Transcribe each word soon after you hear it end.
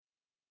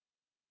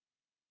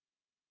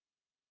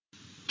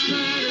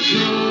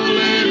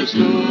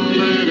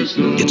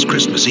It's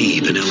Christmas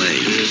Eve in L.A.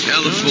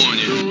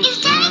 California. Is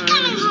Daddy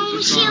coming home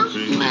with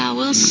you? Well,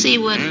 we'll see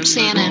what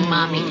Santa and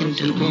Mommy can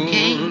do,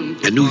 okay?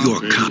 And New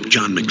York cop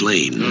John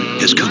McClane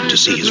has come to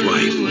see his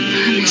wife.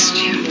 I missed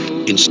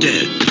you.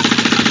 Instead,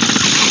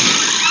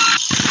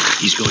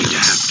 he's going to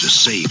have to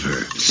save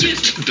her.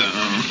 Sit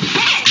down.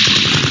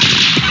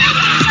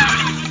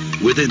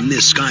 Within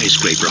this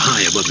skyscraper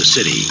high above the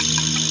city,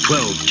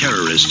 12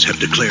 terrorists have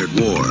declared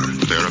war.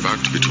 They're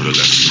about to be taught a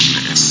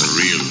lesson in the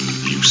real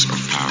use of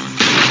power.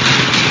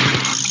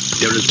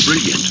 They're as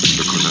brilliant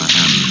Because I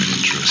am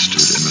interested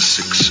in the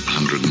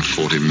 $640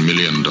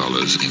 million in your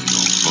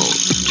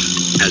vault.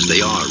 as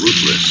they are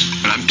ruthless.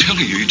 And I'm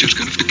telling you, you're just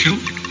going to have to kill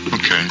me.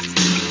 Okay.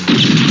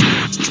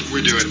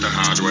 We do it the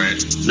hard way.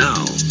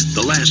 Now,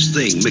 the last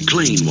thing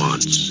McClane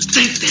wants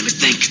Think, damn it,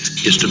 think.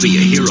 is to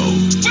be a hero.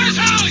 Where's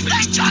Howie?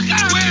 Hey,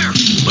 Tucker! Where?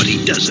 But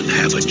he doesn't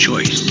have a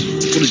choice.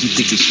 What does he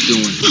think he's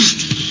doing?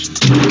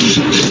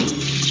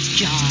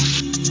 John.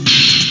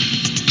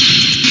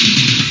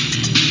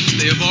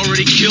 They have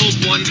already killed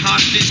one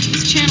hostage.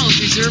 This channel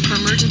is reserved for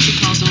emergency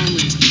calls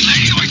only.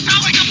 Lady, do I sound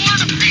like I'm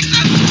ordering a pizza?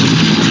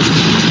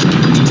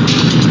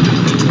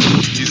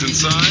 He's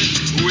inside?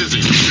 Who is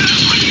he? Who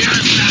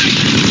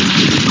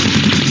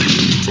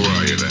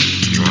are you then?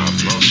 You are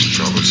most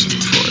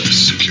troublesome for a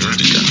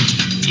security guard.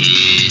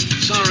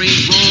 Sorry,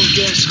 wrong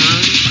guess,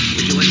 hon.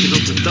 Would you like to go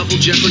for double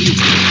jeopardy?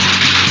 Do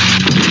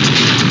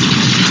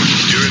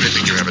you really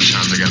think you have a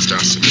chance against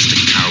us, Mr.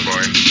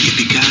 Cowboy?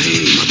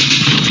 Yippee-ki-yay, mother...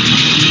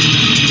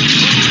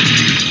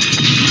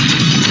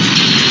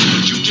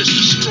 You just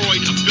destroyed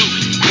a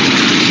building.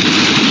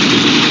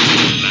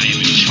 And I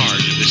am in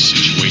charge of this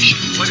situation.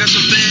 Well, I got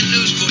some bad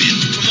news for you.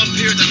 From up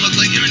here, that look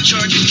like you're in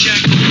charge of Jack.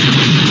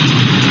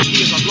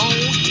 He is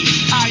alone, he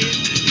is tired,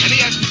 and he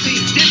hasn't seen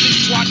diddly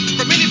squat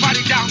from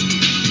anybody down here.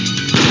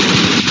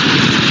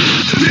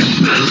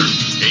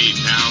 Hey,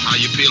 pal, how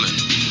you feeling?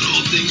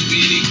 All things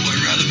being equal,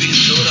 I'd rather be in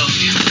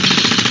Philadelphia.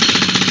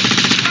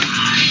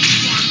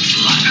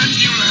 And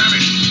you have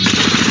it.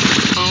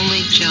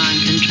 Only John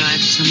can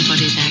drive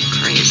somebody that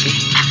crazy.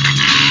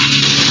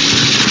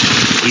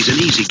 He's an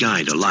easy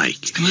guy to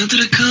like Come out to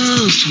the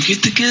coast, we'll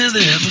get together,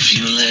 have a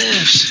few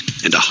laughs.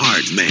 and a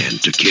hard man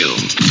to kill.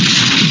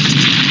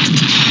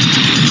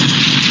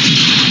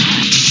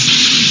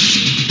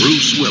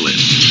 Bruce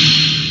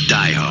Willis,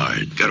 Die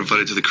Hard. Got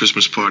invited to the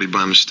Christmas party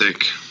by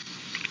mistake.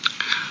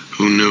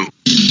 Who knew?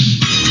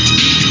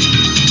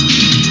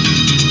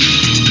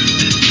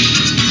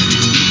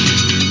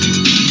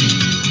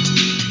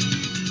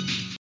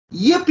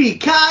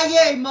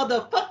 Yippee-ki-yay,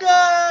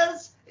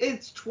 motherfuckers!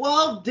 It's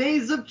 12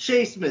 days of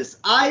Chasmas.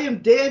 I am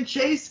Dan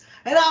Chase,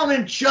 and I'm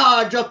in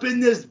charge up in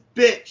this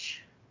bitch.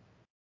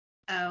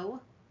 Oh,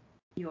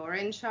 you're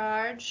in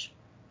charge?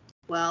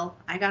 Well,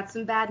 I got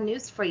some bad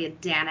news for you,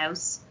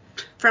 Danos.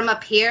 From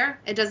up here,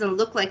 it doesn't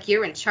look like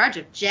you're in charge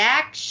of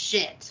jack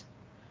shit.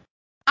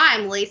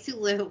 I'm Lacey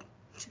Lou,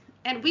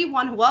 and we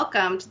want to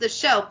welcome to the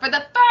show for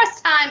the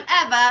first time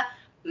ever,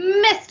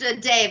 Mr.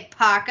 Dave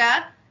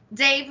Parker.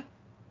 Dave,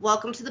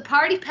 welcome to the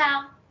party,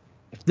 pal.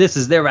 If this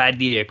is their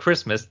idea of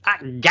Christmas,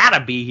 I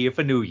gotta be here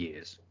for New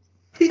Year's.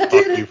 He Fuck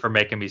did you it! for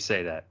making me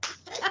say that.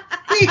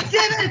 He did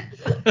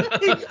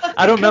it!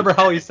 I don't remember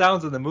how he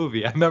sounds in the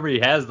movie. I remember he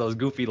has those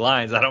goofy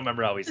lines. I don't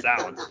remember how he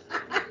sounds.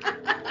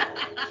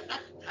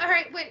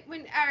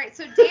 All right,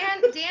 so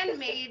Dan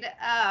made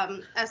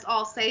us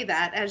all say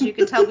that. As you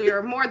can tell, we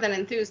were more than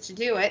enthused to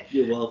do it.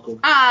 You're welcome.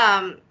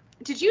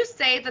 Did you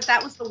say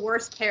that was the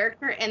worst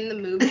character in the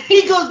movie?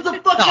 He goes the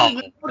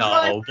fucking...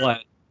 No,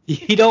 but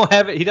he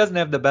doesn't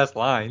have the best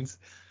lines.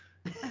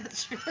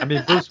 That's true. I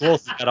mean, Bruce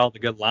Willis has got all the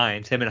good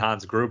lines. Him and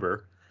Hans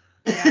Gruber.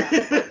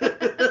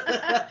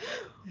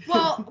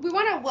 Well, we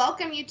want to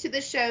welcome you to the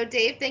show,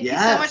 Dave. Thank you so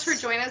Yes. much for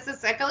joining us.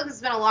 I feel like it's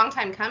been a long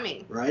time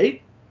coming.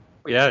 Right?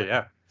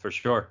 Yeah, for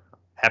sure.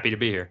 Happy to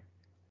be here.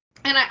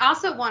 And I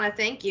also want to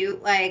thank you.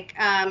 Like,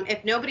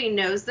 if nobody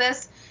knows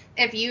this,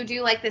 if you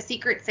do like the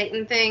Secret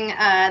Satan thing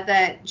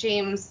that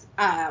James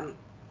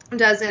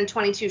does in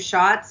 22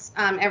 Shots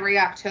every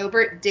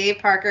October, Dave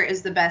Parker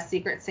is the best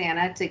Secret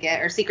Santa to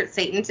get, or Secret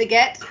Satan to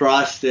get.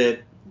 Crushed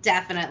it.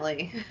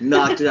 Definitely.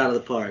 Knocked it out of the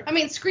park. I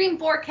mean, Scream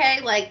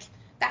 4K, like,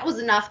 that was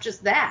enough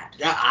just that.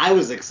 Yeah, I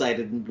was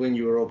excited when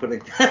you were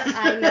opening that.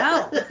 I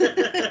know.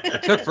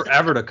 It took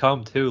forever to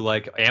come too.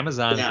 Like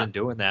Amazon's Yeah. been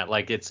doing that.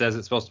 Like it says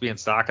it's supposed to be in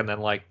stock, and then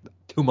like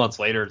 2 months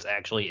later, it's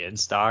actually in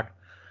stock.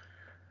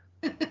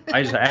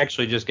 I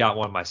actually just got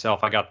one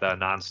myself. I got the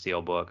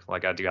non-steel book.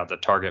 Like I got the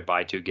Target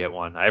buy two get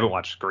one. I haven't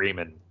watched Scream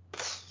in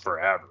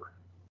forever.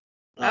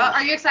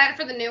 Are you excited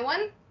for the new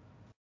one?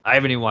 I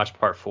haven't even watched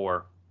part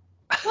 4.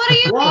 What do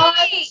you What?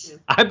 mean?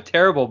 I'm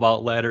terrible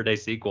about latter-day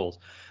sequels.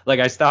 Like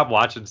I stopped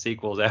watching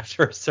sequels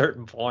after a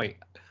certain point.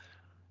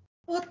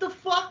 What the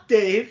fuck,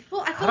 Dave?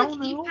 Well, I feel I like don't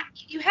know.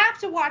 you have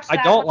to watch I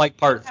that. don't like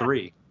part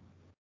 3.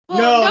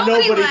 Well, no,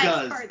 nobody likes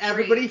does. part 3.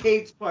 Everybody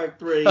hates part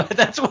 3.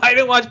 That's why I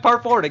didn't watch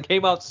part 4. And it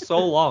came out so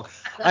long.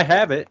 I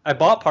have it. I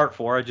bought part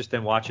 4. I just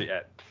didn't watch it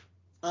yet.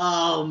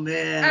 Oh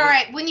man. All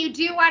right, when you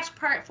do watch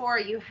part 4,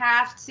 you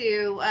have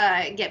to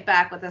get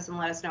back with us and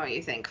let us know what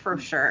you think for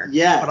sure.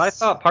 Yes. But I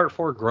thought part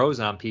 4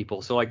 grows on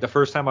people. So like the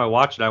first time I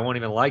watch it, I won't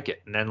even like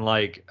it, and then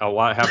like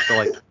I have to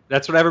like.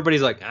 That's what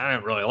everybody's like. I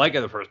didn't really like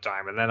it the first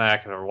time, and then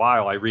after a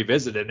while, I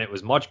revisit it, and it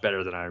was much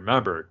better than I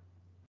remembered.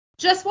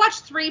 Just watch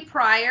 3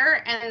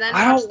 prior, and then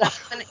I watch don't that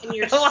one in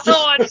your. I don't want to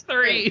watch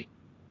 3.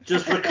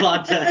 Just for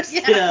context.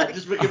 Yeah.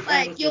 Just for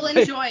like you'll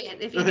enjoy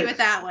it if you do it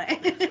that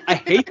way. I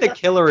hate the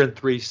killer in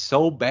 3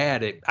 so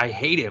bad. I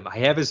hate him. I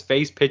have his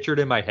face pictured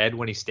in my head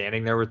when he's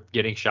standing there with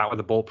getting shot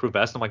with a bulletproof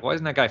vest. I'm like, why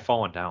isn't that guy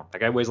falling down?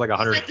 That guy weighs like Like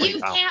 120 you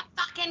pounds. can't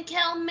fucking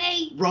kill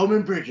me.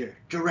 Roman Bridger,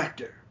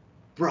 director,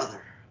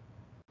 brother.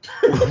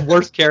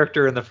 Worst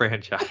character in the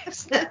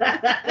franchise.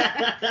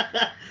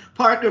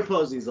 Parker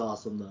Posey's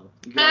awesome though.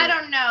 I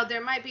don't know.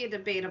 There might be a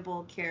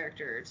debatable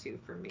character or two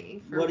for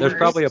me. For What There's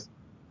worst.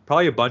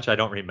 probably a bunch I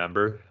don't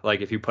remember.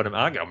 Like if you put him,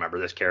 I don't remember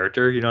this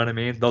character. You know what I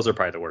mean? Those are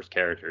probably the worst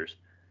characters.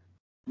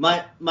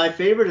 My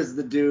favorite is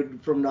the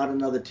dude from Not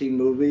Another Teen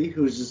Movie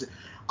who's just,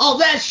 oh,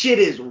 that shit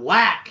is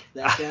whack.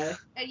 That guy.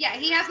 Yeah,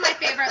 he has my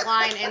favorite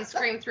line in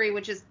Scream 3,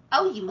 which is,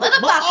 "Oh, you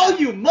motherfucker." Oh,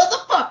 you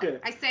motherfucker.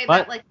 I say What?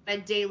 that like on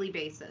a daily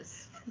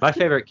basis. My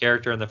favorite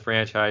character in the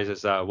franchise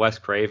is Wes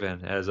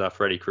Craven as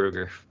Freddy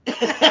Krueger. What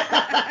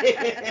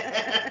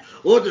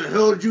the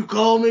hell did you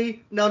call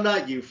me? No,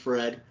 not you,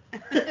 Fred.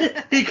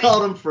 He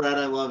called him Fred.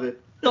 I love it.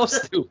 So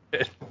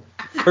stupid.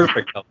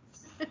 Perfect.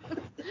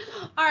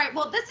 All right,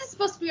 well, this is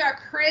supposed to be our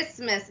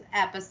Christmas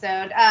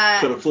episode.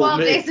 Could've fooled 12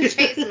 me. Days of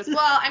Chasmas.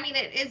 Well, I mean,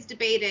 it is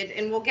debated,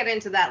 and we'll get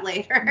into that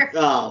later.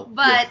 Oh.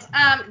 But,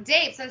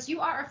 Dave, since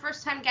you are a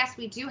first-time guest,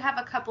 we do have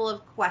a couple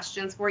of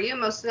questions for you.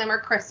 Most of them are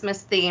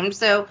Christmas-themed,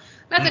 so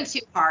nothing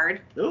too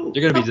hard. Ooh.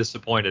 You're gonna be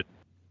disappointed.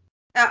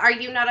 Are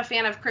you not a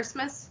fan of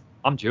Christmas?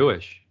 I'm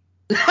Jewish.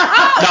 No,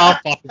 Oh! I'm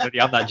fucking with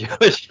you. I'm not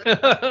Jewish. I'm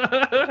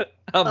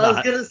I was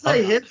not. gonna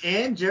say him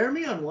and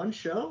Jeremy on one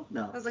show. I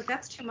No. was like,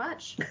 that's too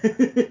much. All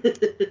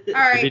There'd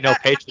right. be no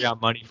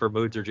Patreon money for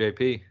Moods or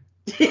JP.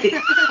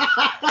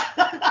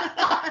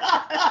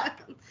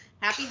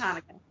 Happy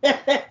Hanukkah.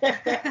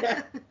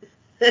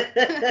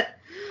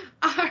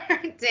 All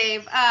right,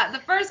 Dave.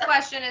 The first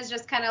question is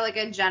just kind of like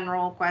a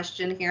general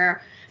question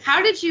here.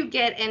 How did you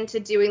get into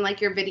doing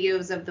like your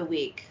videos of the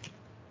week?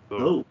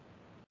 Oh.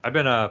 I've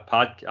been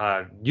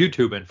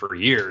YouTubing for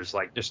years.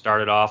 Like just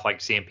started off like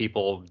seeing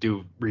people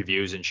do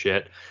reviews and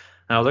shit.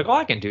 And I was like, oh,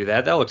 I can do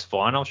that. That looks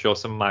fun. I'll show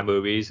some of my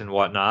movies and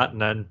whatnot. And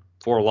then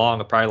for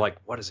long, probably like,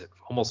 what is it?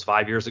 Almost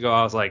 5 years ago,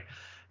 I was like,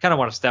 kind of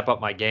want to step up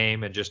my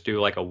game and just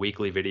do like a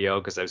weekly video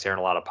because I was hearing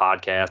a lot of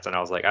podcasts. And I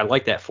was like, I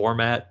like that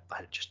format.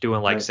 Just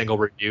doing like Right. single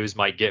reviews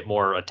might get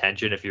more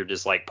attention if you're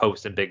just like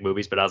posting big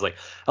movies. But I was like,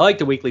 I like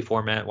the weekly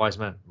format.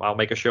 Wiseman, I'll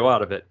make a show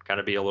out of it.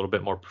 Kind of be a little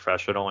bit more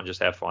professional and just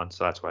have fun.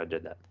 So that's why I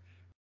did that.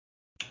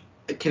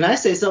 Can I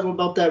say something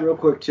about that real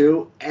quick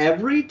too?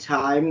 Every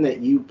time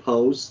that you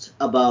post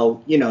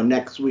about,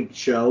 next week's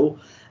show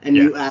and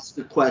you ask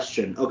a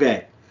question,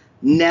 okay,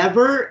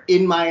 never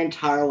in my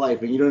entire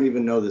life, and you don't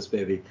even know this,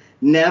 baby,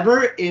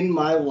 never in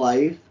my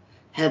life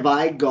have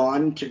I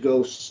gone to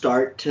go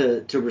start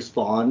to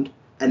respond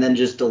and then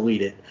just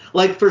delete it.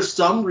 Like, for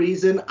some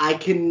reason, I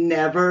can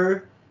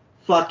never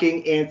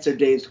fucking answer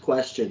Dave's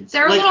questions.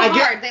 They're a like, little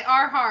hard. They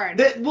are hard.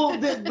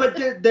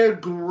 But they're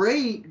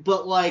great.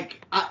 But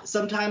like,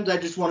 sometimes I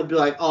just want to be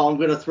like, oh, I'm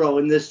gonna throw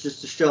in this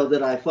just to show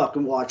that I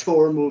fucking watch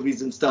horror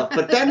movies and stuff.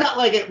 But then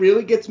like it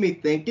really gets me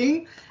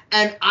thinking.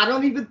 And I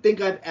don't even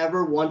think I've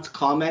ever once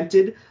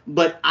commented,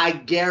 but I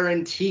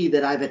guarantee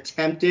that I've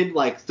attempted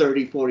like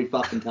 30, 40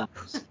 fucking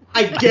times.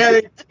 I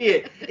guarantee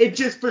it. It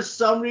just, for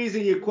some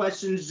reason, your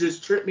questions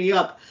just trip me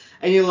up.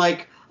 And you're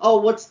like, oh,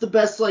 what's the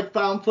best like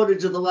found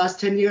footage of the last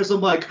 10 years?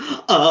 I'm like,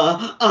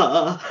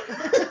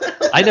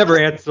 I never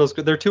answer those.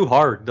 They're too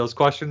hard. Those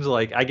questions,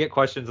 like I get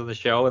questions on the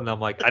show and I'm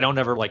like, I don't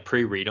ever like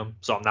pre-read them,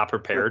 so I'm not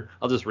prepared.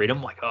 I'll just read them.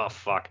 I'm like, oh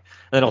fuck.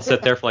 And then I'll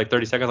sit there for like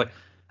 30 seconds, like,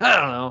 I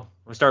don't know.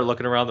 I start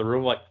looking around the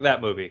room, like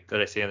that movie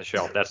that I see on the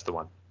shelf. That's the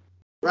one.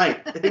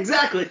 Right,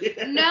 exactly.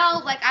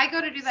 No, like I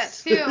go to do that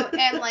too,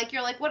 and like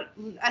you're like, what?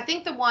 I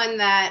think the one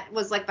that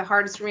was like the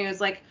hardest for me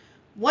was like,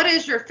 what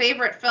is your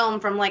favorite film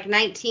from like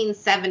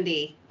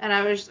 1970? And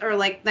I was, or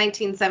like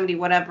 1970,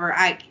 whatever.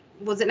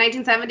 Was it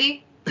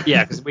 1970?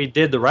 Yeah, because we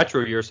did the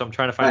retro year, so I'm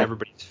trying to find Right.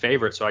 everybody's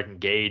favorite so I can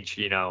gauge,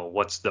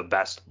 what's the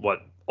best,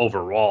 what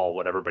overall,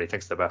 what everybody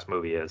thinks the best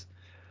movie is.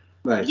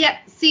 Right. Yeah.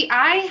 See,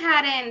 I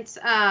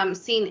hadn't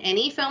seen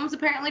any films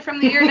apparently from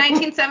the year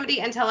 1970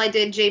 until I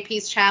did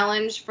JP's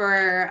challenge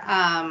for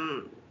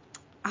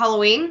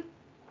Halloween,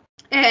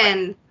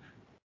 and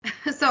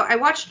so I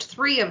watched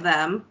 3 of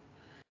them.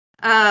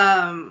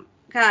 But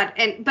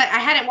I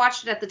hadn't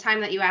watched it at the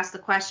time that you asked the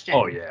question.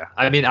 Oh yeah,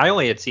 I mean I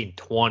only had seen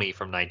 20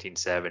 from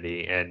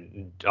 1970,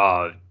 and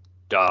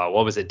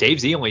what was it?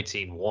 Dave Z only had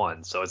seen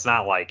 1, so it's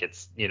not like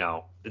it's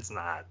it's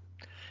not.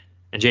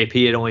 And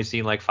JP had only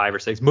seen like 5 or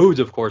 6.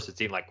 Moods, of course, had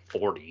seen like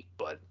 40,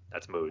 but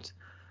that's Moods.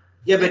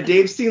 Yeah, but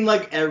Dave's seen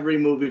like every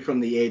movie from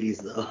the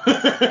 80s though.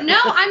 No,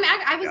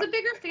 I was a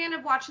bigger fan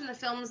of watching the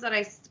films that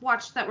I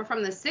watched that were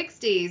from the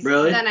 60s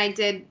Really? than I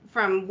did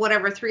from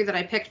whatever 3 that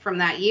I picked from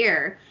that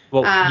year.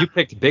 Well, you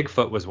picked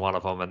Bigfoot was one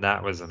of them, and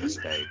that was a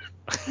mistake.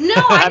 No,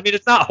 I mean,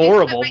 it's not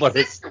horrible, my but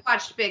it's sister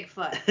watched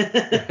Bigfoot.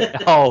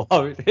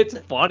 it's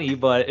funny,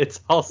 but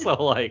it's also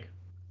like,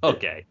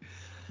 okay.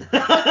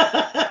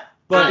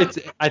 But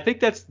I think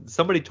that's,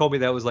 somebody told me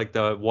that was like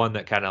the one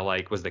that kind of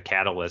like was the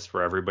catalyst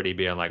for everybody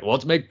being like, well,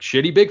 let's make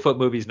shitty Bigfoot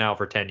movies now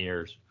for 10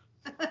 years.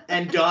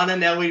 And Don and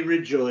Nellie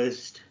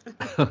rejoiced.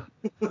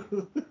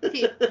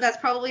 That's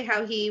probably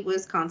how he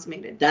was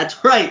consummated.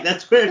 That's right.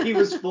 That's where he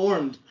was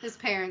formed. His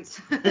parents.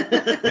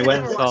 They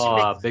went and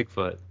saw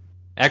Bigfoot.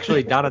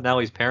 Actually, Don and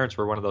Nellie's parents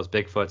were one of those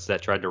Bigfoots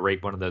that tried to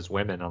rape one of those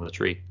women on the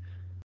tree.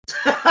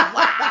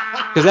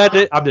 Because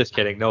I'm just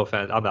kidding. No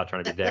offense. I'm not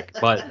trying to be a dick.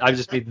 But I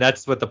just mean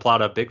that's what the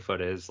plot of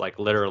Bigfoot is. Like,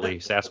 literally,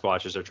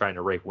 Sasquatches are trying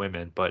to rape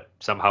women, but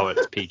somehow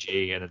it's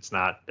PG and it's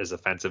not as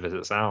offensive as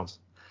it sounds.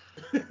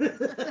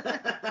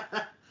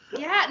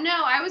 Yeah,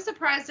 no, I was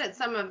surprised at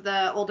some of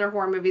the older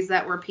horror movies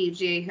that were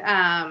PG.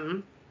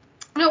 No,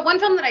 one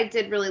film that I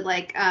did really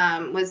like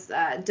was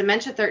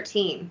Dementia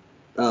 13.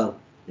 Oh,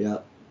 yeah.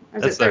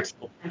 That's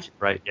 13?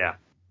 Right, yeah.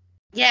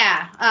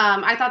 Yeah,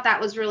 I thought that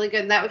was really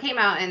good. That came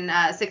out in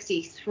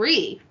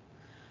 63.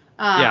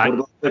 Yeah, what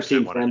about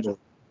 15 Friendly?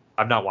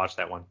 I've not watched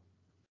that one.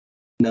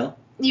 No?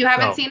 You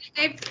haven't seen it,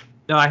 Dave?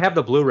 No, I have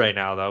the Blu-ray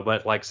now though,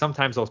 but like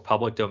sometimes those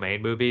public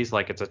domain movies,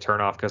 like it's a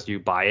turnoff because you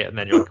buy it and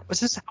then you're like,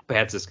 what's this? How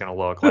bad is this gonna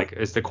look? Like,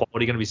 is the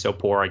quality gonna be so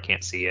poor I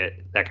can't see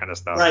it? That kind of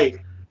stuff.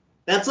 Right.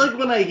 That's like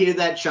when I hear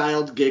that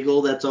child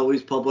giggle that's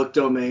always public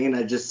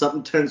domain.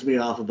 Something turns me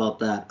off about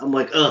that. I'm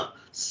like, ugh,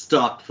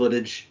 stock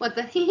footage. What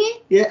the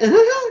Yeah,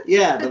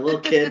 yeah, the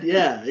little kid.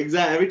 Yeah,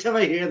 exactly. Every time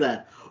I hear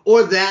that,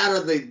 or that, or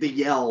the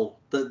yell,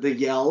 the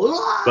yell.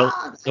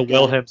 The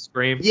Wilhelm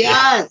scream.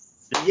 Yes.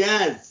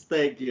 Yes,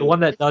 thank you. The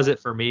one that does it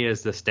for me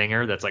is the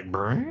stinger. That's like,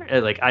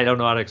 like I don't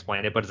know how to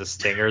explain it, but it's a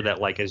stinger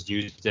that like is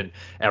used in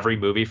every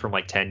movie from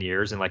like 10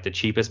 years, and like the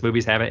cheapest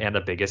movies have it and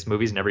the biggest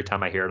movies. And every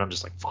time I hear it, I'm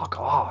just like, fuck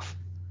off.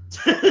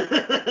 All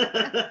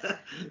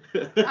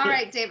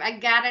right, Dave, I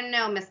gotta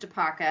know, Mr.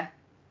 Parker.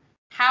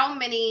 How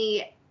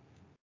many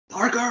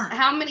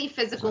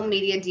physical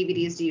media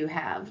DVDs do you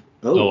have?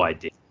 Oh, I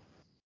did.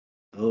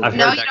 Oh. I've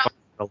heard that question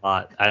a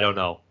lot. I don't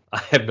know. I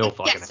have no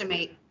fucking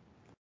guesstimate.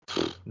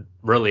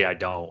 Really, I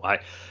don't.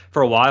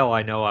 For a while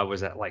I know I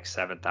was at like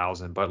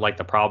 7,000, but like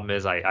the problem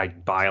is I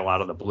buy a lot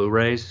of the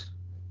Blu-rays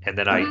and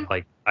then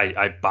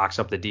I box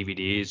up the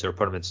DVDs or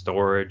put them in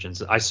storage, and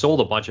I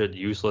sold a bunch of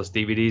useless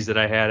DVDs that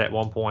I had at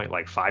one point,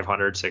 like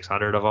 500,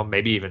 600 of them,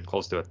 maybe even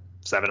close to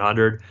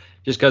 700,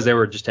 just because they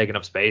were just taking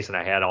up space and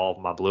I had all of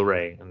my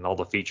Blu-ray and all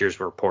the features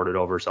were ported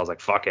over, so I was like,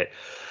 fuck it.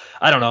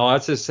 I don't know.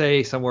 I'd just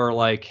say somewhere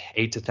like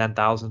 8 to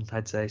 10,000.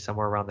 I'd say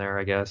somewhere around there,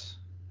 I guess.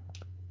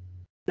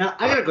 Now,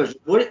 I got a question.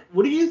 What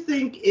do you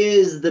think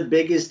is the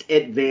biggest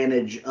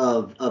advantage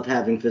of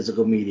having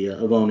physical media,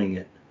 of owning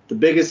it? The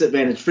biggest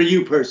advantage for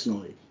you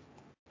personally?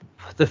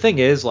 The thing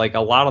is, like, a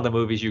lot of the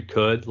movies you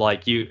could,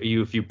 like, you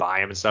if you buy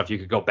them and stuff, you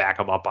could go back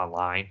them up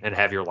online and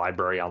have your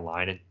library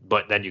online,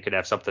 but then you could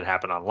have something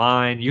happen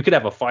online. You could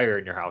have a fire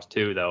in your house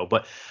too, though.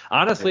 But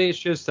honestly, it's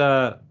just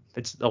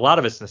it's a lot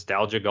of it's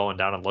nostalgia going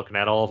down and looking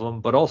at all of them.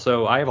 But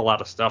also, I have a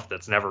lot of stuff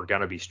that's never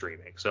gonna be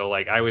streaming. So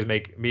like, I always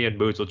me and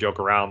Moods will joke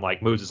around,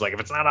 like, Moods is like, if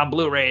it's not on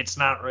Blu-ray, it's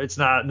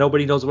not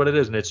nobody knows what it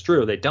is, and it's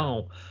true, they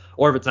don't.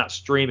 Or if it's not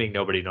streaming,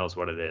 nobody knows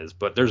what it is.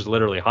 But there's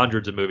literally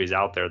hundreds of movies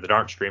out there that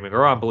aren't streaming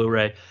or on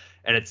Blu-ray.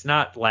 And it's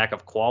not lack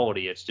of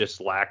quality, it's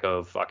just lack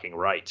of fucking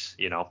rights,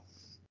 you know?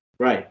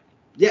 Right.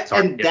 Yeah,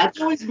 and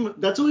that's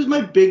always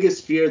my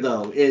biggest fear,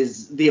 though,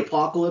 is the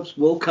apocalypse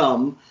will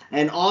come,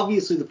 and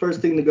obviously the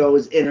first thing to go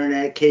is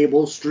internet,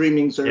 cable,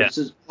 streaming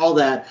services, all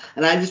that.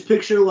 And I just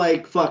picture,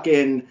 like,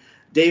 fucking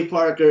Dave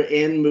Parker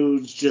and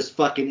Moods just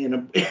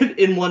fucking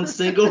in one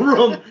single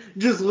room,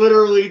 just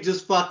literally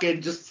just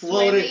fucking just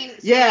floating.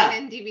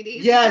 Swimming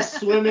DVDs. Yeah,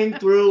 swimming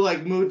through,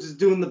 like, Moods is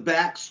doing the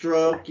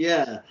backstroke.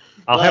 Yeah.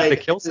 I'll have to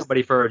kill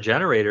somebody for a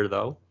generator,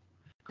 though.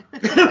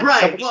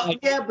 Right. Well,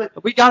 yeah, but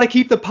we got to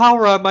keep the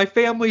power on. My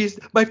family's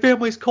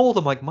cold.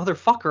 I'm like,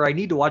 motherfucker, I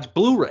need to watch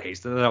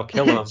Blu-rays. And then I'll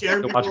kill him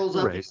to watch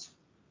Blu-rays.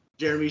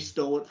 Jeremy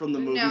stole it from the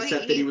movie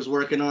set that he was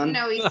working on.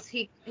 No,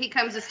 he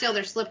comes to steal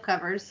their slip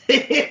covers.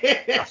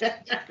 Max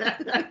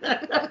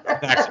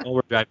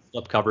Overdrive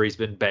slip cover he's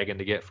been begging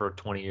to get for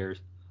 20 years.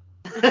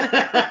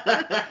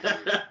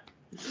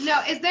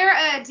 No, is there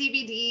a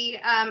DVD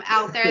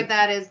out there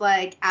that is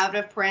like out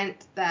of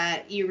print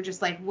that you were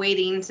just like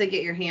waiting to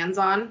get your hands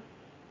on?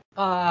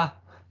 I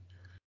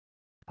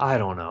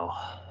don't know.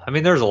 I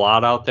mean, there's a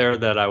lot out there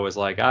that I was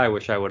like, I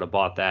wish I would have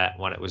bought that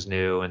when it was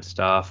new and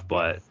stuff,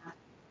 but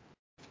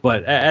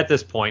at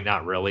this point,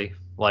 not really.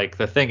 Like,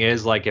 the thing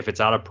is, like, if it's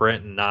out of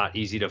print and not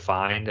easy to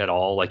find at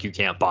all, like, you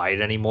can't buy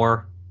it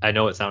anymore. I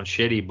know it sounds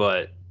shitty,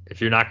 but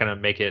if you're not going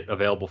to make it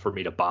available for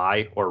me to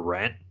buy or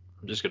rent,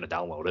 I'm just going to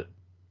download it.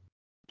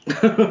 Then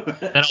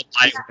I'll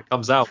buy it when it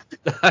comes out.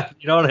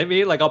 You know what I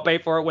mean? Like, I'll pay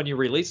for it when you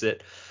release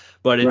it.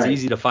 but it's Right.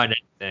 easy to find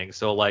anything.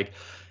 So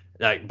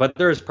but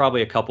there's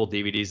probably a couple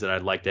DVDs that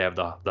I'd like to have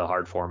the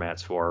hard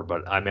formats for.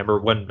 But I remember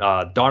when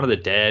Dawn of the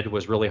Dead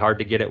was really hard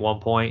to get at one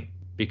point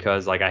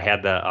because like I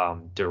had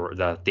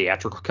the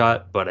theatrical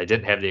cut, but I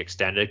didn't have the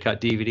extended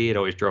cut DVD. It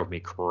always drove me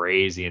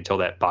crazy until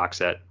that box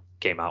set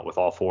came out with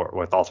all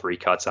three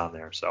cuts on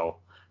there. So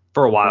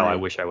for a while, I Right.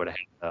 wish I would have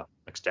had the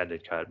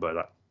extended cut,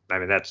 but I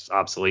mean that's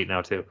obsolete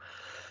now too.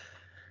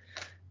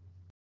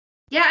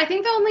 Yeah, I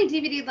think the only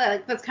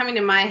DVD that's coming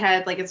to my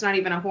head, like it's not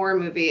even a horror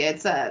movie.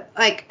 It's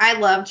like I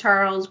love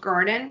Charles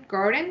Grodin.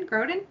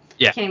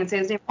 Yeah. Can't even say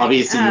his name.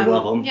 Obviously, you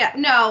love him. Yeah,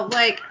 no,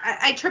 like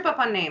I trip up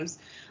on names.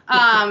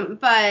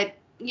 But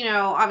you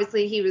know,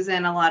 obviously he was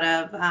in a lot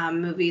of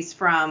movies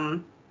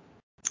from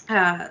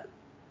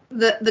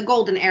the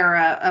golden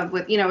era of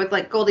with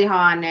like Goldie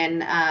Hawn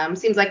and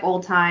Seems Like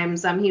Old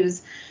Times. He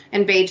was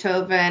in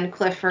Beethoven,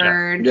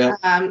 Clifford, Yeah.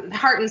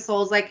 Heart and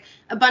Souls, like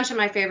a bunch of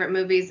my favorite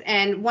movies.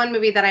 And one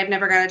movie that I've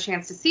never got a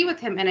chance to see with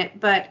him in it,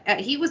 but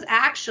he was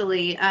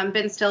actually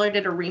Ben Stiller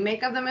did a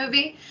remake of the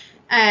movie,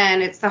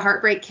 and it's The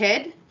Heartbreak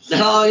Kid.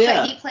 Oh,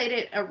 yeah. But he played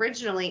it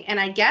originally, and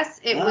I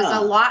guess it was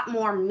a lot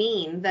more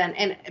mean than.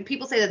 And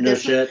people say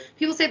that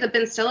people say the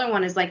Ben Stiller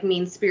one is like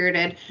mean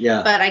spirited.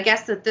 Yeah. But I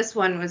guess that this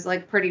one was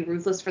like pretty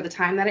ruthless for the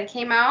time that it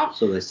came out.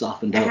 So they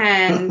softened up.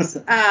 And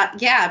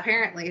yeah,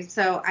 apparently.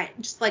 So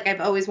I've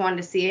always wanted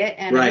to see it,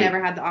 and I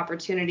never had the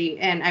opportunity.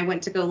 And I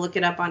went to go look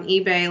it up on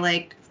eBay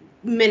like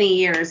many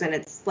years, and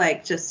it's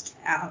like just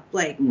out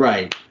like.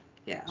 Right.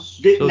 Yeah.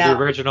 So the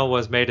original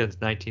was made in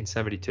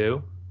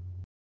 1972.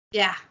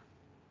 Yeah.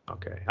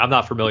 Okay, I'm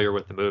not familiar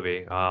with the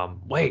movie.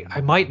 Wait,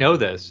 I might know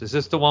this. Is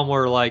this the one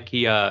where like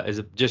he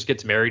just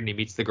gets married and he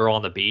meets the girl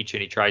on the beach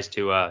and he tries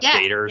to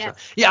date her?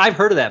 Yes. Yeah, I've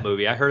heard of that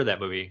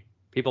movie.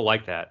 People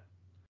like that.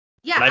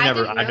 Yeah, but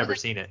I've never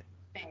seen it.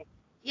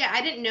 Yeah,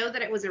 I didn't know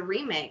that it was a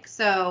remake.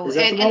 So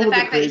and the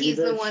fact that he's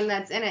the one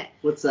that's in it.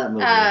 What's that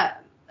movie?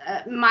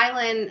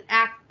 Mylan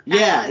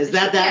Yeah, is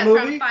that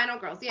movie? From Final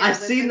Girls. Yeah, I've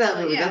seen that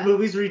movie. Yeah. That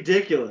movie's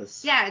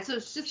ridiculous. Yeah, so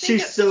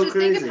She's so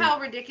crazy. Think of how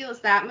ridiculous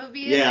that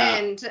movie is,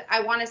 and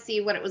I want to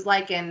see what it was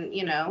like in,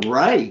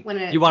 Right. When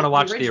it, you want to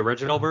watch the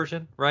original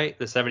version, right?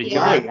 The 72.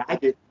 Right, I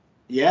did.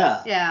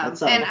 Yeah. Yeah,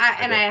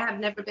 and I have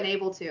never been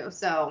able to,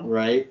 so.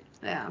 Right.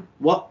 Yeah.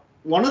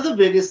 One of the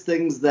biggest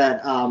things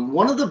that,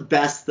 one of the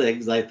best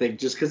things, I think,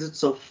 just because it's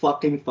so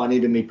fucking funny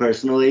to me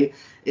personally,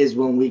 is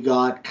when we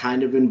got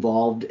kind of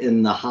involved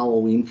in the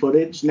Halloween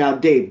footage. Now,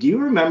 Dave, do you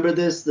remember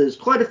this? There's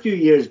quite a few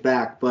years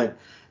back, but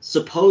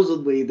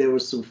supposedly there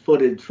was some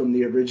footage from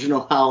the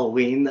original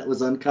Halloween that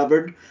was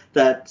uncovered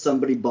that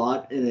somebody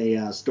bought in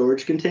a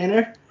storage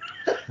container.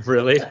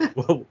 Really?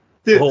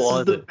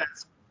 Dude,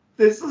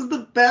 this is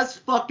the best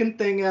fucking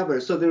thing ever.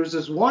 So there was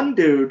this one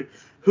dude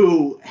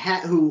who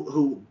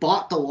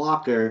bought the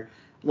locker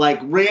like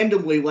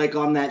randomly, like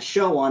on that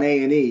show on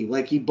A&E.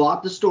 Like he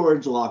bought the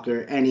storage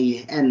locker and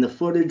the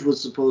footage was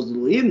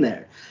supposedly in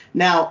there.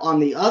 Now on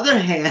the other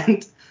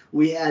hand,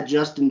 we had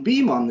Justin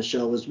Beam on the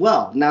show as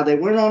well. Now they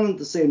weren't on at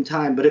the same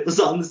time, but it was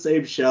on the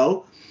same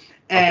show.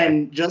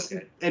 And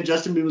okay.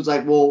 Justin Beam was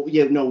like, well,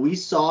 yeah, no, we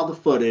saw the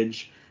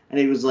footage. And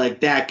he was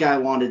like, that guy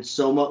wanted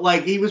so much.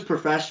 Like, he was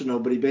professional,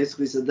 but he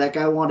basically said, that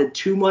guy wanted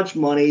too much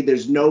money.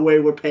 There's no way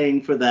we're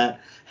paying for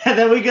that. And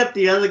then we got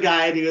the other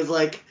guy, and he was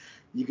like,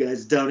 you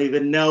guys don't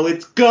even know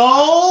it's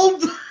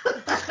gold.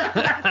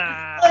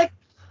 Like,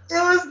 it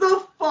was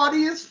the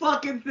funniest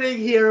fucking thing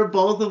here.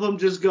 Both of them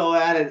just go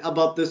at it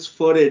about this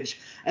footage.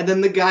 And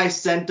then the guy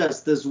sent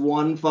us this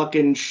one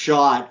fucking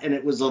shot, and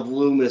it was of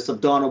Loomis, of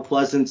Donald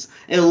Pleasance.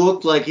 It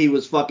looked like he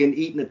was fucking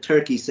eating a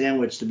turkey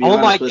sandwich, to be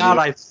honest with you. Oh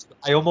my God,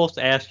 I almost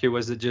asked you,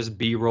 was it just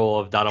B-roll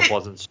of Donald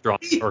Pleasance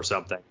drunk or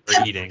something, or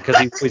eating? Because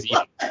he was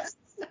eating.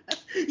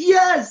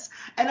 Yes!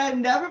 And I've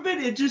never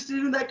been interested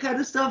in that kind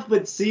of stuff,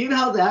 but seeing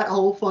how that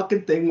whole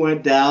fucking thing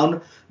went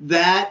down,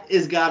 that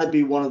has got to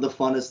be one of the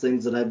funnest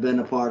things that I've been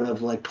a part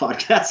of, like,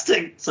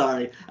 podcasting.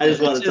 Sorry, I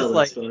just want to tell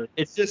that story.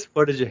 It's just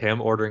footage of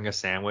him ordering a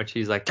sandwich.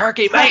 He's like,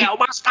 turkey, mayo,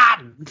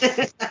 mustard!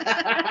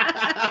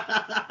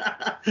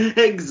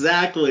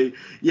 Exactly.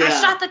 Yeah. I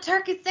shot the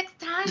turkey 6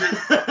 times.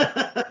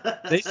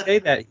 They say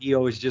that he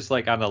always just,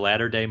 like, on the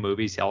latter day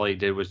movies, all he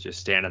did was just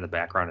stand in the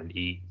background and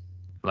eat.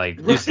 Like,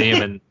 you see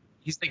him and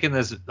he's thinking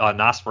this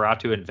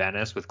Nosferatu in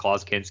Venice with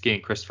Klaus Kinski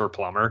and Christopher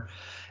Plummer,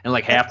 and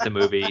like half the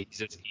movie he's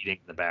just eating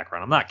in the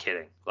background. I'm not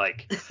kidding.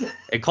 Like,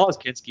 and Klaus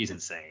Kinski's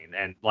insane,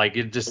 and like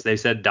they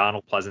said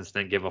Donald Pleasance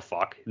didn't give a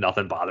fuck.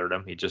 Nothing bothered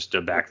him. He just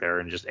stood back there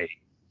and just ate.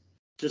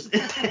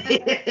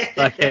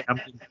 Like, hey, I'm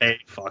getting paid.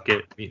 Fuck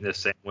it, I'm eating this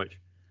sandwich.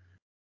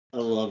 I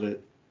love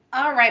it.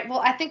 All right,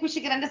 well, I think we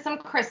should get into some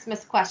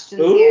Christmas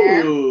questions Ooh.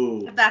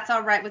 here. If that's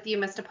all right with you,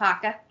 Mr.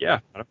 Parker. Yeah,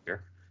 I don't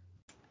care.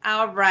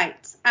 All right.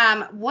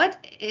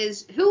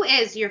 Who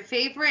is your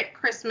favorite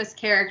Christmas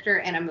character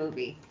in a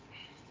movie?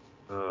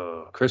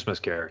 Oh, Christmas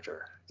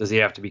character. Does he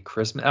have to be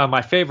Christmas?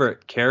 My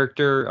favorite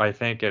character, I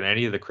think, in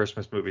any of the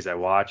Christmas movies I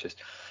watch is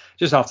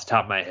just off the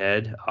top of my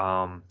head.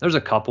 There's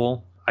a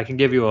couple. I can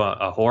give you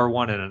a horror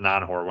one and a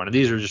non-horror one. And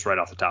these are just right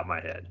off the top of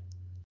my head.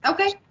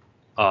 Okay.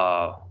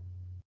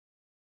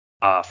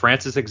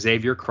 Francis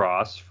Xavier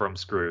Cross from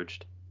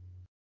Scrooged.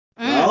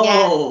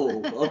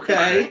 Oh, Yes.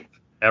 okay.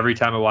 Every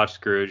time I watch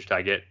Scrooged,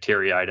 I get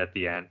teary-eyed at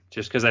the end,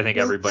 just because I think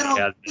everybody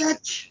has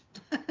Bitch.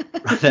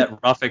 that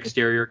rough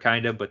exterior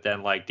kind of, but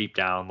then like deep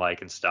down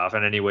like and stuff.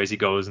 And anyways, he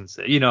goes and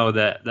say,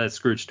 that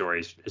Scrooge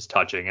story is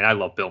touching, and I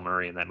love Bill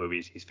Murray in that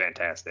movie. He's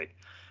fantastic.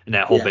 And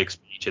that whole Yeah. big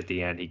speech at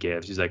the end he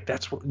gives, he's like,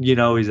 that's what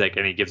he's like,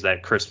 and he gives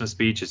that Christmas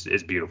speech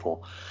is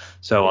beautiful.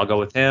 So I'll go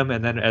with him.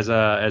 And then as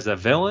a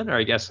villain, or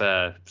I guess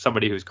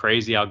somebody who's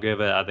crazy, I'll give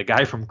the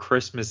guy from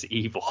Christmas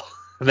Evil.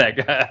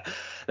 That guy,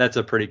 that's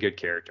a pretty good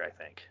character, I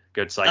think.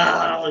 Good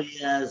psychological. Oh,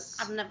 yes.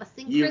 I've never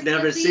seen You've Christmas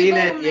never seen Evil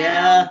it, now.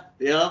 yeah.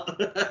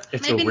 Yep.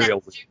 It's Maybe a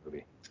real next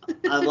movie.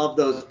 I love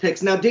those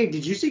picks. Now, Dave,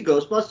 did you see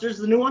Ghostbusters,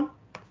 the new one?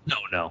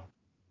 No.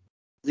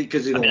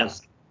 Because you don't want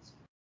to.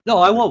 No,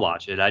 I will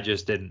watch it. I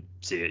just didn't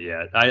see it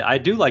yet. I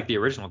do like the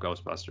original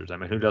Ghostbusters. I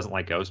mean, who doesn't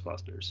like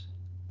Ghostbusters?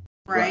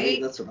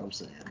 Right? That's what I'm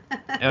saying.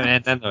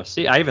 And then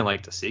I even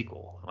like the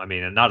sequel. I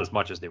mean, and not as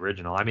much as the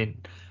original. I mean,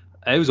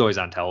 it was always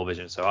on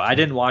television, so I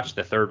didn't watch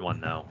the third one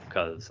though,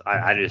 because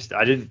I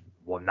didn't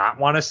not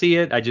want to see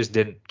it. I just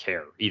didn't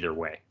care either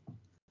way.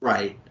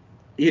 Right.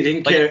 You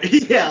didn't care.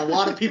 Yeah, a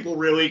lot of people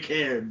really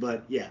cared,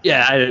 but yeah.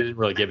 Yeah, I didn't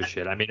really give a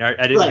shit. I mean, I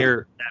didn't Right.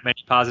 hear that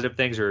many positive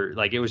things, or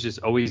like it was just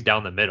always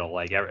down the middle.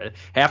 Like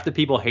half the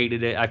people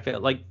hated it. I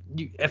felt like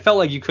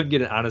you couldn't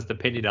get an honest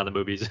opinion on the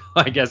movies.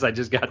 I guess I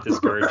just got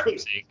discouraged from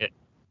seeing it.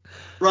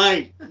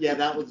 Right. Yeah,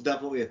 that was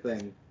definitely a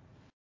thing.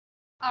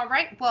 All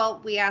right.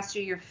 Well, we asked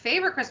you your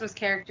favorite Christmas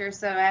character,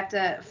 so I have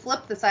to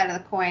flip the side of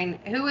the coin.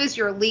 Who is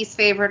your least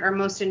favorite or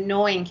most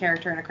annoying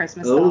character in a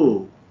Christmas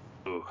film?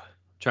 Ooh,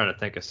 trying to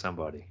think of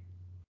somebody.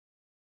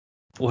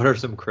 What are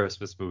some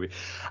Christmas movies?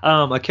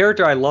 A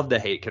character I love to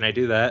hate. Can I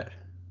do that?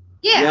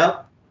 Yeah.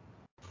 Yep.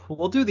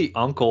 We'll do the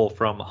uncle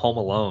from Home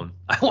Alone.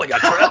 I only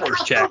got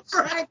traveler's checks.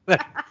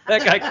 That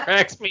guy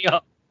cracks me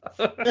up.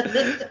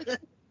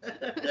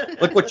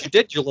 Look what you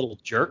did, you little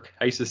jerk.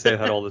 I used to say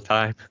that all the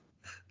time.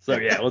 So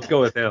yeah, let's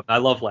go with him. I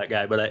love that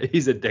guy, but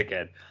he's a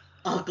dickhead.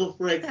 Uncle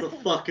Frank's the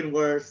fucking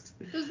worst.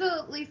 Who's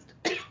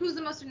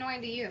the most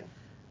annoying to you?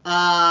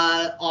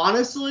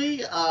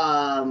 Honestly,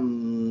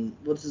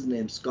 what's his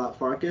name? Scott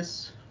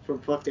Farkas from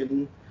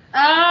fucking.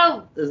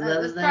 Oh, Isn't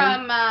that his name?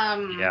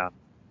 from Yeah.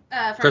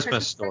 from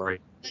Christmas Story.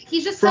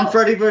 He's just From so,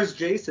 Freddy vs.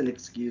 Jason,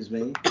 excuse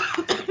me.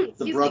 excuse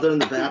The me. brother in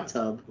the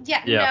bathtub.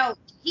 Yeah, Yeah. no,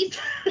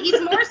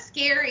 he's more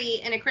scary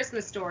in A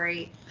Christmas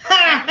Story.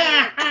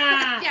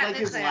 Yeah, Like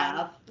his that's him.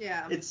 laugh.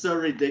 Yeah. It's so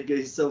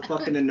ridiculous. He's so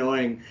fucking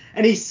annoying.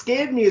 And he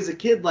scared me as a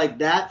kid, like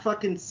that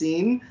fucking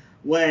scene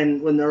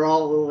when they're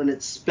all, when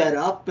it's sped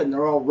up and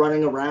they're all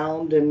running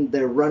around and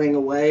they're running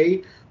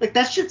away. Like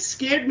that shit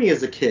scared me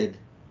as a kid.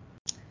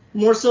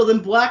 More so than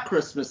Black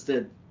Christmas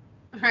did.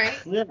 Right?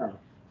 Yeah.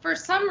 For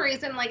some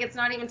reason, like, it's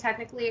not even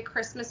technically a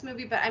Christmas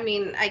movie, but I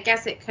mean, I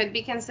guess it could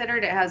be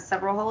considered. It has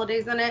several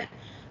holidays in it.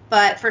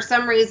 But for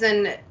some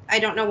reason, I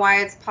don't know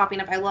why it's popping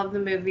up. I love the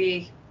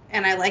movie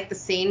and I like the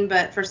scene,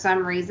 but for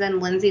some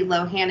reason, Lindsay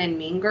Lohan in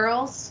Mean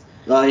Girls,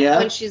 Oh, yeah?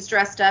 when she's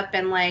dressed up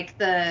and, like,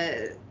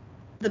 the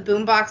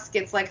boombox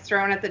gets, like,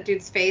 thrown at the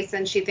dude's face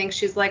and she thinks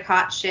she's, like,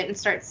 hot shit and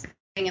starts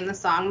singing the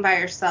song by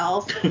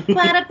herself.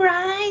 What a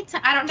bright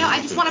time. I don't know.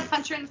 I just want to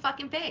punch her in the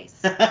fucking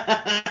face.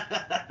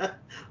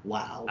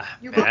 Wow.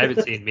 You're Man, I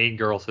haven't seen Mean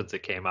Girls since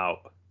it came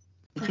out.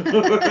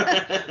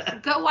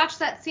 Go watch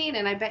that scene,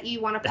 and I bet you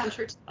want to punch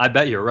her. I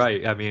bet you're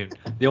right. I mean,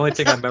 the only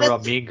thing I remember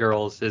about Mean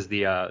Girls is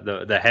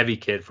the heavy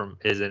kid from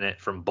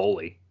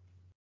Bully.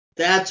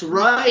 That's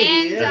right,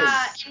 he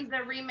is. And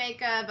the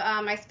remake of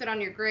I Spit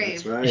on Your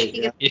Grave. That's right,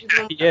 yeah.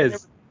 Yeah, he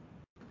is.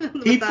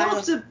 He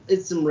posted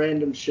it's some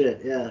random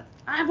shit, yeah.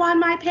 I want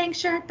my pink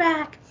shirt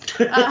back.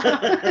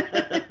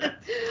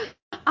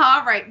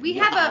 All right, we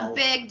have a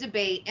big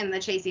debate in the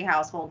Chasey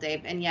household,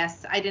 Dave. And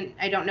yes, I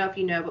don't know if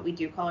you know, but we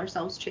do call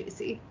ourselves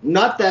Chasey.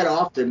 Not that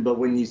often, but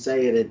when you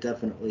say it, it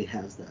definitely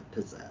has that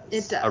pizzazz.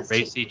 It does. A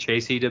racy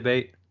Chasey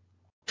debate.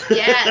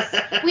 Yes.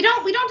 We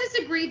don't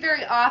disagree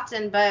very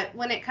often, but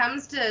when it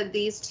comes to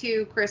these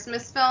two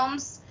Christmas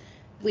films,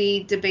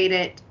 we debate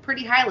it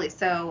pretty highly.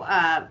 So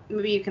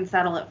maybe you can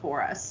settle it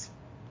for us.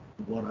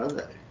 What are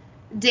they?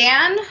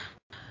 Dan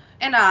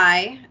and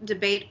I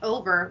debate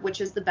over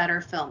which is the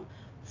better film,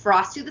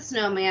 Frosty the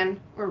Snowman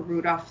or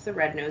Rudolph the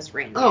Red-Nosed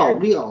Reindeer. Oh,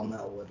 we all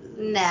know what it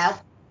is.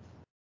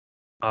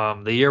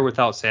 No. The Year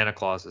Without Santa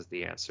Claus is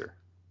the answer.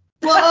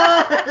 What?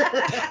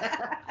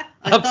 I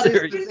I'm thought he was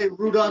serious. going to say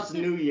Rudolph's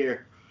New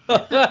Year.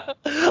 I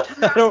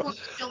don't-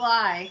 Rudolph's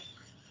July.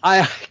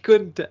 I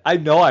couldn't. I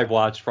know I've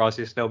watched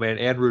Frosty the Snowman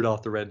and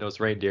Rudolph the Red-Nosed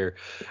Reindeer,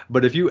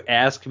 but if you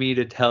ask me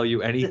to tell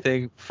you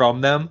anything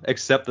from them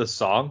except the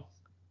song,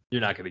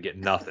 you're not going to get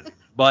nothing.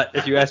 But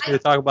if you ask me to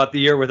talk about The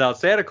Year Without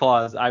Santa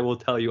Claus, I will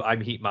tell you I'm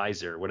Heat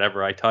Miser.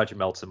 Whatever I touch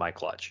melts in my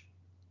clutch.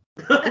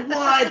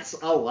 What?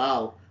 Oh,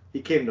 wow.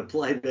 He came to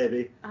play,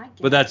 baby.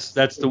 But that's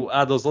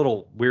the those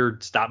little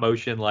weird stop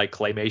motion like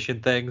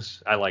claymation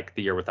things. I like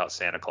The Year Without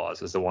Santa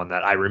Claus is the one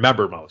that I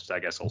remember most. I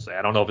guess I'll say.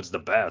 I don't know if it's the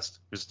best.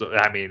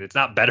 I mean, it's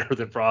not better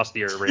than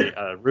Frosty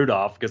or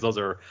Rudolph because those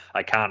are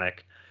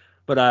iconic.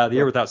 But The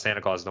Year Without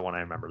Santa Claus is the one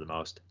I remember the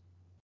most.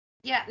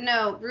 Yeah,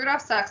 no,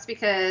 Rudolph sucks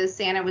because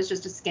Santa was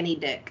just a skinny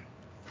dick.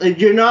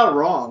 You're not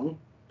wrong.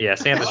 Yeah,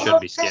 Santa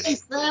shouldn't be Okay, skinny.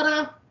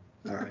 Santa.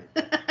 All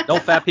right.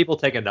 Don't fat people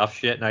take enough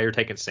shit? Now you're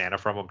taking Santa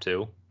from them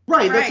too.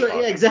 Right. That's Right.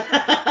 what. Yeah.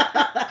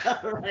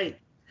 Exactly. Right.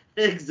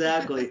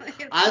 Exactly.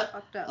 It's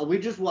fucked up. We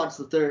just watched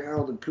the third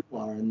Harold and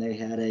Kumar, and they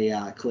had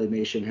a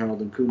claymation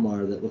Harold and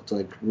Kumar that looked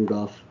like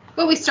Rudolph.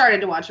 Well, we started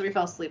to watch it. We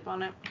fell asleep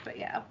on it, but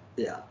yeah.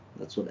 Yeah,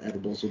 that's what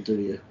edibles will do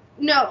to you.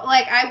 No,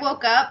 like I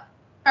woke up,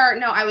 or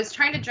no, I was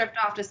trying to drift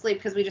off to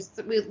sleep because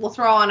we'll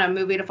throw on a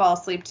movie to fall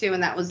asleep to,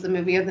 and that was the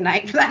movie of the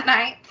night for that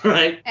night.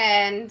 Right.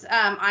 And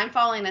I'm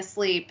falling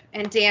asleep,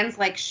 and Dan's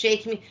like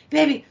shaking me,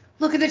 baby,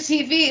 look at the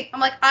TV. I'm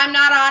like, I'm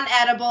not on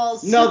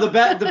edibles. No,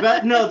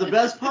 the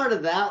best part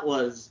of that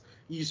was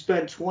you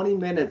spent 20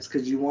 minutes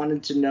because you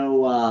wanted to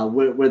know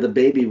where the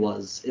baby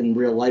was in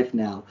real life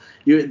now.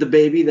 The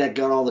baby that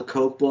got all the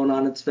coke blown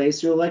on its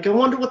face. You're like, I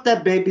wonder what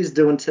that baby's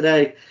doing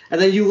today.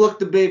 And then you looked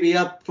the baby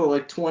up for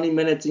like 20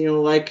 minutes, and you're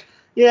like,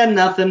 yeah,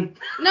 nothing.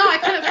 No, I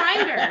couldn't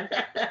find her.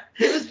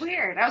 It was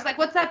weird. I was like,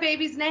 what's that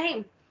baby's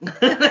name?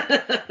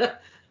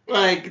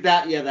 Like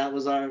that. Yeah, that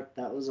was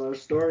our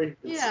story.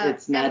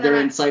 It's neither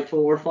insightful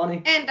or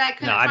funny. And I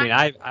couldn't. No, I mean,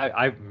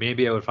 I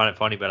maybe I would find it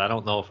funny, but I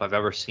don't know if I've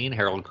ever seen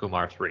Harold and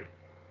Kumar 3.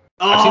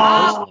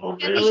 Oh,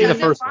 I've seen the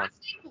first one.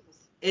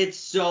 It's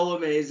so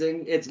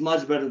amazing. It's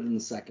much better than the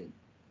second.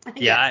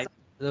 Yeah,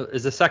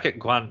 is the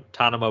second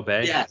Guantanamo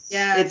Bay? Yes.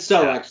 Yeah. It's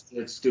so extra.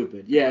 It's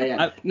stupid.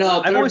 Yeah.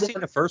 I've only seen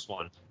the first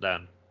one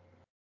then.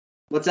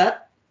 What's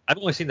that? I've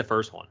only seen the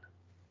first one.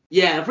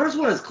 Yeah, the first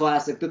one is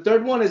classic. The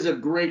third one is a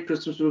great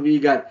Christmas movie.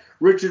 You got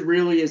Richard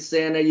Reilly as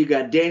Santa. You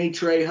got Danny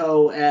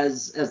Trejo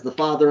as the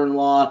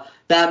father-in-law.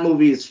 That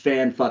movie is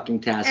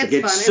fan-fucking-tastic.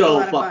 It's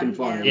so fucking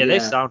funny. Yeah, they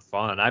sound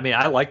fun. I mean,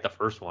 I like the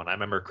first one. I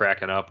remember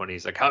cracking up when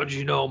he's like, "How'd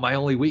you know my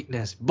only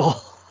weakness?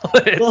 Bullets."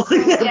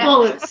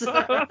 Bullets.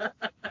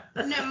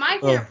 No, my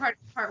favorite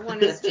part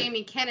one is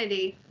Jamie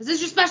Kennedy. Is this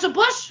your special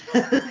bush?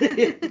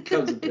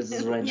 Comes and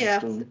pisses right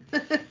next to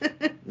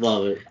him.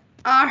 Love it.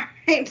 All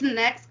right,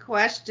 next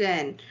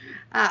question.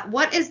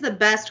 What is the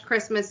best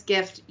Christmas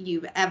gift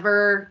you've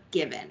ever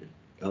given?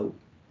 Oh.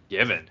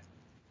 Given?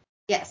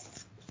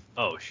 Yes.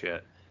 Oh,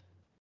 shit.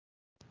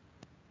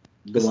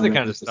 This is the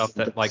kind of stuff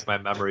that, like, my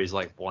memory's,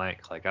 like,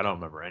 blank. Like, I don't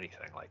remember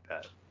anything like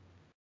that.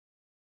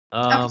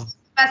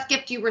 Best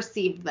gift you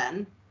received,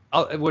 then?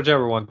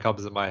 Whichever one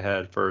comes in my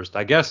head first.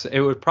 I guess it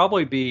would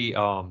probably be,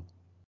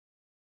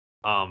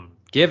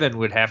 given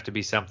would have to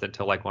be something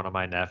to like one of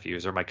my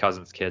nephews or my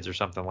cousin's kids or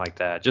something like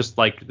that. Just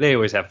like they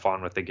always have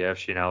fun with the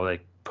gifts, you know,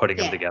 like putting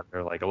them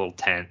together like a little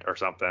tent or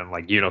something,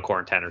 like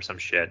unicorn tent or some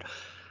shit.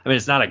 I mean,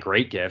 it's not a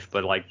great gift,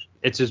 but like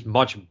it's just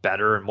much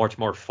better and much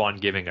more fun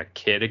giving a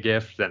kid a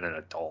gift than an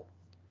adult.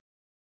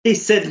 He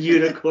said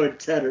unicorn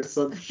tent or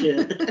some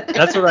shit.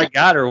 That's what I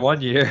got her one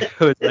year. It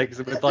was like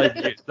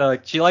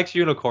with she likes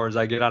unicorns.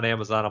 I get on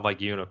Amazon, I'm like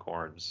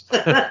unicorns.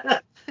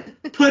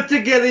 Put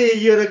together a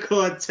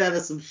unicorn tent or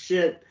some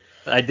shit.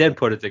 I did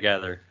put it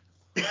together.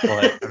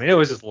 But, I mean, it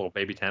was just a little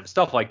baby tent,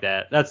 stuff like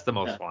that. That's the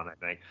most fun, I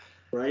think.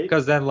 Right?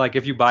 Because then, like,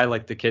 if you buy,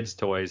 like, the kids'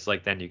 toys,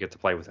 like, then you get to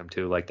play with them,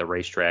 too, like the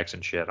racetracks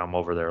and shit. I'm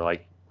over there,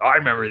 like, oh, I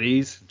remember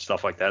these, and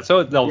stuff like that.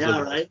 So those are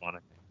the most fun.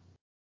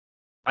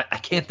 I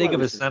can't think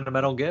of a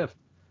sentimental gift.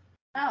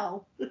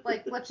 No,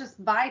 like, let's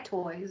just buy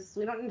toys.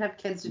 We don't need to have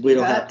kids to do that. We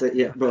don't have to,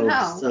 yeah, bro.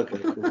 No. Okay,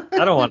 cool.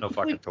 I don't want no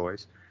fucking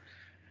toys.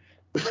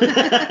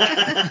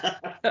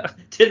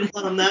 Didn't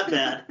want them that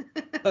bad.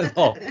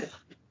 No.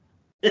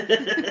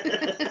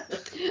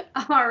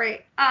 All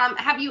right.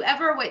 Have you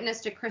ever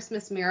witnessed a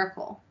Christmas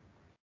miracle?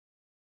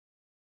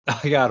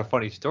 I got a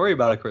funny story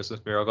about a Christmas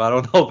miracle. I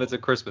don't know if it's a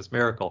Christmas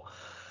miracle,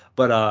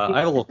 but I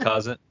have a little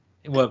cousin.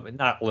 Well,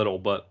 not little,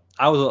 but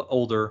I was an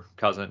older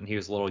cousin, and he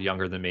was a little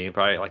younger than me,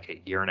 probably like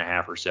a year and a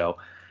half or so.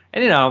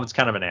 And, you know, it's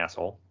kind of an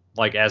asshole,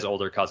 like as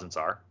older cousins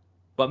are.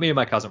 But me and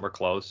my cousin were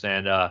close,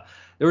 and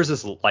there was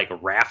this, like,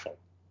 raffle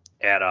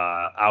at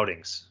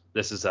outings.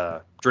 This is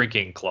a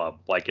drinking club.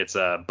 Like, it's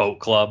a boat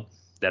club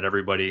that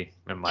everybody,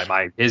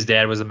 and his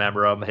dad was a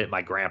member of,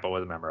 my grandpa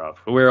was a member of.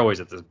 We're always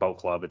at this boat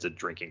club. It's a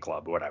drinking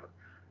club, whatever.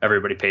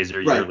 Everybody pays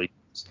their yearly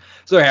dues.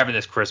 So they're having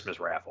this Christmas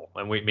raffle,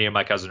 and me and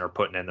my cousin are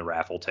putting in the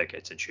raffle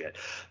tickets and shit.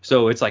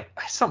 So it's like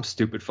some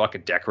stupid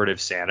fucking decorative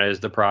Santa is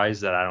the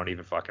prize that I don't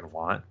even fucking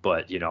want.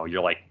 But, you know,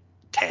 you're like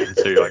 10,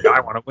 so you're like, I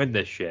want to win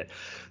this shit.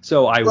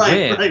 So I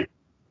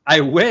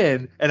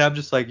win, and I'm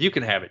just like, you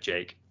can have it,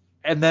 Jake.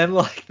 And then,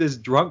 like, this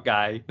drunk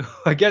guy,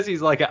 I guess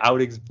he's like an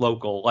outings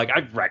local. Like, I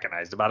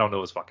recognized him. I don't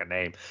know his fucking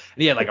name.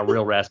 And he had like a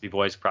real raspy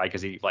voice, probably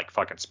because he like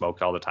fucking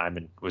smoked all the time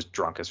and was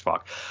drunk as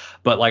fuck.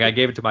 But like, I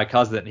gave it to my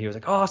cousin, and he was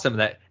like, awesome.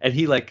 And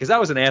he like, because I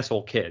was an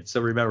asshole kid, so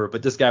remember.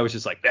 But this guy was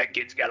just like, that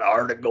kid's got a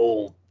heart of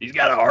gold. He's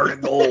got a heart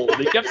of gold. And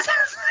he kept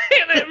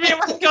saying it. Me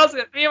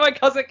and my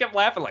cousin kept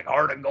laughing like,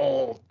 heart of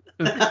gold.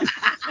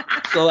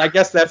 So I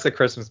guess that's a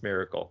Christmas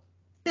miracle.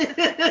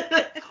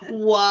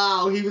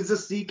 Wow, he was a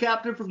sea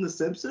captain from The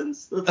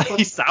Simpsons?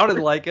 He sounded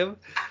like him.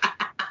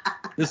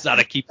 This is how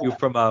to keep you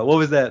from what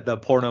was that? The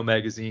porno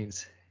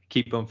magazines.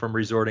 keep them from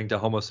resorting to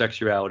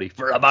homosexuality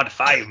for about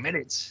 5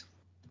 minutes.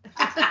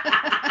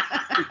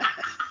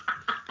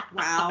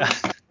 Wow.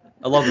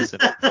 I love this.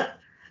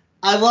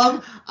 I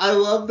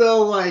love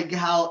though, like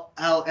how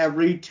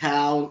every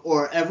town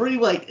or every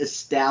like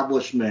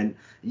establishment,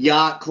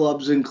 yacht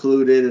clubs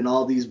included, and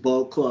all these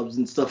boat clubs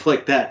and stuff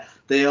like that,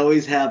 they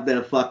always have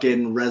their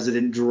fucking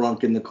resident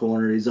drunk in the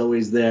corner. He's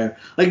always there.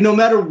 Like no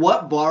matter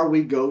what bar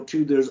we go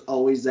to, there's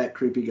always that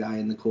creepy guy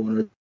in the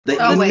corner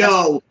that you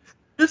know.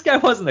 This guy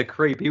wasn't a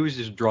creep. He was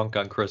just drunk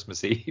on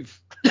Christmas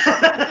Eve.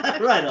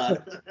 Right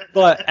on.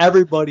 But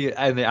everybody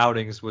in the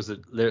outings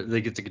they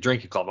get to a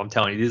drinking club. I'm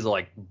telling you, these are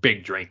like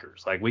big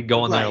drinkers. Like we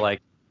go in there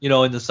like, you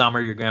know, in the summer,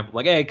 your grandpa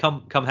like, hey,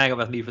 come hang out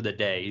with me for the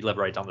day. He lived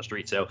right down the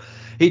street, so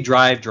he'd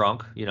drive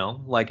drunk, you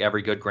know, like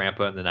every good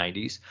grandpa in the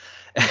 90s.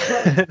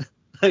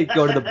 Like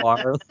go to the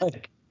bar,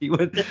 like he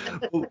would,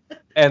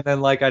 and then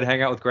like I'd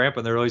hang out with grandpa,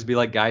 and there'd always be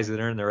like guys that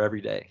are in there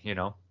every day, you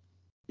know.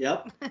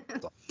 Yep.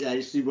 Yeah, I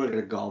used to work at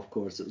a golf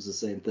course. It was the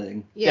same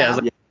thing. Yeah, it was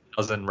like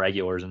 1,000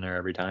 regulars in there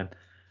every time.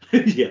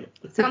 Yeah.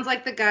 Sounds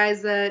like the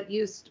guys that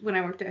used when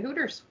I worked at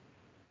Hooters.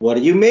 What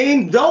do you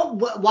mean?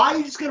 Why are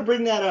you just gonna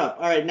bring that up?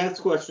 All right, next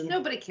question.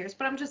 Nobody cares,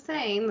 but I'm just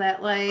saying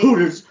that like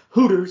Hooters.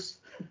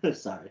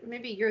 Sorry.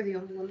 Maybe you're the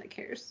only one that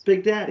cares.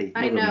 Big Daddy.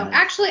 I know.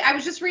 Actually, I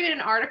was just reading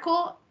an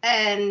article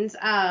and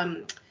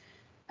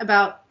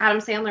about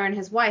Adam Sandler and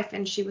his wife,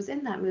 and she was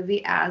in that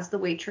movie as the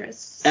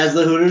waitress. As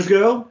the Hooters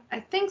girl? I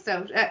think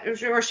so.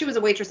 Or she was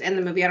a waitress in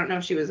the movie. I don't know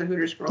if she was a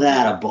Hooters girl.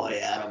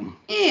 Attaboy, Adam.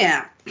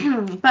 Yeah.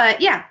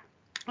 But yeah.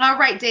 All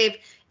right, Dave.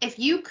 If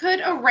you could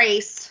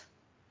erase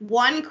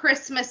one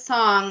Christmas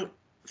song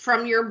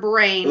from your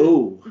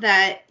brain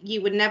that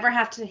you would never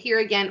have to hear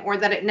again, or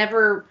that it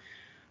never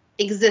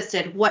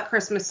existed, what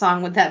Christmas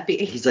song would that be?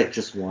 He's like,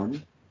 just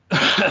one?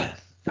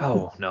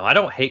 Oh, no, I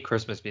don't hate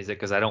Christmas music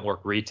because I don't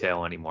work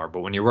retail anymore. But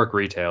when you work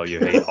retail, you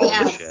hate all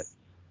this shit.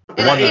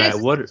 The one that I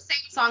would.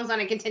 Same songs on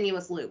a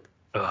continuous loop.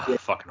 Ugh,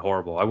 fucking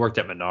horrible. I worked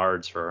at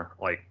Menards for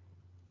like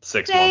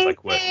 6 months. I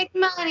quit. Save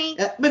big money.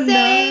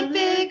 Save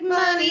big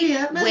money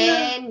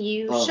when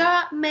you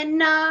shop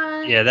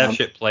Menards. Yeah, that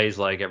shit plays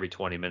like every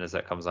 20 minutes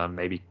that comes on,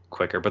 maybe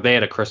quicker. But they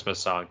had a Christmas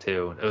song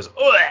too. It was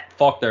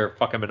fuck their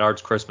fucking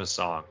Menards Christmas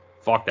song.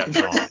 Fuck that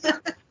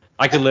song.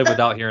 I could live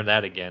without hearing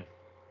that again.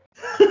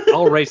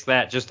 I'll erase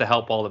that just to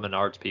help all the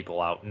Menards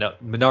people out. No,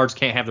 Menards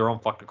can't have their own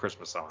fucking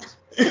Christmas songs.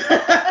 Like,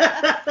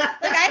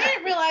 I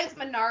didn't realize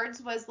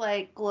Menards was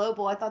like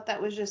global. I thought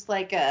that was just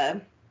like a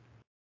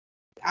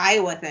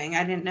Iowa thing.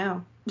 I didn't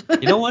know.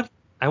 You know what?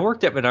 I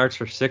worked at Menards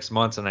for 6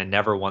 months and I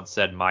never once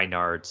said my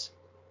Nards.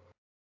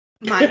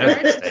 My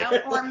Nards?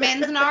 No, or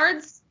men's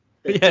Nards?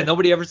 Yeah,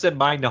 nobody ever said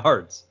my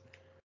Nards.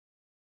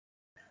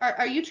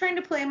 Are you trying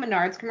to play a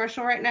Menards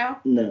commercial right now?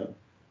 No.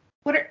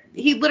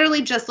 He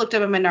literally just looked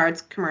up a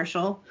Menards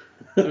commercial.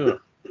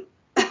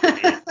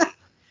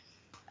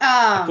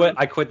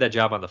 I quit that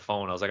job on the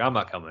phone. I was like, I'm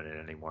not coming in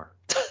anymore.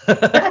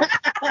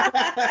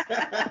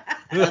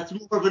 That's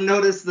more of a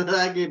notice than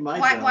I gave my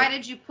job. Why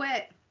did you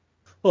quit?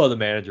 Well, the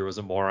manager was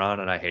a moron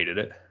and I hated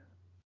it.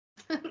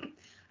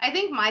 I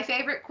think my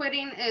favorite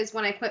quitting is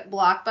when I quit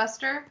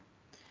Blockbuster.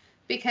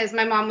 Because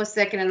my mom was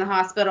sick and in the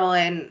hospital,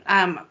 and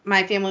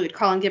my family would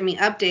call and give me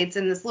updates.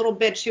 And this little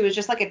bitch, she was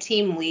just like a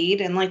team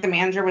lead, and like the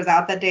manager was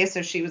out that day,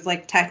 so she was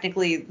like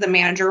technically the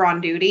manager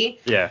on duty.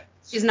 Yeah.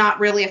 She's not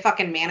really a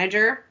fucking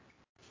manager.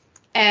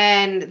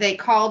 And they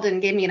called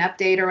and gave me an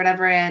update or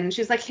whatever, and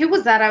she's like, "Who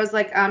was that?" I was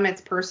like,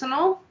 "It's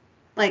personal,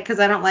 like, because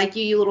I don't like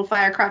you, you little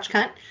fire crotch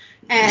cunt."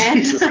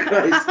 And Jesus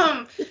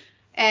Christ.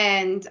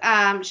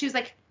 She was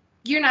like,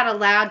 "You're not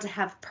allowed to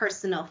have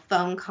personal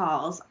phone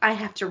calls. I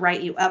have to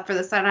write you up for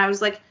this." And I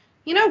was like,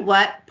 you know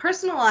what?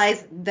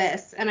 Personalize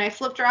this. And I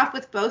flipped her off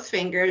with both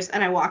fingers,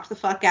 and I walked the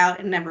fuck out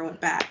and never went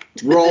back.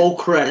 Roll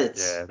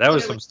credits. Yeah, that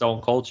was some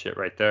Stone Cold shit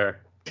right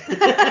there. True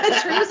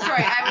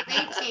story. I was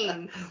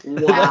 18.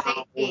 Wow. I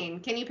was 18.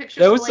 Can you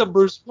picture That was some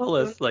Bruce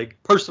Willis, like,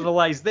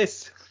 personalize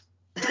this.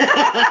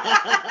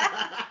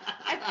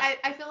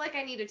 I feel like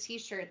I need a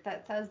T-shirt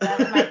that says that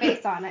with my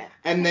face on it.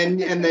 And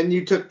then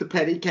you took the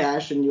petty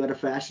cash and you had a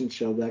fashion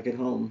show back at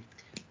home.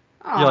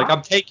 Aww. You're like,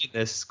 I'm taking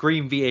this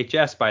Scream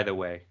VHS, by the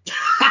way.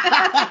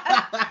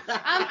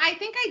 I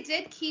think I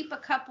did keep a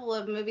couple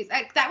of movies.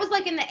 That was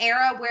like in the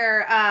era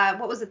where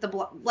what was it?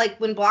 Like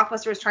when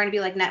Blockbuster was trying to be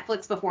like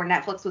Netflix before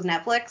Netflix was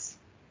Netflix.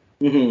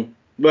 Mm-hmm.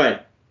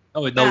 Right.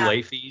 Oh, with no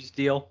late fees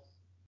deal?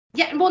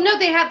 Yeah. Well, no,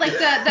 they had like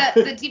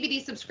the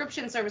DVD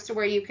subscription service to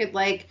where you could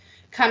like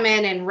come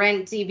in and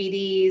rent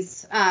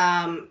DVDs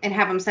and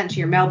have them sent to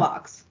your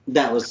mailbox.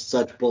 That was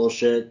such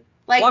bullshit.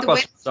 Like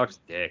Blockbuster sucks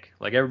dick.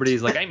 Like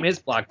everybody's like, I miss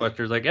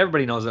Blockbusters. Like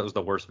everybody knows that was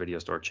the worst video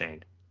store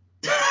chain.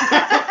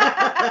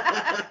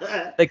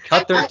 They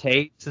cut their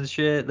tapes and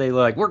shit. They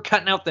like, we're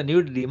cutting out the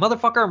nudity.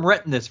 Motherfucker, I'm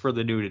renting this for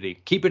the nudity.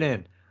 Keep it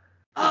in.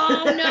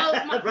 Oh no!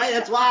 Right,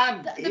 that's why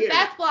I'm the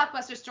best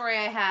Blockbuster story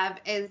I have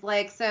is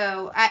like,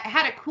 so I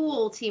had a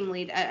cool team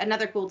lead,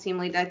 another cool team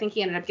lead. I think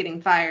he ended up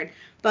getting fired,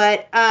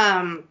 but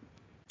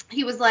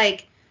he was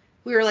like,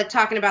 we were like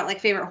talking about like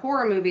favorite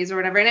horror movies or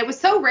whatever, and it was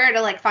so rare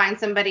to like find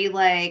somebody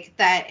like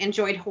that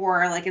enjoyed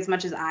horror like as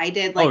much as I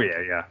did. Like,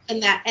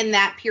 in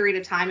that period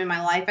of time in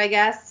my life, I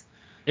guess.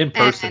 In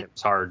person,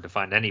 it's hard to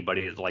find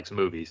anybody that likes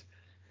movies.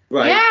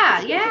 Right.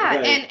 Yeah.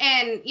 Right.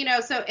 And you know,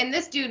 so, and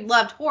this dude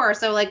loved horror,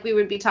 so like we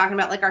would be talking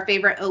about like our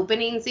favorite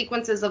opening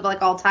sequences of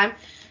like all time,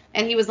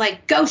 and he was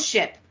like, Ghost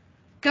Ship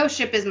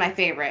is my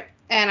favorite.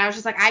 And I was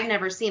just like, I've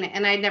never seen it,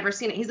 and I'd never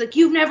seen it. He's like,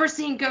 you've never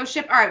seen Ghost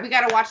Ship? All right, we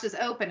got to watch this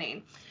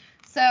opening.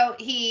 So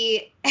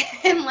he,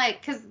 and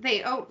like, cause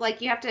they,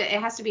 like you have to, it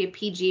has to be a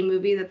PG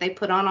movie that they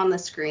put on the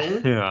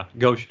screen. Yeah,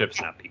 Ghost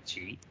Ship's not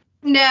PG.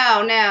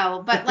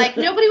 No, but like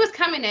nobody was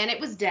coming in, it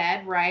was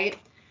dead, right?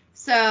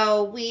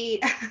 So we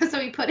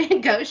put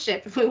in Ghost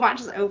Ship and we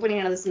watched the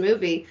opening of this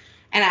movie,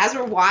 and as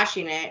we're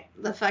watching it,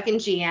 the fucking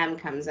GM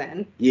comes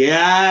in.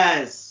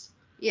 Yes.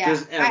 Yeah.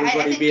 Just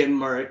everybody being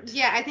murked.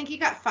 Yeah, I think he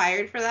got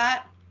fired for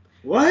that.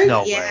 What?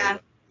 No Yeah. way.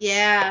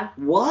 Yeah.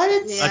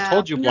 What? Yeah. I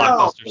told you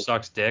Blockbuster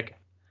sucks dick.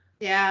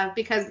 Yeah,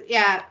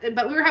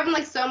 but we were having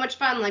like so much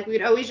fun. Like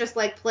we'd always just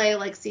like play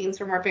like scenes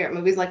from our favorite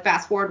movies, like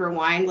fast forward,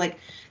 rewind, like,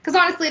 because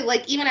honestly,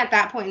 like even at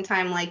that point in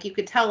time, like you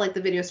could tell like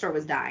the video store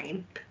was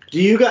dying.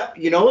 You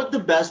know what the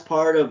best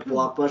part of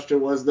Blockbuster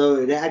was though?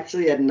 It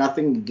actually had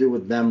nothing to do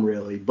with them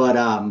really, but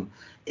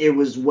it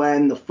was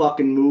when the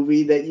fucking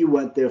movie that you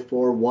went there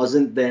for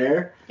wasn't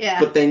there.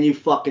 Yeah. But then you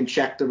fucking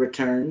checked the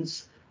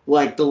returns,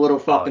 like the little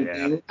fucking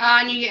thing.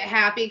 And you get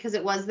happy because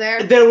it was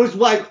there. There was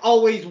like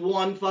always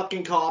one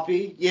fucking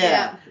copy.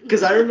 Yeah.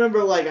 Because I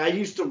remember like I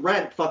used to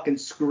rent fucking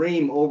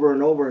Scream over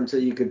and over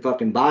until you could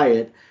fucking buy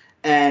it.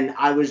 And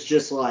I was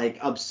just like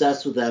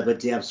obsessed with that. But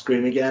do you have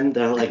Scream again?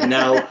 They're like,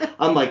 no.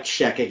 I'm like,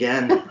 check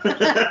again.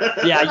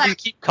 Yeah, you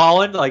keep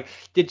calling. Like,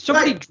 did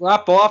somebody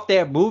drop off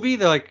that movie?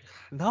 They're like,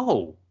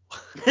 no.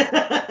 Do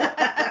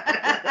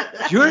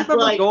you remember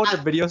like, going to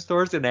video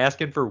stores and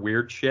asking for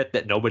weird shit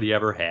that nobody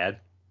ever had?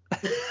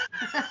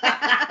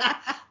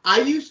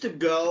 I used to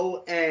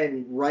go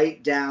and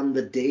write down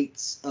the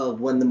dates of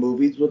when the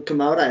movies would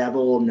come out. I'd have a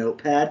little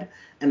notepad,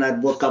 and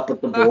I'd look up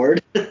at the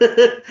board.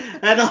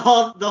 And the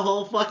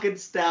whole fucking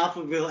staff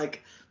would be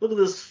like, look at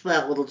this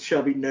fat little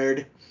chubby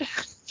nerd.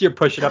 You're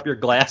pushing up your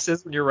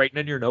glasses when you're writing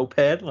in your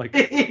notepad? Like,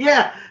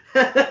 yeah.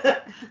 And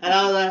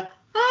I was like,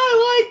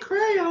 I like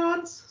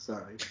crayons.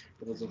 Sorry.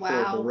 That was a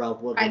horrible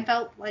Ralph Wilson. I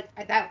felt like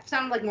that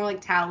sounded like more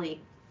like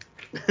Tally.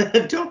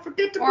 Don't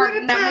forget to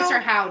bring a towel.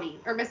 Mr. Howdy.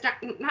 Or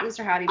not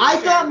Mr. Howdy. I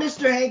thought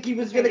Mr. Hanky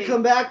was going to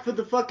come back for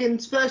the fucking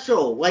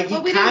special. Like,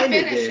 he kind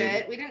of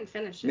did. We didn't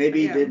finish it.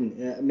 Maybe he didn't.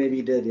 Yeah, maybe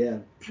he did, yeah.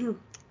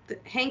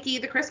 Hanky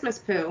the Christmas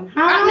Poo.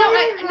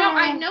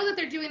 I know that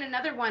they're doing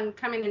another one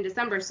coming in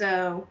December,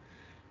 so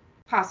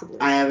possibly.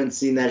 I haven't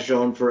seen that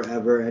show in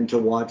forever, and to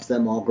watch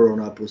them all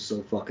grown up was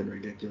so fucking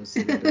ridiculous.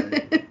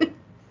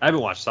 I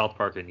haven't watched South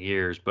Park in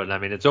years, but I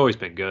mean, it's always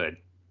been good.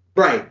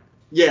 Right.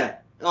 Yeah.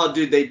 Oh,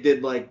 dude, they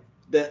did like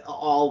that.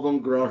 All of them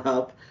grown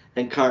up,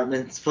 and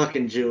Cartman's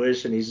fucking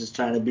Jewish, and he's just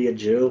trying to be a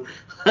Jew.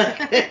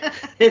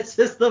 It's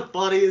just the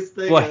funniest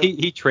thing. Well,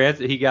 he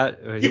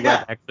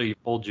went actually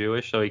full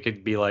Jewish, so he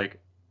could be like,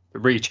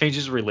 he changed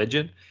his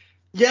religion.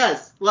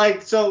 Yes,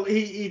 like so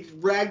he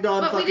ragged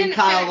on fucking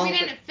Kyle. We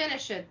didn't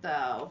finish it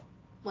though.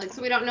 Like,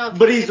 so we don't know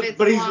if it's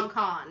a long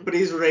con. But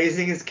he's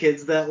raising his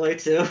kids that way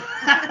too.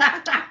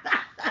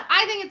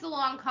 I think it's a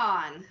long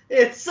con.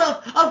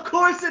 Of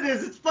course it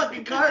is. It's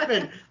fucking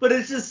Cartman. But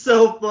it's just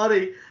so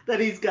funny that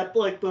he's got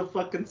like the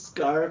fucking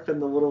scarf and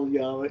the little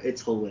yellow.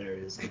 It's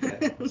hilarious.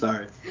 Okay,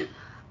 sorry.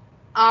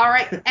 All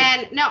right,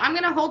 and no, I'm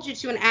gonna hold you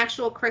to an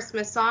actual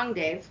Christmas song,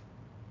 Dave.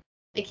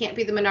 It can't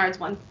be the Menards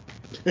one.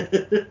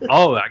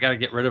 Oh, I gotta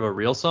get rid of a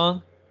real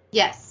song?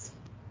 Yes.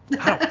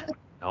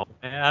 No,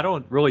 man, I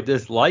don't really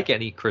dislike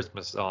any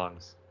Christmas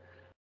songs.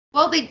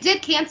 Well, they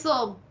did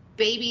cancel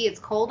Baby It's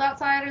Cold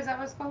Outside, is that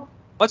what it's called?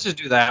 Let's just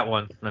do that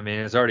one. I mean,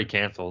 it's already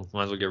canceled.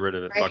 Might as well get rid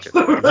of it. Right. Fuck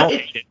it. Don't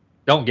hate it.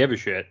 Don't give a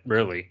shit,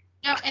 really.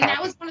 No, and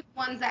that was one of the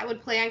ones that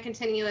would play on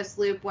continuous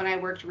loop when I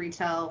worked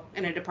retail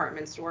in a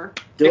department store.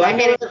 Do I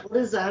know what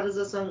is that? How does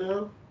that song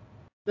go?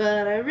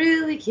 But I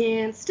really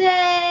can't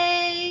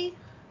stay.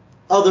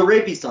 Oh, the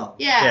rapey song.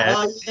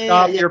 Yeah.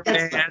 Stop your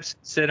pants,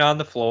 sit on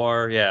the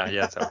floor. Yeah,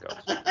 that's how it goes.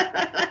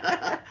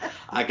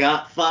 I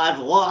got 5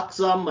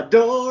 locks on my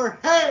door.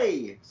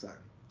 Hey! Sorry.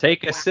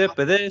 Take a sip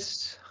of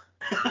this.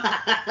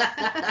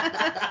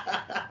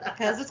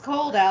 Because it's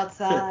cold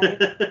outside.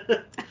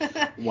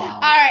 Wow.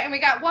 All right, and we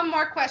got one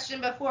more question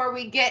before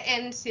we get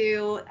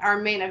into our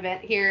main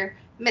event here,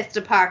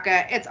 Mr.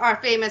 Parker. It's our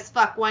famous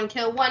fuck one,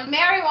 kill one,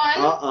 marry one.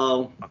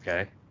 Uh-oh.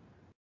 Okay.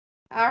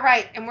 All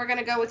right, and we're going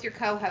to go with your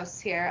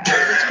co-hosts here.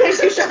 The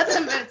 22 Shots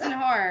and Minutes in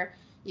Horror.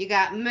 You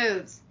got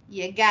Moods,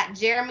 you got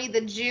Jeremy the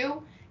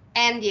Jew,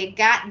 and you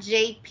got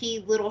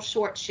JP Little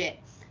Short Shit.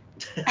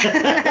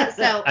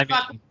 So, fuck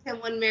one, kill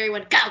one, marry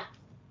one, go!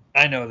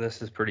 I know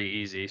this is pretty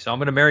easy. So I'm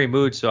going to marry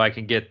Mood so I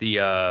can get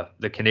the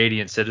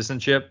Canadian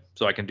citizenship,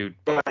 so I can do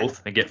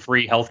both and get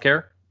free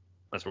healthcare.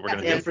 That's what we're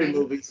going to do. And free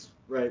movies,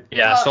 right.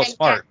 Yeah, so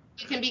smart.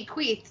 You can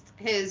bequeath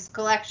his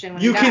collection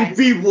when you he dies.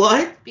 You can be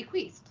what?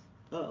 Bequeathed.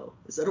 Oh,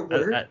 is that a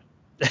word?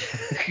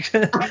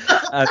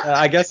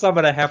 I guess I'm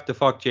gonna have to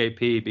fuck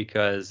JP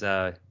because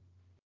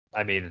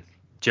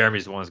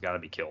Jeremy's the one who's got to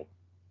be killed.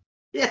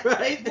 Yeah,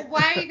 right. But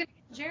why are you gonna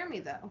kill Jeremy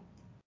though?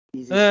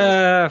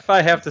 If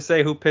I have to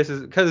say who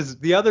pisses, because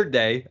the other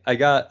day I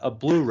got a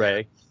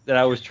Blu-ray that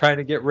I was trying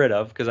to get rid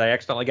of because I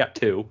accidentally got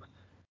two,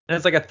 and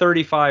it's like a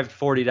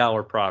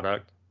 $35-$40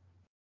 product.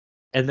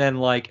 And then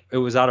like it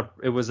was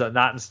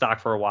not in stock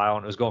for a while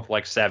and it was going for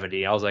like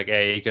 70. I was like,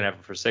 hey, you can have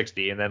it for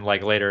 60. And then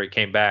like later it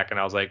came back and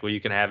I was like, well, you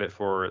can have it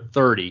for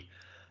 30.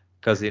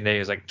 Because the name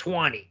was like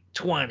 20,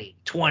 20,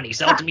 20.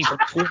 Sell it to me for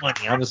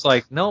 20. I'm just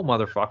like, no,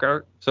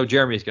 motherfucker. So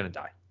Jeremy's gonna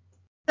die.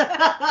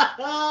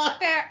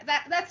 Fair.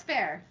 That's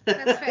fair.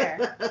 That's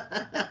fair.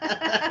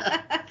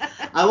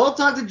 I won't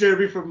talk to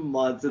Jeremy for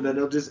months, and then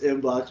he'll just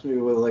inbox me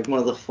with like one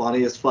of the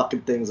funniest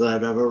fucking things that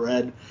I've ever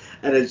read,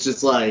 and it's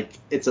just like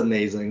it's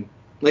amazing.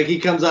 Like he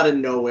comes out of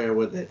nowhere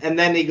with it, and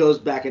then he goes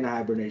back into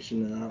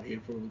hibernation, and I don't hear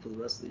from him for the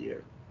rest of the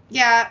year.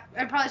 Yeah,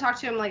 I'd probably talk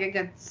to him like a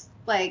good,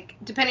 like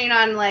depending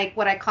on like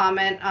what I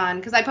comment on,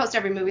 because I post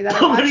every movie that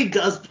I watch. When he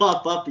does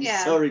pop up, he's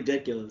Yeah. so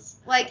ridiculous.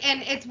 Like,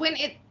 and it's when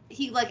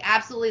he like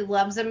absolutely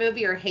loves a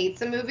movie or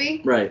hates a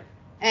movie. Right.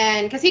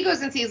 And because he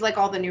goes and sees like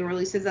all the new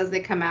releases as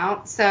they come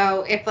out,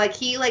 so if like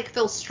he like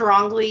feels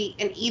strongly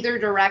in either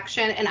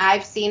direction and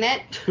I've seen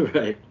it,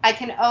 Right. I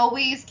can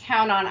always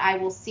count on I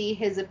will see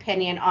his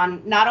opinion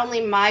on not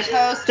only my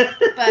post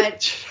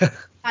but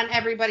on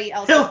everybody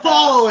else's. He'll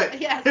follow it.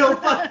 Yes. He'll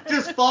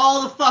just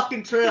follow the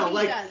fucking trail. He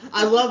Like does.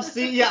 I love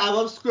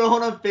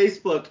scrolling on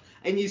Facebook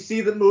and you see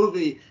the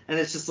movie and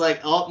it's just like,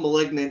 oh,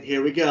 Malignant,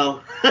 here we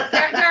go.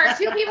 There are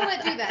two people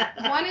that do that.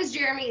 One is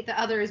Jeremy, the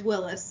other is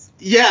Willis.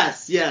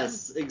 Yes,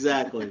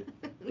 exactly.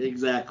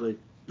 Exactly.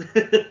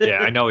 Yeah,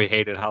 I know he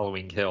hated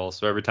Halloween Kills,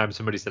 so every time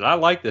somebody said I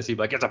like this, he'd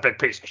be like, it's a big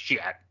piece of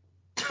shit.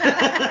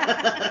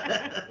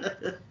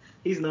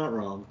 He's not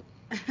wrong.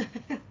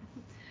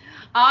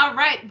 All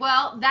right.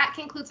 Well, that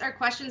concludes our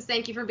questions.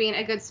 Thank you for being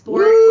a good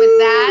sport with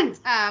that.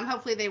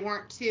 Hopefully they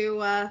weren't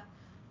too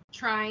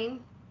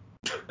trying.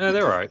 Yeah,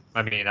 they're all right.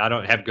 I mean, I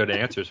don't have good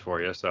answers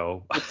for you,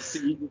 so. Good to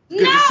see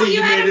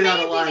You had made it out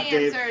amazing alive,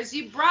 Dave. answers.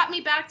 You brought me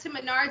back to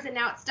Menards, and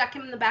now it's stuck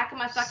in the back of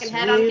my fucking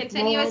head on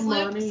continuous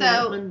loop.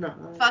 So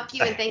fuck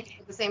you and thank you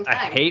at the same time.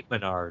 I hate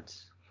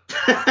Menards.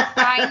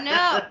 I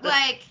know.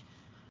 Like,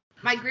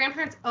 my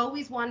grandparents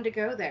always wanted to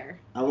go there.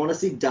 I want to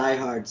see Die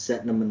Hard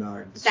set in a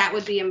Menards. That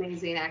would be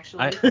amazing,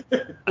 actually.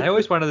 I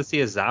always wanted to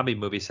see a zombie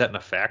movie set in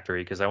a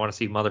factory because I want to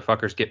see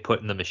motherfuckers get put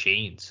in the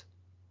machines.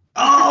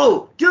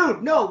 Oh,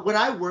 dude, no. When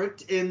I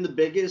worked in the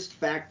biggest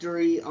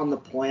factory on the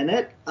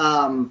planet,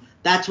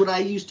 that's what I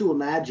used to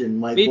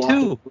imagine. Like, Me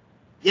too.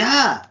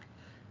 Yeah.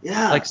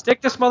 Like, stick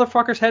this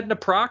motherfucker's head in a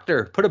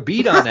proctor. Put a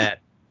bead on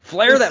that.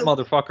 Flare that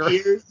motherfucker.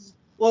 Ears.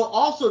 Well,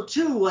 also,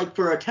 too, like,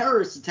 for a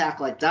terrorist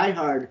attack like Die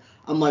Hard,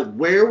 I'm like,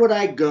 where would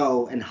I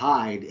go and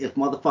hide if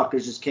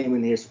motherfuckers just came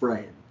in here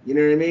spraying? You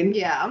know what I mean?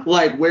 Yeah.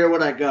 Like, where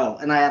would I go?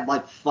 And I had,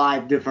 like,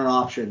 5 different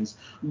options.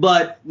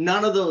 But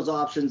none of those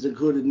options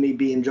included me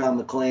being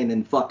John McClane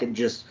and fucking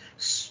just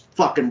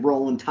fucking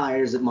rolling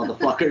tires at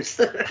motherfuckers.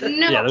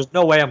 No. Yeah, there's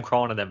no way I'm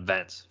crawling in them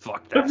vents.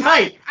 Fuck that.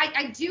 Right.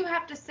 I do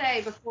have to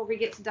say, before we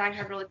get to Die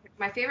Hard really quick,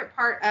 my favorite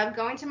part of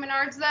going to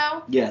Menards,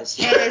 though, Yes.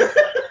 is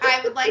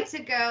I would like to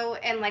go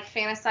and, like,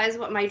 fantasize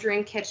what my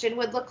dream kitchen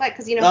would look like.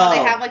 Because, you know how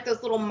they have, like,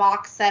 those little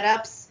mock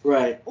setups?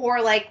 Right.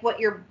 Or, like, what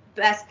your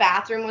best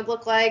bathroom would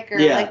look like. Or,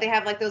 like, they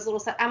have, like, those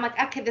little I'm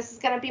like, okay, this is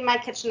going to be my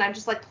kitchen. I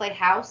just, like, play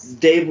house.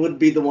 Dave would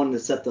be the one to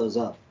set those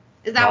up.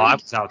 Is that No, what I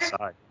was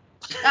outside.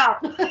 Oh.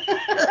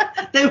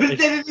 They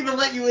didn't even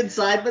let you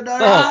inside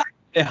Menards? Oh,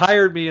 they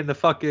hired me in the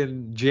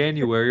fucking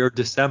January or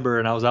December,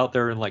 and I was out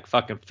there in like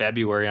fucking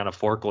February on a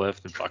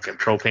forklift and fucking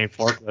propane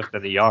forklift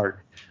in the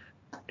yard.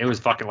 It was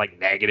fucking like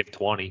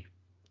 -20.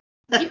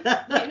 You know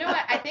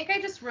what? I think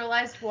I just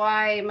realized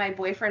why my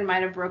boyfriend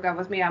might have broke up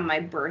with me on my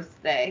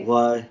birthday.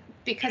 Why?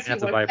 Because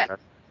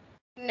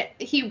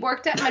he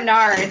worked at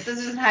Menards. This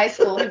is in high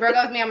school. He broke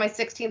up with me on my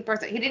 16th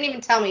birthday. He didn't even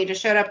tell me. He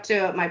just showed up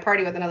to my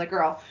party with another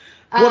girl.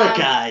 What a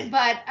guy.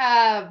 But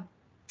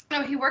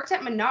no, he worked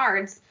at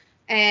Menards,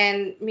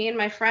 and me and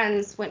my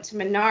friends went to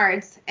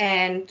Menards,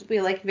 and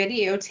we like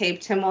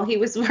videotaped him while he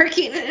was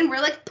working, and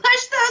we're like,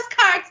 push those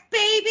carts,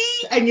 baby.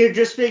 And you're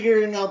just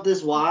figuring out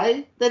this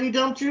why that he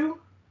dumped you?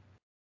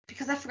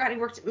 Because I forgot he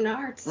worked at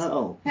Menards.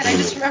 Oh. And I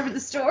just remembered the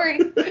story.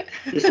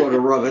 Just want to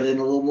rub it in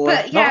a little more.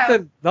 But yeah.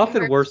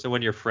 Nothing worse than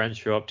when your friends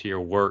show up to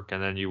your work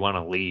and then you want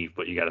to leave,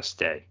 but you got to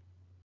stay.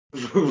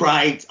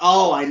 Right.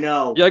 Oh, I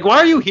know. You're like, why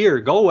are you here?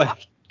 Go away.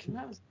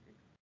 That was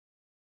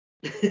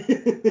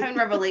having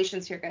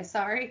revelations here, guys.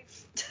 Sorry.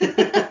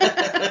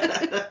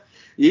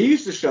 You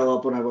used to show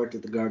up when I worked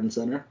at the garden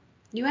center.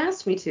 You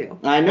asked me to.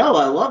 I know.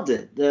 I loved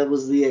it. That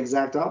was the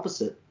exact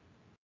opposite.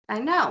 I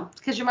know.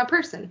 Because you're my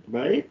person.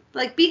 Right?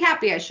 Like, be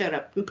happy I showed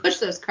up and push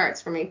those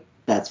carts for me.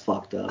 That's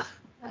fucked up.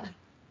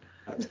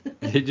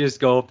 You just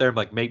go up there and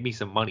like, make me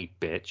some money,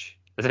 bitch.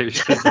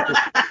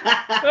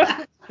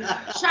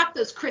 Chop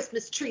those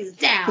Christmas trees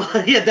down.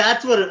 Yeah,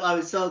 that's what I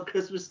was selling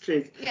Christmas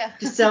trees. Yeah.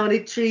 Just sell any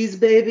trees,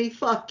 baby?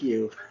 Fuck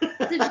you.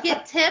 Did you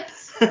get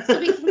tips so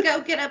we can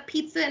go get a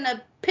pizza and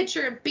a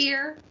pitcher of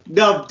beer?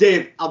 No,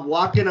 Dave, I'm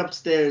walking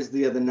upstairs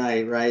the other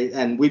night, right?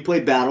 And we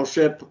played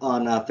Battleship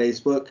on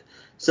Facebook.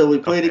 So we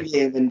played a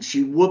game, and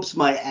she whoops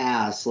my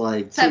ass,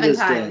 like, 7 to this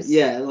times. day.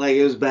 Yeah, like,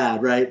 it was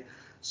bad, right?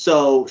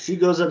 So she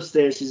goes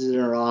upstairs, she's in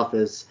her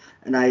office,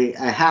 and I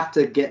have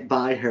to get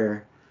by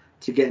her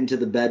to get into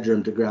the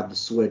bedroom to grab the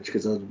Switch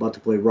because I was about to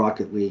play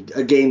Rocket League,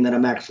 a game that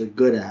I'm actually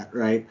good at,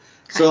 right?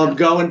 So I'm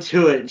going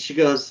to it, and she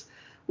goes,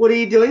 "What are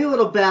you doing, you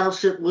little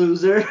Battleship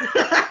loser?"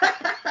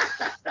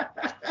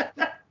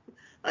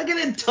 I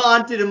get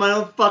taunted in my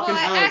own fucking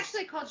house. Well, I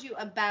actually called you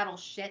a battle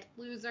shit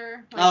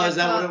loser. Is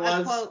that what it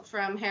was? A quote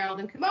from Harold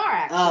and Kumar,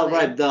 actually. Oh,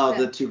 right.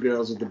 The two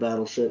girls with the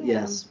battle shit.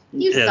 Yeah. Yes.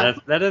 Yeah,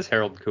 that is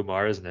Harold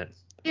Kumar, isn't it?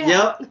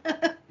 Yeah.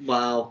 Yep.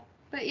 Wow.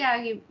 But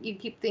yeah, you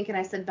keep thinking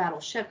I said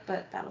battleship,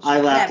 but battleship.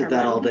 I laughed at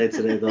that mind. all day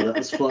today, though. That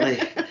was funny.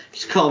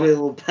 Just call me a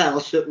little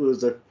battleship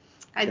loser.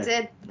 I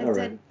did.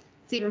 Right.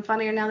 It's even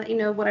funnier now that you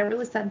know what I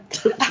really said.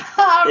 Is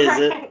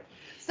it?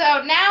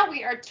 So now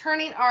we are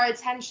turning our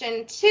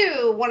attention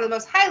to one of the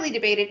most highly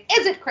debated,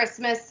 is it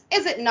Christmas?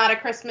 Is it not a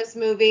Christmas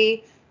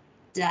movie?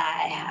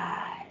 Die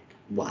Hard.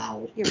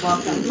 Wow. You're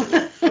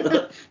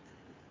welcome.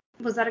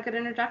 Was that a good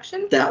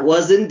introduction? That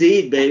was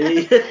indeed,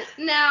 baby.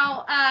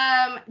 Now,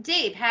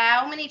 Dave,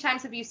 how many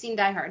times have you seen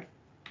Die Hard?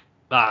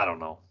 I don't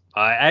know.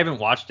 I haven't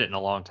watched it in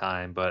a long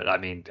time, but I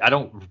mean, I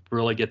don't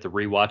really get to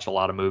rewatch a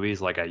lot of movies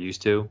like I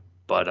used to.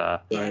 But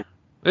Right.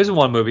 there's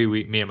one movie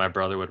me and my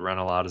brother would rent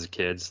a lot as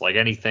kids, like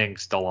anything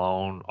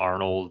Stallone,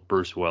 Arnold,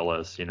 Bruce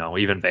Willis,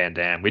 even Van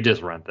Damme. We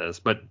just rent this,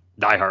 but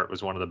Die Hard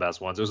was one of the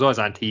best ones. It was always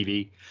on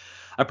TV.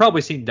 I've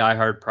probably seen Die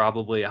Hard I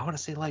want to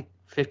say like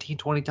 15,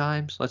 20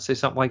 times. Let's say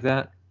something like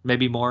that.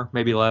 Maybe more,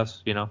 maybe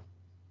less,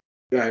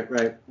 Right.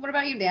 What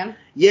about you, Dan?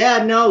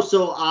 Yeah, no,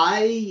 so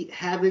I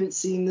haven't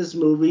seen this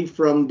movie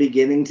from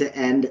beginning to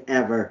end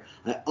ever.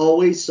 I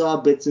always saw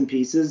bits and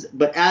pieces,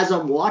 but as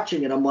I'm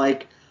watching it, I'm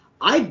like,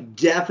 I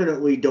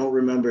definitely don't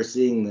remember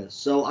seeing this.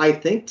 So I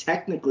think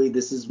technically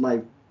this is my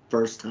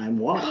first time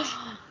watch.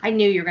 I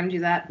knew you were going to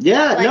do that.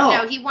 Yeah,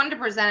 no, he wanted to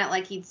present it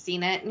like he'd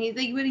seen it, and he's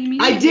like, what do you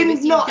mean? I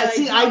didn't know.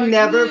 See, I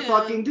never Yeah.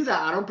 fucking do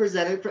that. I don't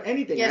present it for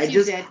anything. Yes, I you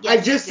just, did. I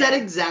Yes, just you said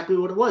did. exactly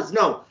what it was.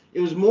 No, it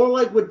was more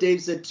like what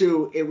Dave said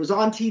too. It was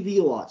on TV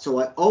a lot,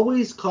 so I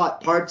always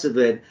caught parts of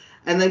it,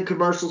 and then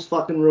commercials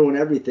fucking ruin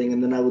everything,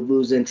 and then I would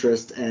lose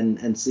interest and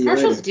see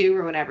Commercials later. do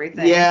ruin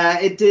everything. Yeah,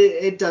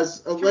 it does.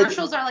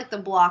 Commercials are like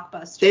the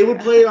blockbuster. They would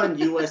play it on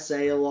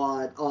USA a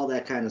lot, all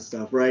that kind of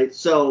stuff, right?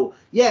 So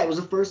yeah, it was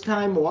a first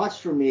time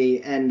watch for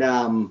me, and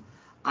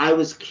I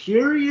was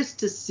curious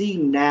to see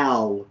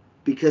now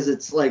because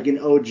it's like an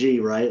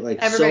OG, right? Like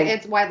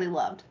it's widely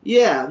loved.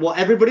 Yeah, well,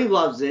 everybody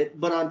loves it,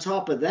 but on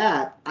top of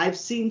that, I've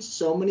seen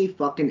so many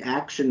fucking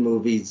action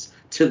movies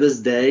to this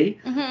day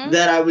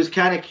that I was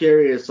kind of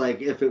curious,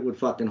 like, if it would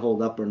fucking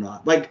hold up or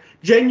not. Like,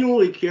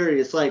 genuinely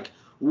curious, like,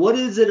 what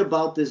is it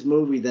about this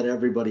movie that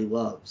everybody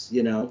loves,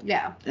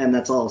 Yeah. And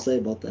that's all I'll say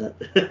about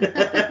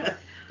that.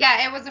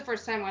 Yeah, it was a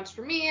first time watch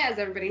for me, as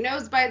everybody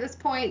knows by this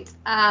point.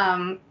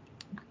 I've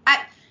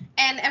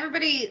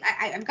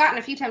gotten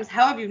a few times,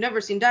 how have you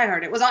never seen Die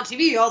Hard? It was on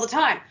TV all the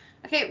time.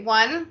 Okay,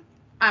 one,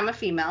 I'm a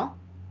female.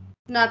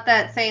 Not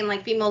that saying,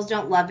 like, females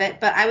don't love it,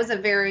 but I was a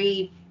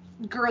very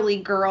girly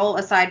girl,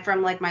 aside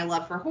from, like, my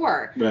love for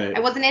horror. Right. I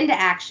wasn't into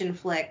action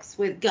flicks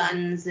with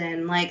guns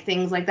and, like,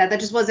 things like that. That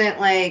just wasn't,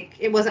 like,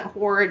 it wasn't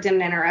horror. It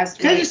didn't interest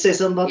me. Can I just say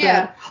something about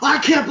Yeah. that? I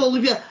can't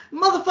believe you.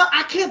 Motherfucker,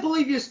 I can't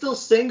believe you're still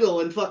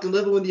single and fucking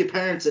living with your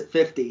parents at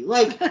 50.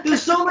 Like,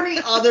 there's so many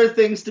other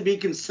things to be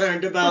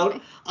concerned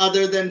about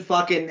other than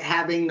fucking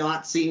having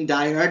not seen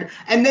Die Hard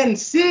and then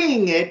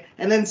seeing it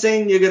and then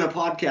saying you're going to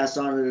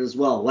podcast on it as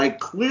well. Like,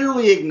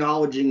 clearly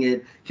acknowledging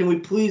it. Can we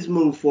please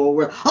move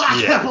forward?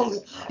 I can't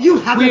believe you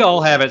haven't. We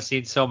all haven't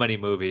seen so many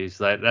movies.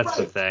 That's Right.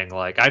 the thing.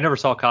 Like, I never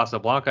saw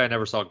Casablanca. I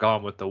never saw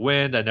Gone with the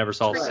Wind. I never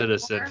saw Right.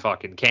 Citizen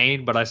fucking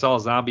Kane. But I saw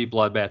Zombie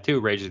Bloodbath 2,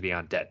 Rage of the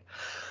Undead.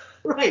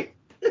 Right.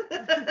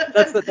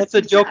 That's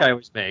a joke I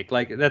always make.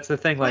 Like, that's the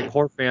thing. Like,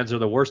 horror fans are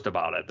the worst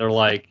about it. They're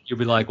like, you'll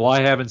be like, well,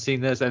 I haven't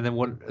seen this, and then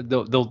when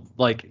they'll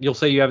like, you'll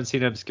say you haven't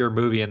seen an obscure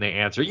movie, and they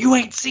answer, you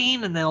ain't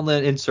seen, and they'll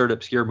then insert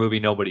obscure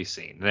movie nobody's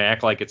seen, and they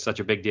act like it's such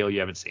a big deal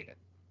you haven't seen it.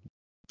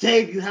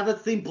 Dave, you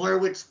haven't seen Blair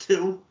Witch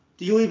 2?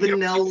 Do you even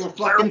know the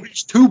Blair fucking...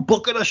 Witch 2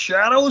 Book of the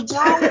Shadows,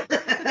 bro?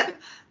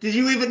 Did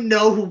you even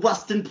know who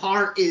Weston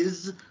Parr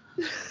is?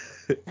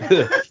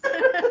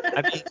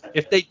 I mean,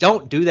 if they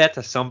don't do that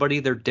to somebody,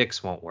 their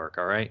dicks won't work,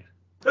 all right?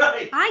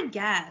 Right. I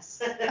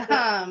guess.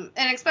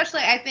 And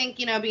especially, I think,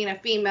 being a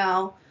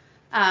female,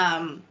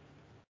 I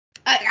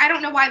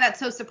don't know why that's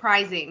so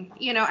surprising.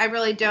 I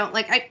really don't.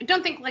 Like, I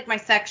don't think, like, my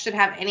sex should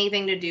have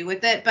anything to do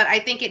with it, but I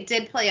think it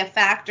did play a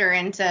factor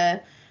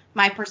into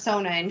my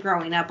persona and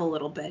growing up a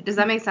little bit. Does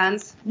that make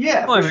sense?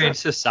 Yeah. Well, I for mean, sure.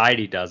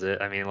 society does it.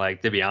 I mean,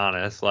 like, to be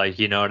honest, like,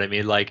 you know what I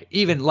mean? Like,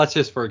 even, let's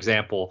just, for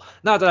example,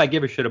 not that I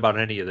give a shit about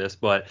any of this,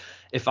 but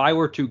if I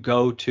were to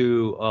go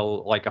to,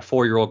 like, a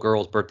 4-year-old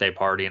girl's birthday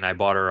party and I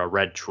bought her a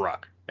red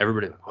truck,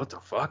 everybody, like, what the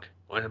fuck?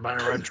 Why did I buy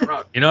a red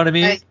truck? You know what I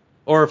mean? Right.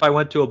 Or if I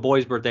went to a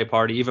boy's birthday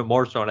party, even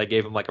more so, and I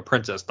gave him, like, a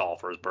princess doll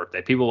for his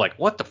birthday, people were like,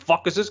 what the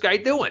fuck is this guy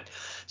doing?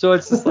 So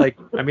it's just like,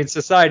 I mean,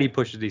 society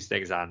pushes these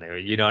things on there.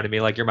 You know what I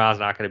mean? Like, your mom's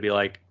not going to be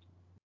like,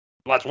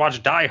 let's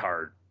watch Die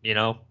Hard, you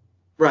know?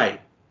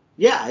 Right.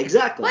 Yeah,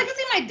 exactly. Well, I can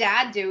see my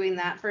dad doing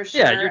that for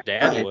sure. Yeah, your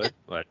dad Right. would,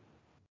 but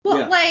Well,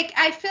 Yeah. like,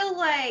 I feel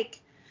like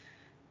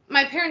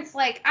my parents,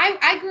 like,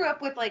 I grew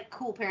up with, like,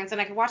 cool parents, and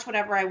I could watch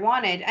whatever I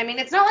wanted. I mean,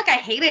 it's not like I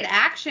hated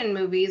action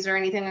movies or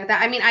anything like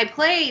that. I mean, I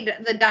played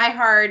the Die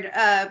Hard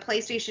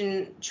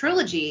PlayStation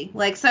trilogy.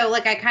 Like, so,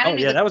 like, I kind of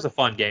knew that was a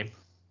fun game.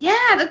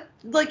 Yeah,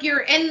 like, you're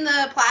in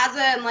the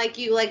plaza, and, like,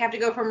 you, like, have to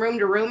go from room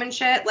to room and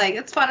shit. Like,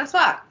 it's fun as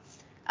fuck.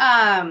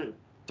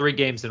 3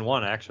 games in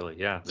one, actually.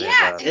 Yeah.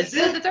 Yeah, and Is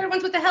it? the third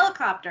one's with the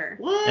helicopter.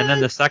 What? And then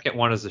the second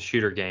one is a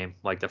shooter game,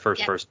 like the first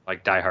Yeah. person,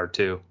 like Die Hard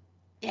 2.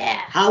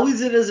 Yeah. How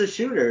is it as a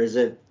shooter? Is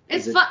it?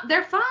 It's is it fun.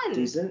 They're fun.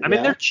 Decent. I mean,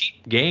 Yeah. they're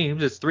cheap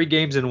games. It's 3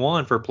 games in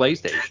one for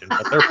PlayStation,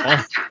 but they're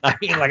fun. I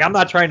mean, like, I'm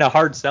not trying to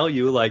hard sell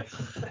you, like,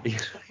 you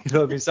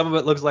know what I mean? Some of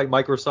it looks like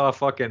Microsoft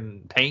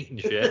fucking Paint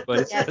and shit,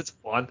 but Yeah. it's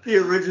fun. The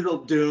original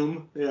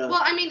Doom. Yeah. Well,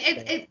 I mean,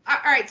 it all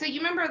right. So you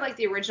remember, like,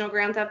 the original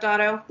Grand Theft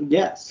Auto?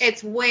 Yes.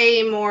 It's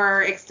way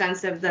more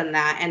extensive than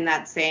that, and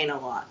that's saying a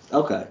lot.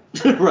 Okay.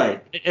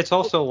 Right. It's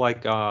also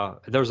like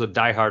there was a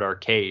Die Hard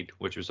arcade,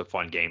 which was a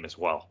fun game as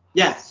well.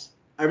 Yes.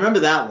 I remember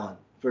that one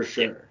for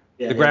sure.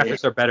 Yeah. The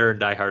graphics are better in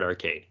Die Hard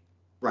arcade.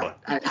 Right.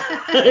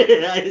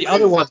 The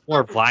other one's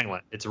more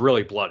violent. It's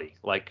really bloody.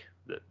 Like,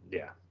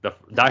 the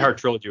Die Hard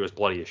trilogy was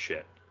bloody as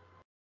shit.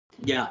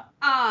 Yeah.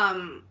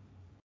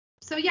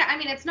 So yeah, I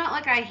mean, it's not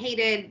like I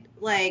hated,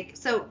 like,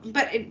 so,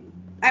 but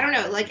I don't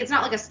know, like, it's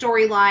not like a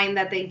storyline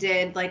that they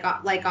did like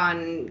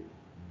on,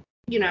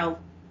 you know,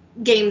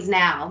 games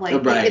now.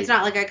 Like, Right. it's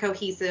not like a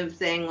cohesive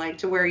thing, like,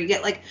 to where you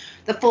get, like,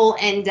 the full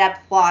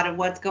in-depth plot of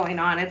what's going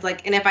on. It's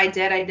like, and if I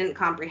didn't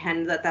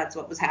comprehend that that's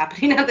what was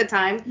happening at the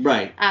time.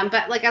 Right.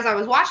 But, like, as I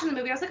was watching the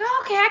movie, I was like,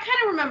 oh, okay, I kind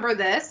of remember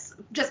this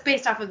just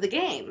based off of the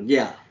game.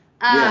 Yeah.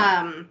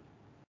 Yeah.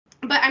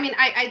 But I mean,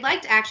 I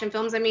liked action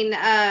films. I mean,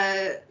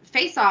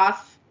 Face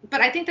Off. But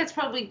I think that's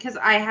probably because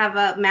I have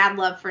a mad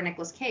love for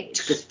Nicolas Cage.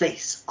 Took his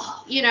face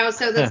off. You know,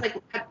 so that's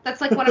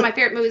like one of my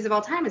favorite movies of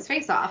all time is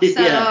Face Off. So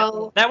Yeah.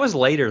 That was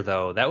later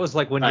though. That was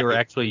like when you were Right.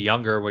 actually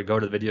younger, would go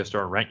to the video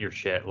store and rent your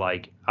shit.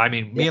 Like, I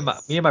mean, me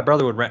Yes. and my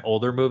brother would rent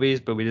older movies,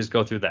 but we just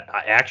go through the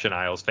action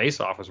aisles. Face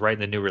Off was right in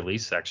the new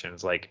release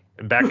sections. Like,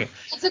 back in,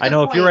 that's a good I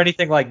know if you were point.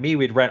 anything like me,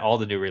 we'd rent all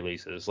the new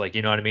releases. Like,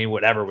 you know what I mean?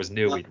 Whatever was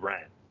new, we'd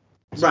rent.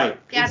 Right.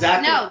 Yeah,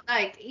 Exactly. no,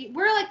 like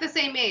we're like the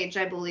same age,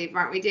 I believe,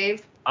 aren't we,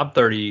 Dave? I'm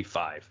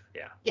 35.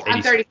 Yeah. Yeah,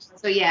 I'm 30.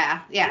 So yeah.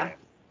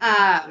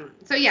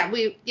 So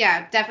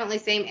yeah, definitely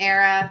same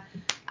era.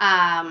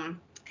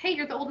 Hey,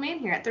 you're the old man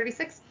here at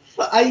 36.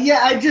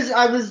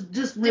 I was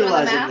just Doing the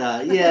realizing math?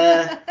 that.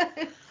 Yeah.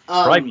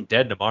 Probably be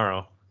dead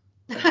tomorrow.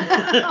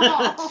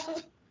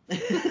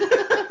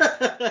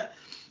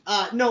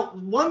 No,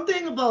 one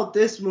thing about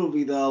this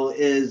movie though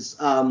is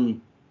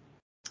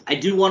I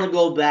do want to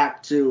go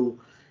back to,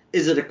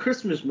 is it a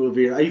Christmas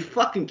movie? Are you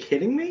fucking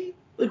kidding me?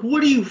 Like,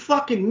 what do you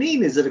fucking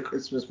mean, is it a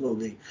Christmas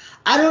movie?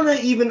 I don't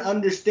even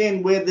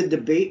understand where the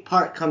debate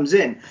part comes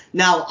in.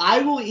 Now, I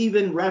will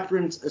even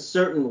reference a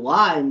certain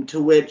line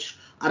to which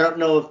I don't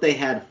know if they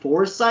had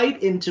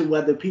foresight into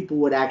whether people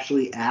would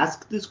actually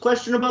ask this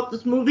question about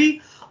this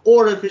movie,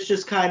 or if it's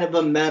just kind of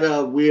a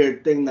meta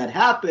weird thing that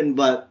happened,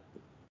 but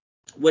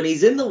when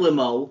he's in the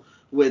limo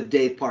with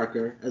Dave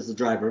Parker as the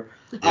driver,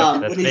 That's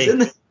when he's me. in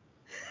the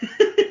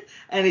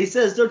and he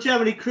says, "Don't you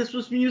have any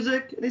Christmas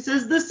music?" And he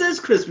says, "This is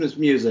Christmas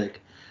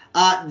music."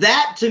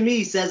 That to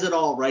me says it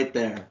all right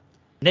there.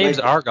 Name's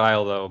Like-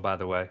 Argyle though, by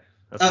the way.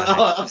 That's my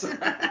name. I'm sorry.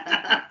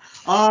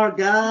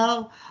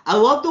 Argyle. I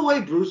love the way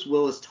Bruce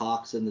Willis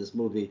talks in this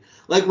movie.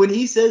 Like when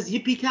he says,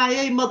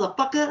 "Yippee-ki-yay,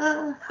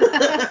 motherfucker."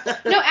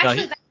 No,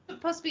 actually, that's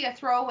supposed to be a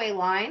throwaway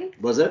line.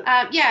 Was it?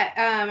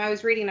 I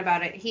was reading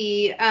about it.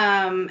 He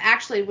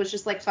actually was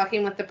just like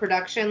fucking with the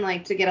production,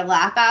 like to get a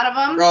laugh out of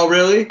him. Oh,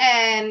 really?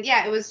 And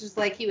yeah, it was just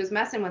like he was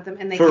messing with them,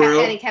 and For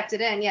real? and he kept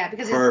it in, yeah,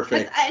 because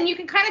Perfect. and you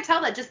can kind of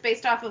tell that just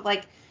based off of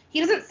like he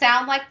doesn't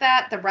sound like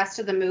that the rest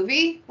of the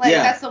movie. Like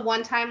Yeah. that's the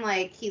one time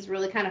like he's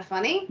really kind of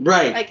funny,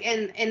 Right. like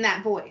in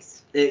that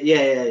voice.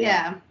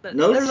 Yeah.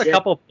 No There's shit. a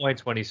couple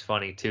points when he's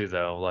funny too,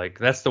 though. Like,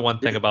 that's the one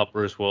thing about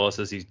Bruce Willis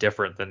is he's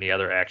different than the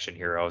other action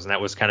heroes, and that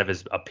was kind of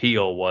his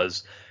appeal.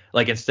 Was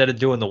like instead of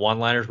doing the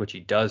one-liners, which he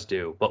does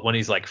do, but when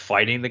he's like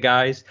fighting the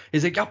guys,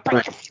 he's like, "I'll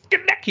break your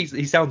fucking neck." He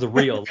sounds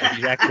real. Like,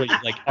 he's actually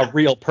like a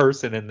real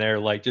person in there,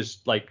 like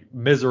just like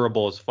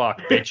miserable as fuck,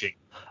 bitching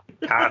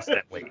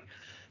constantly.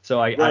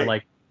 So I Right.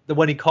 like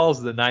when he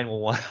calls the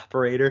 911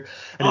 operator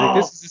and he's like,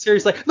 this is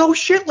serious, like, no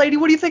shit, lady,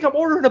 what do you think? I'm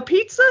ordering a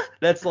pizza?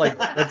 That's like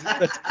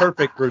that's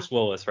perfect Bruce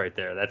Willis right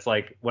there. That's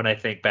like when I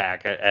think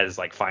back as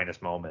like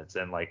finest moments.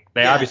 And like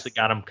they obviously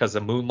got him because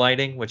of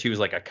Moonlighting, which he was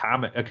like a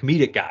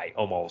comedic guy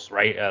almost,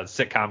 right? A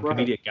sitcom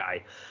comedic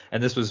guy.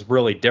 And this was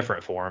really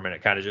different for him, and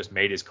it kind of just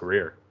made his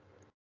career.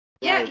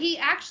 Yeah, he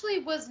actually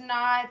was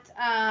not.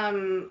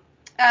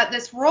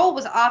 This role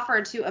was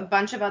offered to a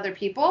bunch of other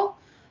people.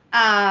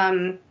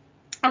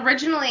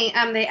 Originally,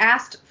 they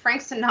asked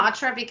Frank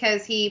Sinatra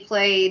because he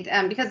played,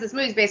 because this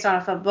movie's based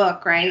on a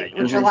book, right?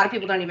 Which a lot of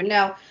people don't even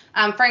know.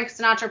 Frank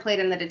Sinatra played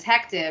in The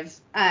Detective,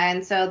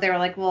 and so they were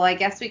like, well, I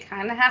guess we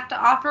kind of have to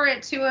offer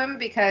it to him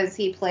because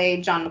he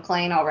played John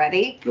McClane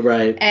already.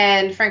 Right.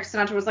 And Frank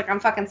Sinatra was like, I'm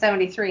fucking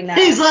 73 now.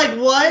 He's like,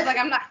 what? He's like,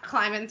 I'm not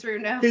climbing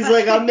through no. He's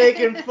like, I'm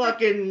making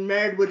fucking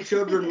Married with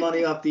Children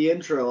money off the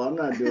intro. I'm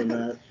not doing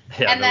that.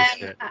 Yeah, and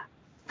then.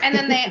 And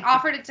then they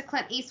offered it to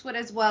Clint Eastwood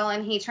as well,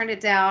 and he turned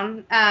it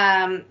down.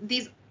 All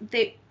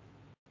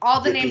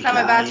the names I'm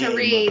about to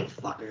read,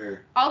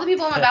 all the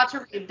people I'm about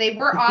to read, they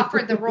were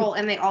offered the role,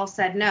 and they all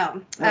said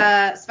no.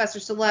 Sylvester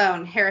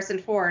Stallone, Harrison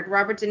Ford,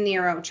 Robert De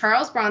Niro,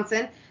 Charles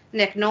Bronson,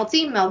 Nick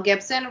Nolte, Mel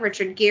Gibson,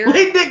 Richard Gere.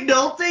 Wait, Nick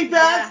Nolte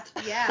best?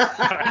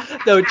 Yeah.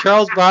 No,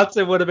 Charles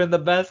Bronson would have been the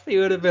best. He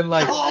would have been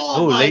like,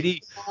 oh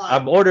lady, God.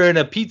 I'm ordering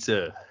a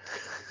pizza.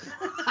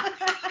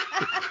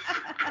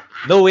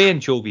 No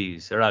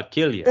anchovies, or I'll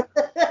kill you.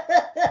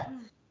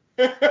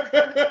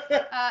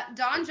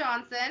 Don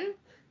Johnson,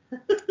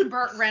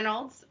 Burt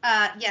Reynolds,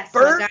 yes,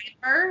 Burt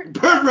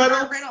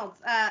Reynolds,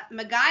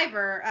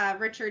 MacGyver,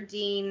 Richard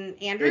Dean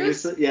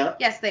Andrews. Yeah.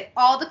 Yes, they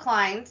all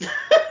declined.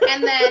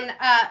 And then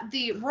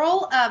the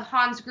role of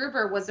Hans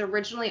Gruber was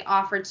originally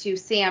offered to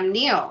Sam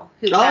Neill,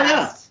 who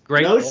passed.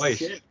 Great choice.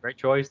 Shit. Great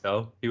choice,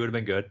 though. He would have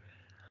been good.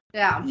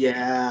 Yeah.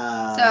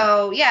 Yeah.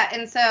 So, yeah,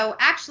 and so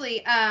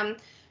actually,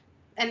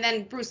 and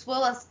then Bruce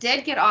Willis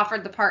did get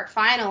offered the part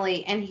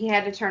finally, and he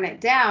had to turn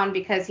it down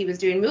because he was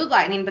doing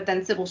Moonlighting, but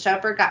then Sybil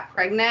Shepherd got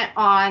pregnant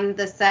on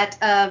the set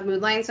of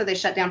Moonlighting, so they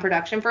shut down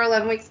production for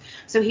 11 weeks,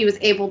 so he was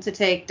able to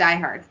take Die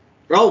Hard.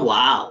 Oh,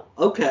 wow.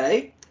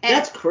 Okay.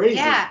 That's crazy.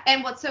 Yeah,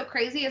 and what's so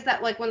crazy is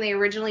that, like, when they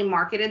originally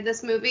marketed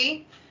this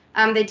movie,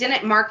 they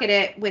didn't market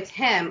it with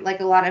him, like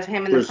a lot of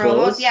him in Bruce the promos.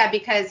 Willis? Yeah,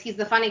 because he's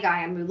the funny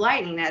guy on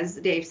Moonlighting, as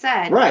Dave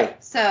said.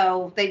 Right.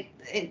 So they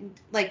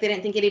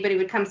didn't think anybody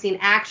would come see an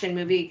action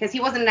movie because he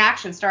wasn't an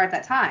action star at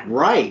that time.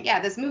 Right. Yeah,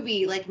 this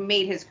movie like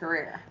made his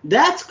career.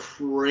 That's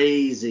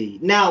crazy.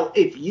 Now,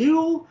 if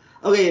you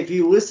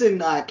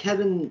listen,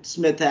 Kevin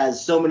Smith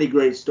has so many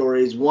great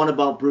stories. One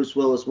about Bruce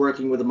Willis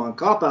working with him on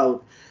Cop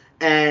Out.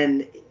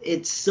 And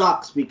it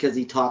sucks because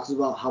he talks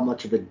about how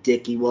much of a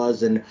dick he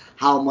was and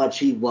how much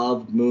he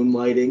loved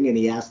Moonlighting, and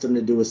he asked him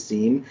to do a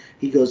scene.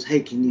 He goes, hey,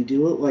 can you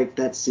do it like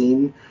that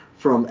scene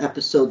from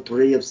episode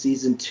 3 of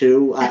season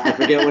 2? I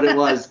forget what it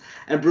was.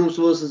 And Bruce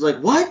Willis is like,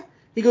 what?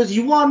 He goes,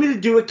 you want me to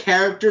do a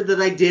character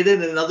that I did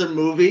in another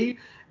movie?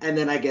 And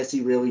then I guess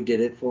he really did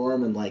it for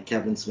him, and like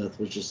Kevin Smith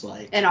was just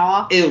like in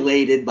awe,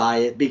 elated by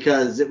it,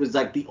 because it was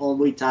like the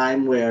only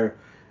time where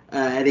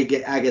I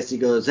guess he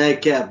goes, hey,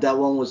 Kev, that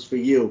one was for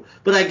you.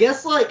 But I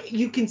guess, like,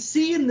 you can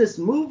see in this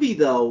movie,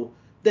 though,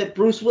 that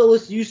Bruce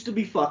Willis used to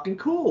be fucking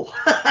cool.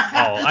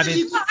 I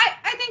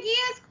think he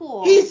is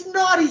cool. He's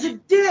not. He's a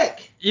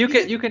dick. You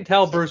can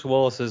tell Bruce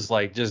Willis is,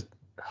 like, just...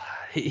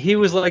 He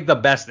was, like, the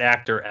best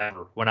actor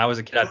ever. When I was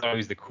a kid, I thought he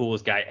was the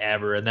coolest guy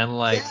ever. And then,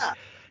 like,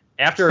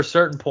 after a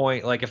certain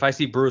point, like, if I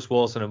see Bruce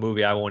Willis in a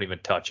movie, I won't even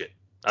touch it.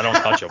 I don't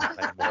touch him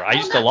anymore. I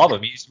used to love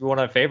him. He used to be one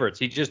of my favorites.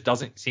 He just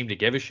doesn't seem to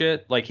give a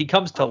shit. Like, he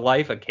comes to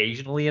life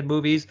occasionally in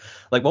movies.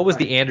 Like, what was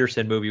the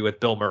Anderson movie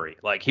with Bill Murray?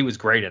 Like, he was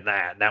great in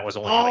that, and that was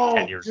only like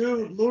 10 years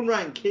ago. Dude,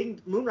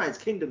 Moonrise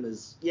Kingdom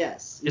is,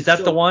 yes. Is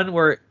that the one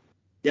where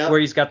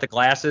he's got the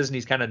glasses and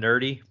he's kind of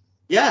nerdy?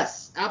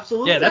 Yes,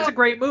 absolutely. Yeah, that's a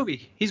great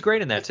movie. He's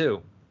great in that,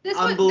 too. This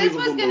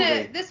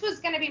was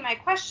gonna be my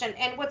question,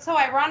 and what's so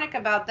ironic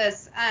about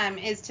this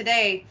is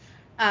today,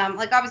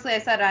 like obviously I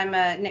said I'm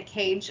a Nick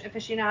Cage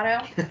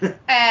aficionado,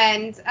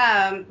 and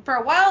for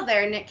a while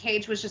there Nick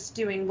Cage was just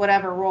doing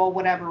whatever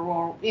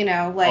role, you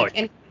know, like,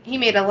 and he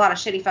made a lot of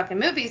shitty fucking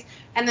movies,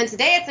 and then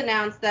today it's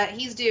announced that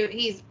he's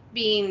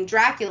being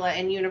Dracula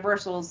in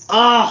Universal's.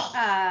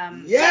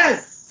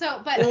 Yes.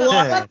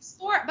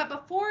 But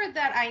before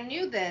that I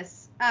knew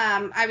this,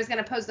 I was going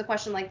to pose the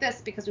question like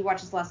this because we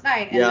watched this last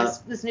night, and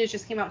this news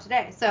just came out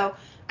today. So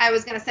I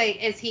was going to say,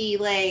 is he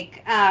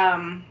like,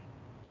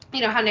 you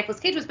know, how Nicolas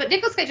Cage was? But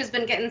Nicolas Cage has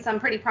been getting some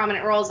pretty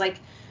prominent roles, like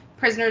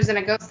Prisoners in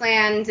a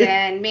Ghostland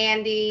and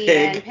Mandy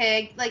and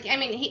Pig. Like, I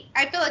mean,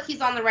 I feel like he's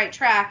on the right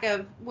track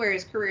of where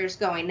his career is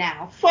going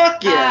now.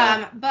 Fuck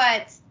yeah.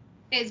 But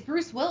is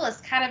Bruce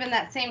Willis kind of in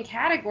that same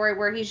category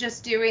where he's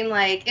just doing,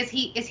 like, is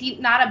he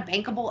not a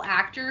bankable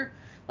actor,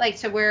 like,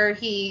 to where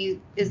he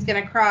is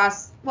going to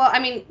cross? Well, I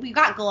mean, we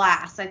got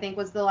Glass, I think,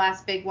 was the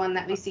last big one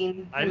that we've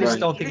seen. I just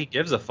don't think he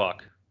gives a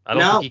fuck. I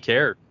don't think he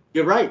cared.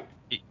 You're right.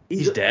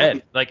 He's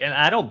dead. Like, and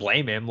I don't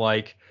blame him.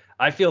 Like,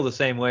 I feel the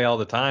same way all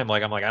the time.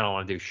 Like, I'm like, I don't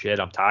want to do shit.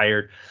 I'm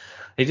tired.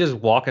 He's just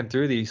walking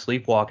through these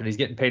sleepwalking. He's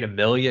getting paid $1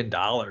 million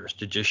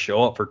to just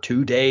show up for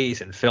 2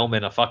 days and film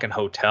in a fucking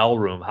hotel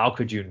room. How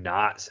could you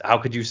not? How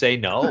could you say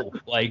no?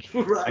 Like,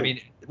 Right. I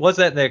mean, was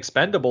that in the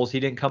Expendables? He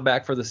didn't come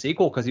back for the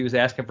sequel because he was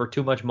asking for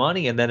too much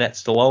money, and then at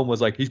Stallone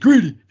was like, he's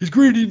greedy,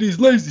 and he's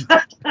lazy.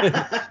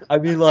 I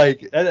mean,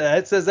 like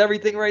that says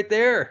everything right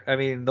there. I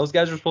mean, those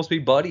guys are supposed to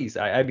be buddies.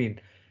 I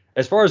mean,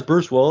 as far as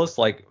Bruce Willis,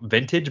 like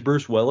vintage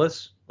Bruce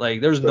Willis,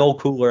 like there's no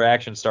cooler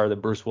action star than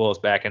Bruce Willis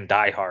back in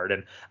Die Hard.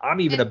 And I'm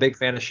even a big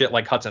fan of shit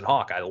like Hudson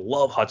Hawk. I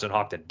love Hudson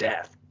Hawk to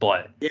death,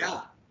 but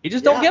Yeah. he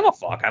just don't give a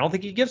fuck. I don't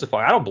think he gives a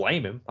fuck. I don't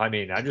blame him. I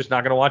mean, I'm just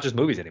not gonna watch his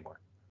movies anymore.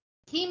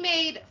 He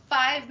made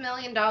 $5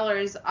 million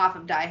off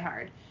of Die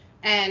Hard,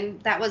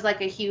 and that was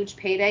like a huge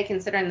payday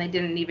considering they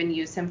didn't even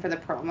use him for the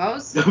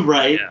promos.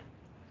 Right.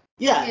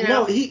 Yeah. You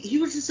know? No, he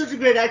was just such a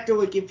great actor.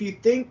 Like if you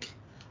think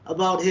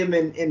about him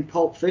in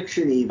Pulp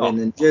Fiction even,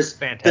 and just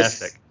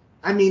fantastic.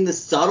 The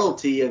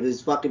subtlety of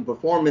his fucking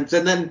performance.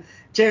 And then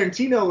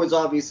Tarantino was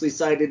obviously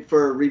cited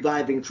for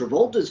reviving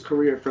Travolta's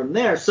career from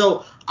there.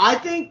 So I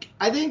think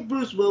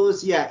Bruce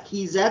Willis,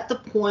 he's at the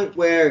point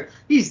where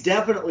he's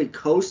definitely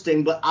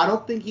coasting, but I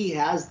don't think he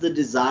has the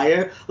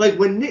desire. Like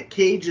when Nick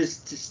Cage is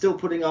still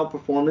putting out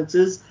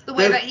performances, the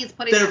way that he's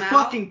putting them they're out.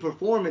 fucking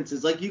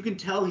performances. Like you can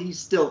tell he's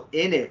still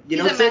in it.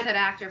 You he's know, a method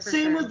actor for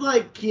same sure. with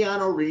like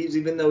Keanu Reeves,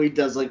 even though he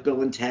does like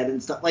Bill and Ted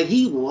and stuff. Like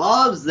he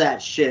loves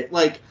that shit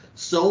like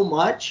so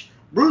much.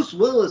 Bruce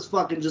Willis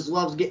fucking just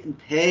loves getting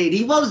paid.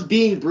 He loves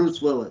being Bruce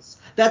Willis.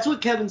 That's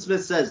what Kevin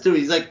Smith says too.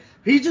 He's like,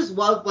 he just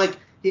loved like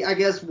I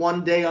guess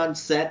one day on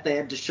set they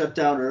had to shut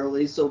down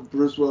early, so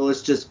Bruce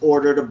Willis just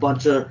ordered a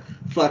bunch of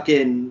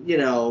fucking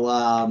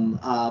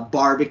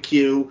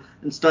barbecue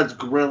and starts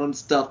grilling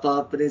stuff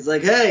up, and he's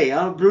like, hey,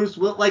 I'm Bruce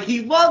Willis. Like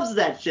he loves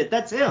that shit.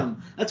 That's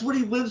him. That's what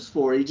he lives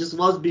for. He just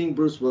loves being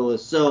Bruce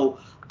Willis. So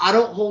I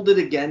don't hold it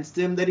against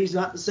him that he's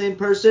not the same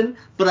person,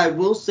 but I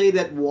will say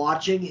that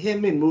watching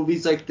him in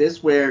movies like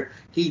this where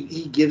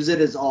he gives it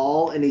his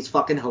all and he's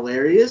fucking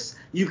hilarious,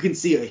 you can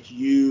see a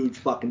huge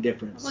fucking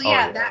difference. Well,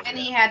 and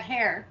he had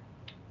hair.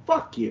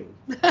 Fuck you.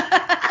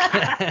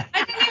 I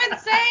didn't even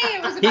say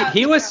it was about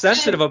he was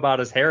sensitive about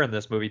his hair in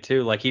this movie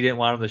too. Like he didn't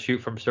want him to shoot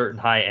from certain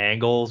high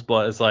angles,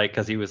 but it's like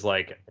because he was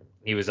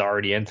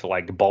already into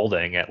like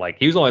balding at like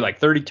he was only like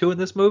 32 in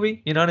this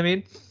movie. You know what I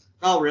mean?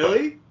 Oh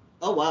really?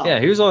 Oh wow. Yeah,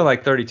 he was only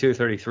like 32,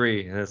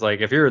 33, and it's like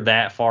if you're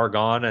that far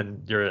gone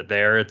and you're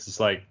there, it's just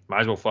like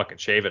might as well fucking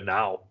shave it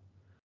now.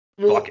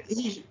 Well,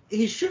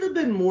 he should have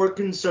been more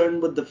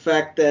concerned with the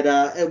fact that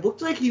it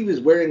looked like he was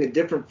wearing a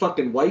different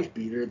fucking wife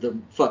beater the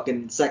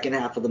fucking second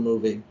half of the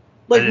movie.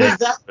 Like, was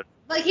that...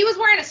 Like, he was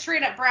wearing a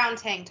straight-up brown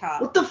tank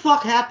top. What the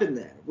fuck happened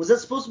there? Was that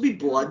supposed to be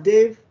blood,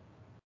 Dave?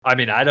 I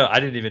mean, I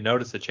didn't even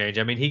notice the change.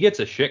 I mean, he gets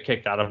a shit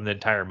kicked out of him the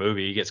entire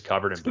movie. He gets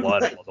covered in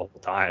blood the whole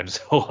time.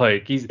 So,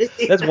 like,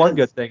 that's one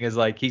good thing is,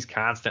 like, he's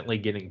constantly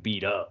getting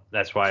beat up.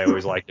 That's why I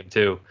always liked him,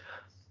 too.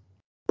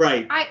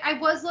 Right.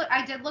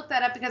 I did look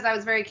that up because I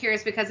was very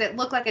curious because it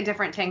looked like a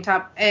different tank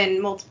top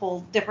in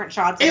multiple different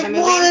shots of the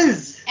movie. It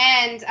was!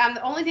 And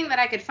the only thing that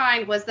I could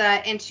find was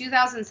that in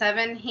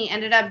 2007 he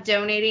ended up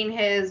donating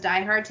his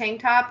Die Hard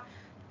tank top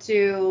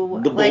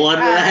to the blood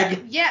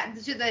rag. Yeah,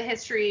 to the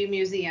History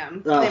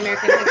Museum, the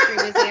American History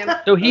Museum.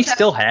 So he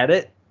still had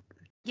it.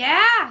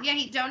 Yeah,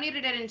 he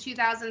donated it in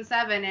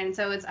 2007, and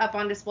so it's up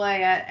on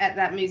display at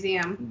that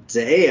museum.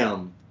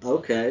 Damn.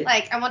 Okay.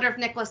 Like, I wonder if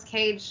Nicolas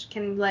Cage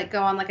can, like,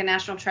 go on, like, a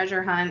national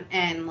treasure hunt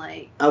and,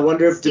 like... I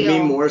wonder if Demi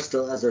Moore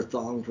still has her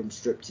thong from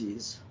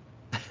striptease.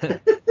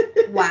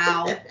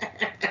 Wow.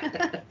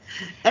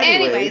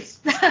 Anyways.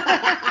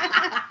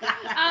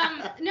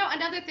 No,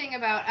 another thing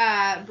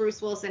about Bruce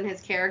Willis and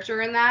his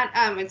character in that,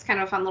 it's kind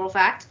of a fun little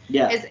fact,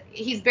 is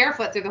he's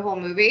barefoot through the whole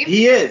movie.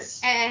 He is.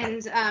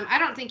 And I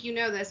don't think you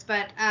know this,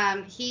 but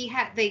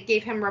they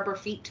gave him rubber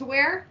feet to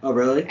wear. Oh,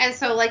 really? And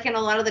so, like, in a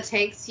lot of the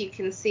takes, you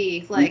can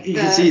see, like, you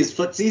can see his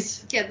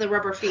footsies? Yeah, the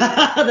rubber feet.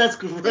 That's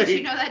great. Did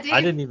you know that, Dave?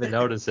 I didn't even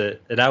notice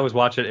it. And I was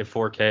watching it in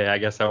 4K. I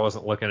guess I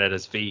wasn't looking at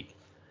his feet.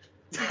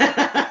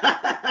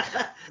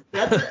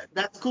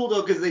 That's cool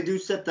though, because they do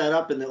set that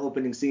up in the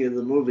opening scene of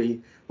the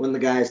movie when the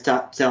guy's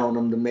telling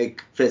him to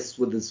make fists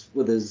with his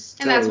toes.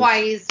 And that's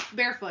why he's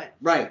barefoot.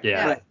 Right.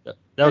 Yeah. Right.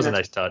 That was a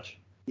nice touch.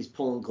 He's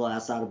pulling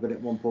glass out of it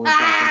at one point,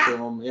 talking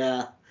to him.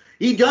 Yeah.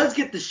 He does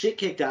get the shit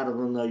kicked out of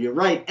him though. You're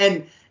right,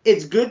 and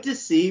it's good to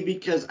see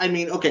because I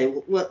mean, okay,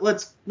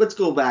 let's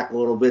go back a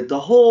little bit. The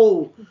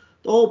whole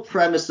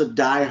premise of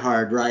Die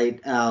Hard, right?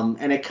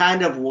 And it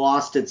kind of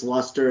lost its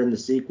luster in the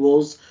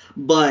sequels,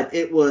 but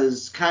it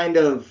was kind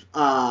of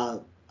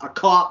a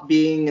cop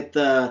being at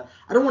the,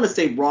 I don't want to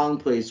say wrong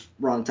place,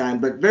 wrong time,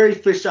 but very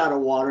fish out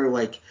of water.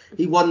 Like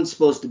he wasn't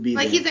supposed to be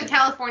like there. He's in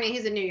California,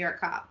 he's a New York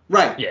cop.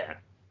 Right. Yeah.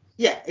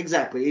 Yeah,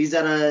 exactly. He's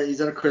at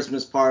a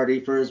Christmas party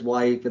for his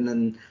wife, and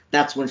then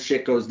that's when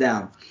shit goes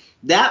down.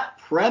 That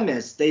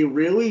premise they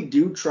really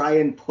do try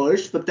and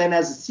push, but then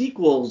as the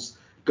sequels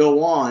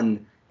go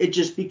on, it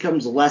just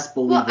becomes less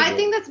believable. Well, I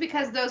think that's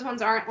because those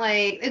ones aren't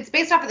like, it's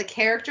based off of the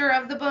character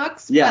of the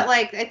books, Yeah. but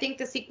like I think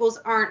the sequels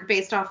aren't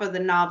based off of the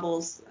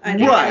novels. I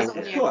think Right, there's of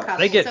only a course. couple.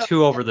 They get So-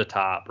 too over the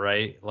top,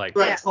 right? Like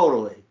Right, Yeah.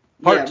 totally.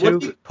 part Yeah,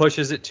 2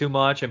 pushes it too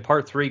much, and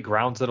part 3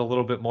 grounds it a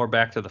little bit more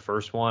back to the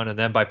first one, and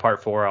then by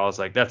part 4 I was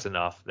like, that's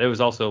enough. It was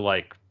also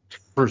like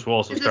Bruce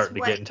Willis was Is this starting to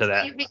why- get into is this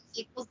why that. you hate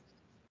sequels?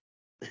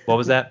 What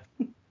was that?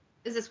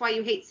 Is this why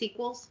you hate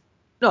sequels?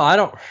 No, I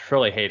don't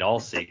really hate all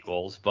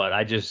sequels, but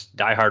I just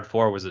Die Hard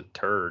 4 was a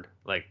turd.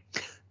 Like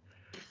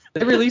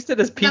they released it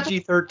as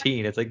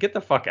PG-13. It's like, get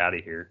the fuck out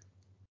of here.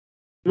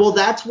 Well,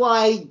 that's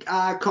why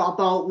Cop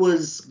Out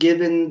was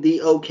given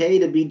the okay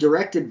to be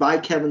directed by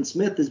Kevin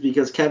Smith, is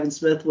because Kevin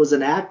Smith was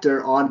an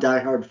actor on Die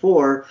Hard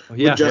 4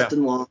 Yeah, with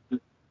Justin Long.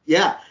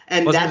 Yeah,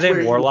 and Wasn't that's his where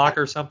name Warlock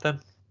or something?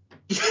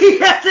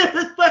 yes, it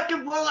was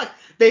fucking Warlock.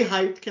 They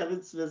hyped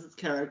Kevin Smith's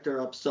character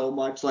up so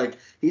much, like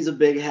he's a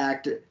big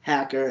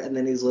hacker, and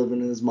then he's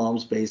living in his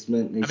mom's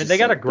basement. And I he's mean, just they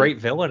got a like, great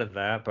villain in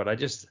that, but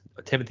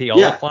Timothy Yeah.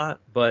 Oliphant,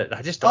 but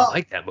I just don't Oh.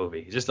 like that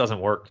movie. It just doesn't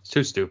work. It's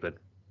too stupid.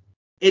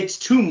 It's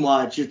too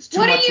much. It's too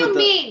What much. do you with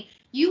mean?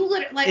 You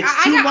literally like It's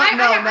I too got much. I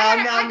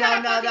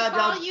gotta No, fucking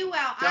call don't- you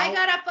out. don't. I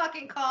gotta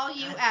fucking call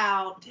you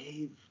out.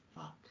 Dave,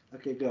 fuck.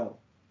 Okay, go.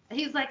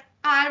 He's like,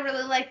 I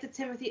really liked the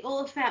Timothy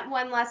Oliphant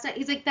one last night.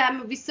 He's like, that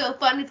movie's so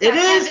fun. It's It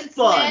got is Kevin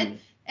fun. Smith.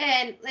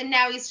 And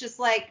now he's just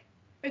like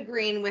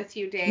agreeing with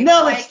you, Dave.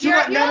 No, like, it's too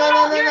much.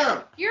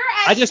 No. You're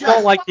I just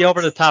don't like the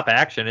over the top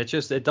action.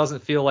 It doesn't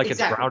feel like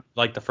Exactly. it's grounded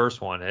like the first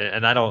one,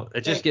 and I don't.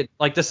 It just get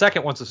like the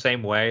second one's the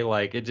same way.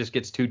 Like it just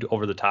gets too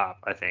over the top.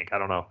 I think. I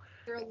don't know.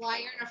 You're a liar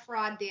and a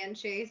fraud, Dan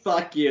Chase.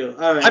 Fuck you.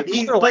 All right. My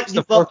brother likes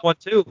the fourth one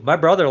too. My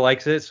brother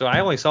likes it, so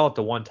I only saw it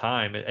the one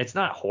time. It's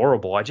not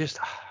horrible. I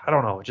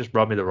don't know. It just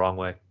rubbed me the wrong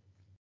way.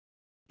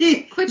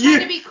 Quit trying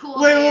to be cool,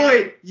 man.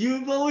 Wait.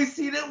 You've only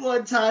seen it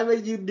one time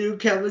and you knew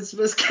Kevin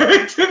Smith's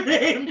character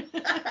name.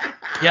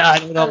 Yeah, I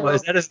don't know.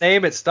 Is that his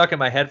name? It's stuck in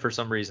my head for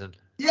some reason.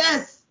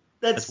 Yes.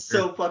 That's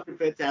weird. so fucking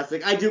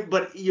fantastic. I do,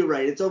 but you're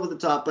right. It's over the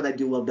top, but I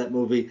do love that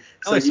movie. I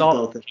So only you saw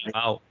both. it came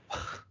out.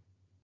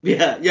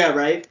 Yeah,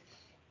 right.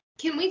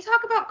 Can we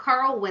talk about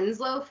Carl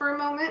Winslow for a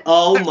moment?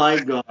 Oh my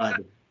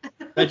god.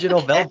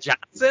 Reginald Bell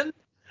Johnson?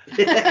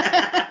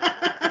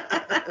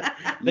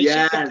 They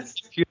should get Yes.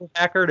 the computer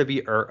hacker to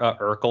be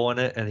Urkel in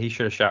it, and he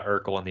should have shot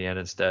Urkel in the end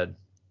instead.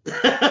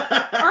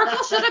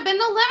 Urkel should have been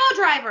the limo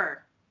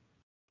driver.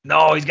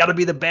 No, he's got to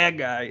be the bad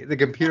guy, the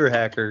computer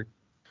hacker.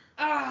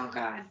 Oh,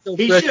 God.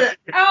 He should.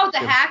 Oh, the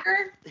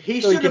hacker?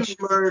 He So he should have can-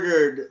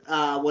 murdered.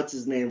 What's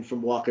his name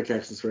from Walker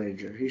Texas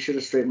Ranger? He should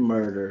have straight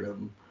murdered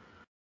him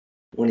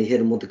when he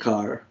hit him with the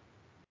car.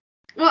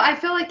 Well, I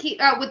feel like he,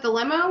 with the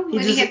limo, when he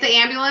just- hit the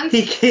ambulance.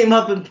 He came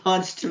up and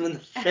punched him in the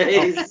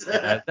face.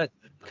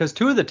 Because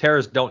 2 of the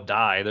terrorists don't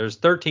die. There's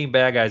 13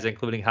 bad guys,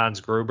 including Hans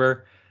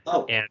Gruber,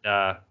 Oh. and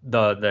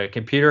the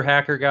computer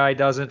hacker guy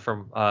doesn't.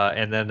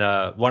 And then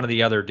one of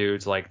the other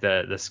dudes, like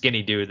the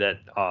skinny dude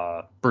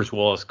that Bruce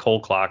Willis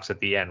cold clocks at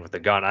the end with the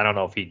gun. I don't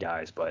know if he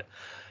dies, but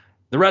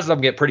the rest of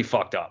them get pretty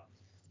fucked up.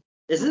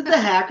 Isn't the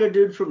hacker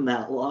dude from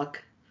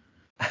Matlock?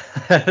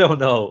 I don't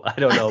know.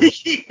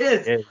 He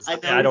is. It's- I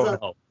know. I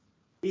don't know.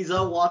 He's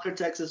on Walker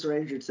Texas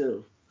Ranger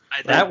too.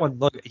 That one,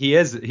 look, he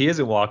is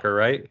a Walker,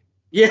 right?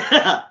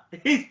 Yeah,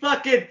 he's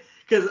fucking.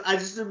 Because I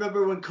just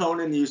remember when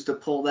Conan used to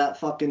pull that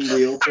fucking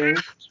wheel thing.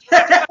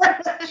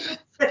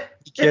 The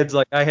kid's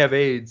like, I have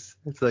AIDS.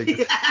 It's like,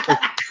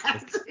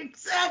 Yes,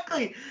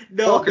 exactly.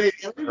 No, Walker's babe,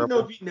 I don't even know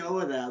terrible. if you know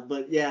of that,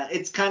 but yeah,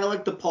 it's kind of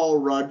like the Paul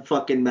Rudd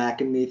fucking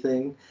Mac and Me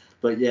thing.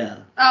 But yeah.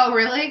 Oh,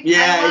 really?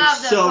 Yeah, I love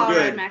it's the so Paul good.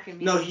 Rudd Mac and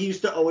Me. No, he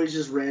used to always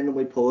just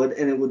randomly pull it,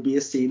 and it would be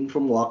a scene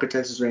from Walker,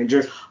 Texas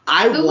Ranger.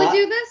 Who would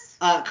do this?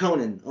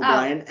 Conan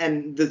O'Brien,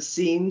 and the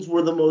scenes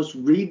were the most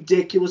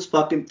ridiculous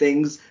fucking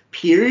things,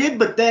 period.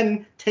 But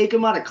then take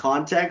them out of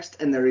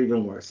context, and they're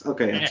even worse.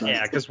 Okay, I'm sorry.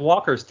 yeah, because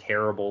Walker's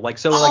terrible. Like,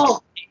 so, Oh.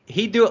 like,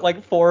 he'd do it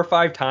like 4 or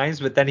 5 times,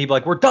 but then he'd be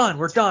like, we're done,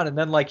 and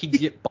then like he'd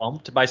get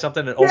bumped by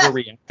something and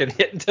overreact and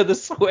hit into the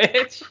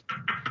switch.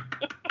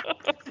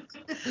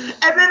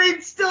 And then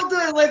he'd still do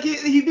it like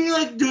he'd be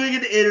like doing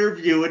an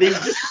interview, and he's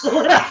just.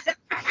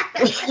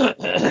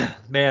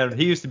 Man,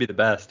 he used to be the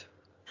best.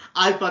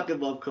 I fucking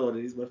love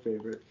Conan. He's my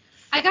favorite.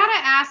 I gotta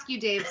ask you,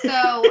 Dave.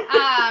 So,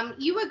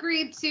 you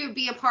agreed to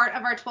be a part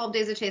of our 12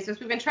 Days of Chasmas.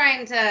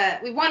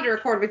 We wanted to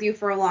record with you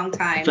for a long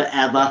time.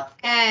 Forever.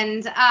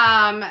 And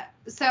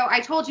so I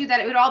told you that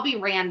it would all be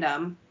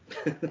random.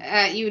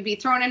 You would be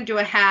thrown into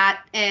a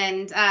hat,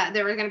 and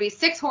there were going to be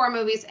 6 horror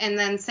movies and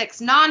then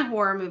 6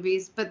 non-horror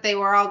movies, but they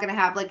were all going to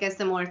have like a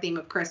similar theme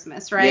of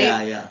Christmas, right?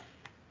 Yeah.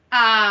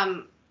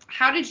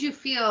 How did you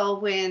feel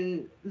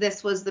when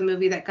this was the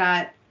movie that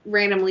got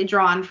randomly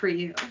drawn for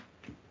you?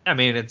 I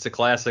mean, it's a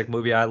classic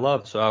movie I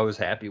love, so I was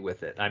happy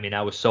with it. I mean,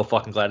 I was so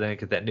fucking glad I didn't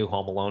get that new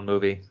Home Alone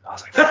movie. I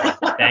was like,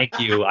 fuck, thank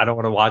you. I don't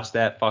want to watch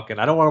that fucking.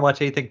 I don't want to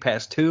watch anything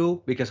past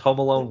 2 because Home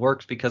Alone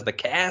works because the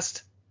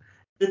cast.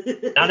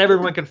 Not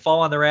everyone can fall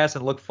on their ass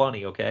and look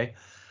funny, okay?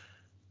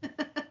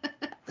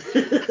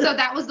 So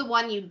that was the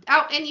one you.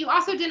 Oh, and you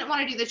also didn't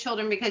want to do The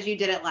Children because you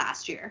did it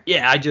last year.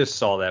 Yeah, I just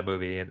saw that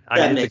movie, and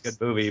I mean, it's a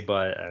good movie,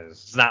 but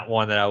it's not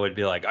one that I would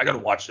be like, I gotta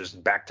watch this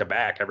back to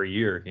back every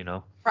year, you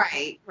know?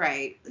 Right.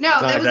 No, It's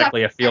not it was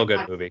exactly a actually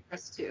feel-good movie.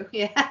 Too.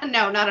 Yeah,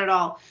 no, not at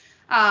all.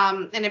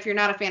 And if you're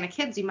not a fan of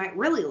kids, you might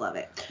really love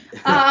it.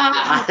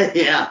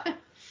 Yeah.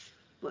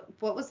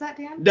 What was that,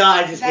 Dan? No,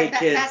 I just hate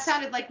kids. That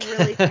sounded like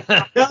really.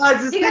 No, I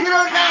just thinking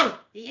about now.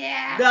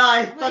 Yeah. No,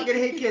 I fucking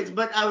hate kids,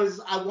 but I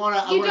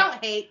wanna. You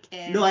don't hate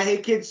kids. No, I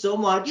hate kids so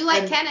much. You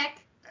like Kennick.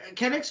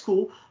 Kennick's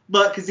cool,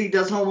 but because he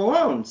does Home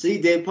Alone. See,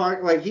 Dave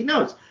Park, like, he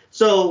knows.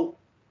 So,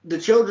 The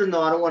Children,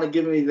 though, I don't want to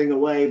give anything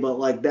away, but,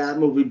 like, that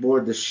movie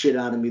bored the shit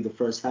out of me the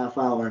first half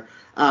hour.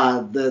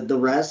 The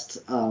rest,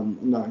 I'm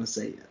not going to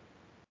say yet.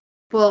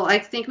 Well, I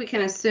think we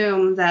can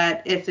assume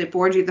that if it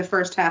bored you the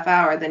first half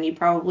hour, then you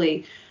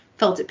probably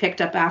felt it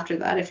picked up after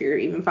that if you're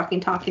even fucking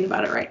talking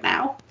about it right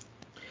now.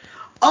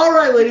 All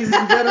right, ladies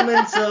and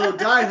gentlemen, so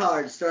Die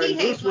Hard starring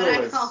Bruce Willis.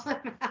 He hates when I call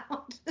him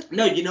out.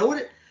 No, you know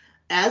what?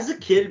 As a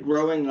kid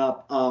growing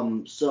up,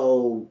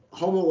 so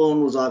Home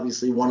Alone was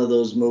obviously one of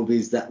those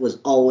movies that was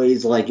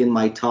always like in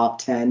my top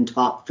 10,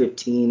 top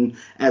 15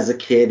 as a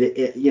kid,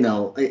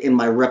 in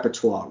my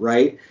repertoire,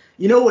 right?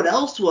 You know what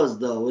else was,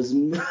 though, is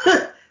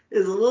a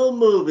little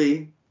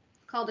movie.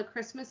 Called A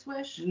Christmas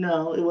Wish?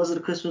 No, it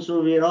wasn't a Christmas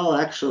movie at all,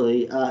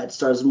 actually. It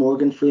stars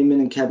Morgan Freeman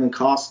and Kevin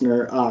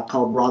Costner,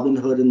 called Robin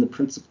Hood and the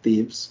Prince of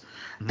Thieves.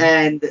 Mm-hmm.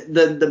 And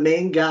the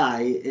main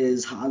guy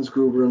is Hans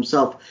Gruber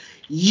himself.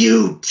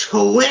 You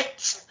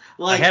twit!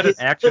 Like, I had an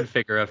action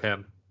figure of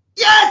him.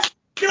 Yes!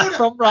 Dude,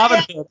 from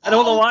Robin Hood. I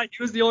don't know why.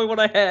 He was the only one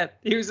I had.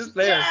 He was just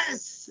there.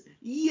 Yes!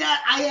 Yeah,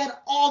 I had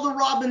all the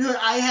Robin Hood.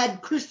 I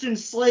had Christian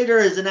Slater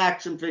as an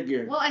action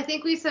figure. Well, I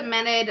think we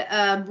cemented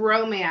a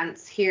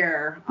bromance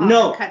here.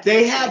 No,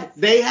 they had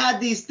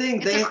these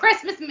things. It's a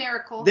Christmas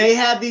miracle. They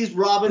had these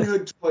Robin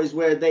Hood toys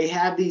where they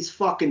had these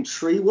fucking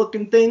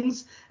tree-looking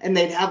things, and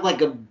they'd have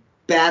like a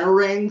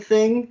batarang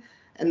thing,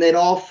 and they'd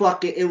all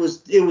fucking. It was.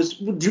 Do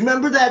you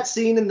remember that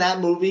scene in that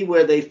movie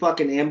where they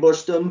fucking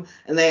ambushed them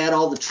and they had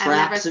all the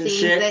traps and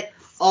shit?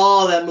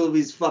 Oh, that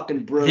movie's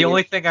fucking brilliant. The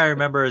only thing I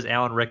remember is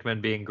Alan Rickman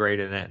being great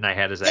in it, and I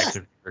had his action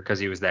figure because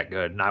he was that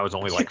good, and I was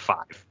only like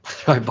 5.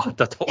 So I bought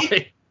the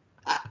toy.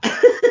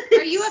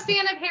 Are you a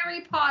fan of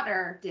Harry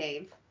Potter,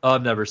 Dave? Oh,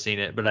 I've never seen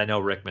it, but I know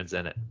Rickman's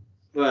in it.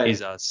 Right.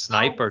 He's a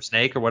or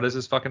Snake, or what is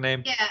his fucking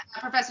name? Yeah,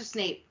 Professor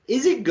Snape.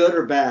 Is he good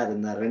or bad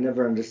in that? I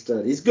never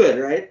understood. He's good,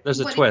 right? There's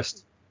a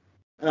twist.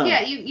 Oh.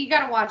 Yeah, you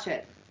gotta watch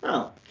it.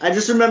 Oh, I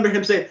just remember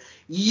him saying,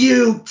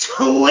 "You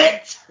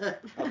twit."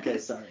 Okay,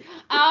 sorry.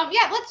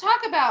 Yeah, let's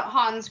talk about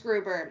Hans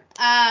Gruber.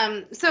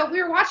 So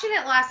we were watching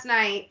it last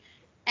night,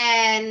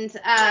 and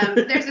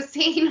there's a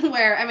scene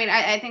where, I mean,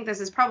 I think this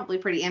is probably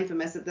pretty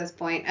infamous at this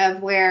point,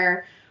 of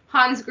where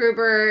Hans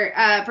Gruber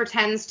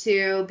pretends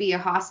to be a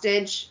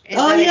hostage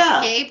and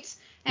escaped.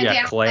 And yeah,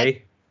 Dan Clay.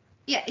 Like,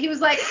 yeah, he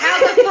was like, how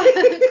the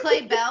fuck,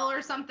 Clay Bell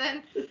or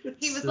something.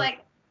 He was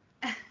like,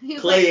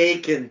 Clay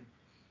Aiken.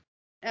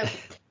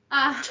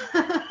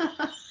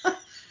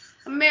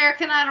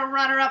 American Idol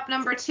runner-up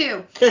number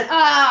 2.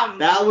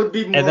 That would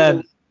be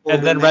more.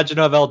 And then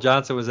Reginald L.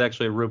 Johnson was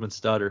actually Ruben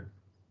Studdard.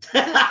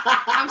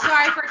 I'm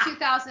sorry for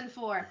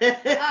 2004.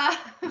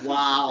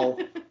 Wow.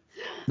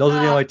 Those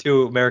are the only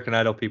 2 American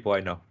Idol people I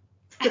know.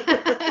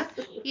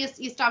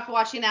 You stopped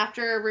watching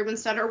after Ruben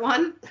Studdard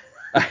won?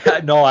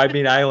 No, I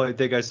mean, I only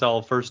think I saw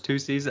the first 2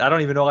 seasons. I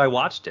don't even know I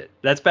watched it.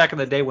 That's back in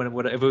the day when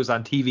if it was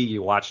on TV,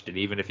 you watched it,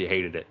 even if you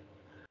hated it.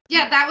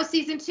 Yeah, that was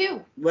season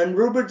 2. When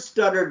Ruben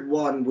Studdard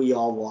won, we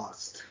all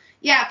lost.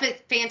 Yeah, but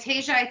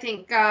Fantasia, I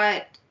think,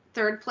 got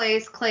 3rd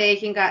place. Clay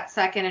Aiken got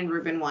 2nd, and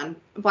Ruben won.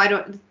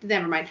 Well,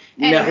 never mind.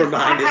 Anyways, never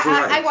mind.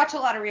 I watch a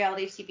lot of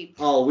reality TV.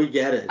 Oh, we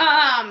get it.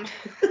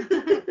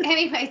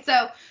 Anyway,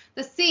 so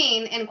the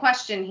scene in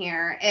question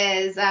here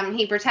is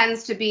he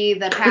pretends to be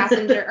the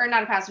passenger, or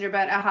not a passenger,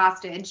 but a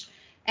hostage.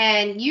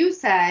 And you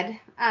said,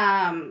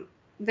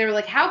 they were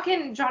like, how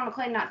can John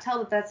McClane not tell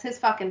that that's his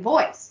fucking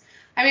voice?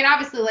 I mean,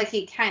 obviously, like,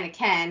 he kind of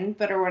can,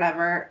 or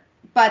whatever.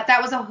 But that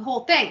was a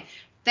whole thing.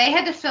 They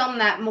had to film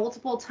that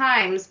multiple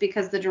times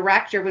because the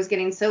director was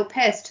getting so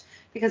pissed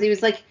because he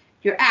was like,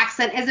 your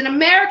accent isn't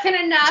American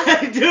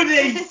enough. Dude,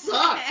 they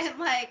sucked. And,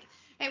 like,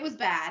 it was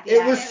bad.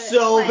 It was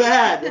so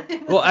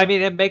bad. Well, I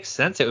mean, it makes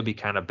sense it would be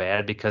kind of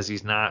bad because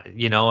he's not,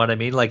 you know what I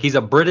mean? Like, he's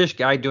a British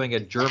guy doing a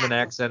German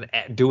accent,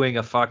 doing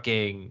a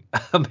fucking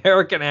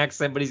American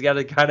accent, but he's got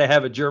to kind of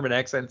have a German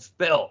accent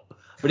still.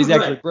 But he's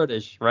actually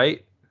British,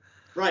 right?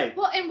 Right.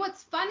 Well, and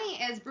what's funny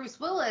is Bruce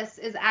Willis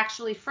is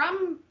actually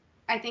from,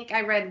 I think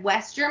I read,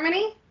 West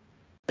Germany.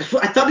 I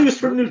thought he was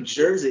from New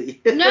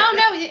Jersey. No,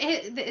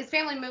 his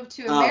family moved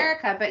to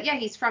America, but yeah,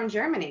 he's from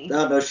Germany.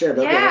 No shit.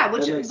 Okay, yeah,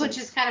 which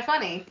is kind of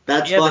funny.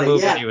 That's he had funny. to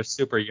move when he was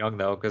super young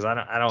though, because I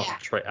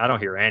don't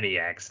hear any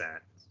accent.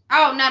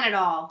 Oh, none at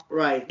all.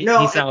 Right. He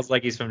sounds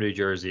like he's from New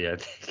Jersey, I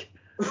think.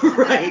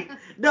 Right.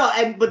 No,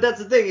 but that's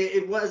the thing.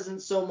 It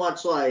wasn't so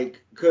much I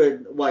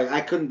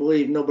couldn't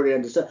believe nobody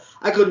understood.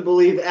 I couldn't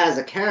believe as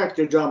a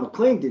character John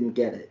McClane didn't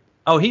get it.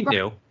 Oh, he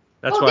knew.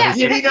 That's well, why yeah,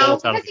 he shoots because-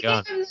 bullets out because of he the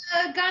gun. gave him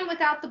the gun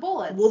without the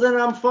bullets. Well, then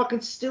I'm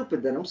fucking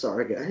stupid. Then I'm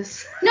sorry,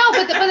 guys. No,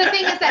 but the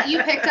thing is that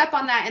you picked up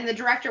on that, and the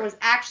director was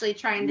actually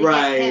trying to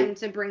Right. get him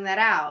to bring that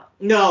out.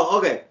 No,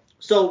 okay.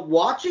 So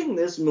watching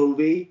this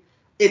movie,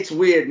 it's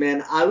weird,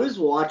 man. I was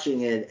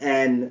watching it,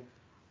 and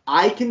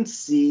I can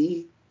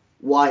see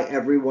why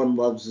everyone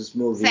loves this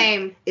movie.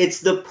 Same. It's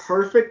the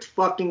perfect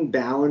fucking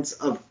balance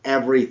of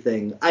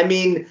everything. I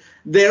mean,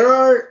 there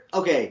are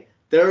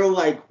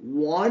like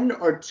one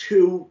or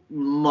two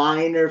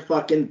minor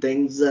fucking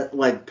things that,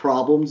 like,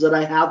 problems that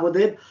I have with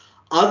it.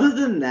 Other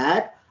than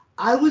that,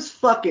 I was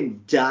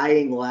fucking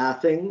dying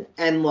laughing,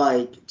 and,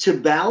 like, to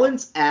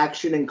balance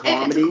action and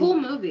comedy. It's a cool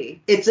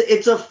movie.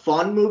 It's a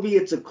fun movie.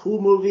 It's a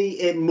cool movie.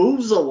 It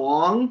moves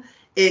along.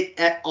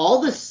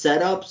 All the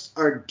setups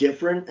are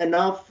different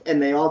enough,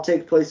 and they all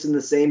take place in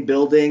the same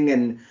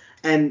building,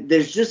 and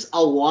there's just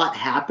a lot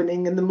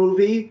happening in the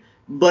movie,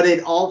 but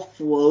it all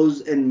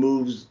flows and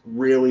moves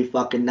really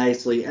fucking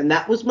nicely. And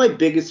that was my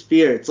biggest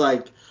fear. It's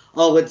like,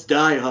 oh, it's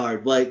Die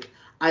Hard. Like,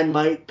 I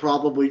might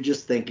probably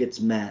just think it's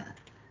meh.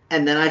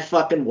 And then I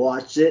fucking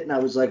watched it, and I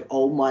was like,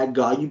 oh my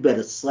god, you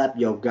better slap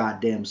your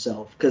goddamn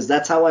self. Because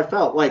that's how I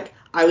felt. Like,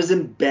 I was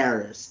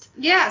embarrassed.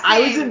 Yeah, same. I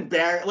was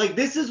embarrassed. Like,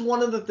 this is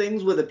one of the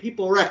things where the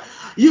people are like,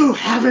 you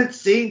haven't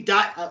seen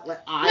No,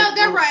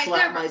 they're right.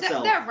 Slap They're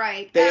myself.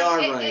 right. They are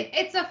right.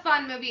 It's a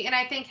fun movie, and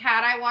I think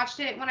had I watched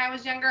it when I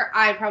was younger,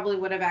 I probably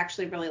would have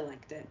actually really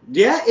liked it.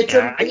 Yeah, it's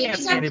Yeah, I a. can't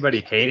see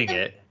anybody hating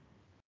it.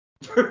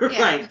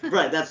 Right,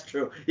 that's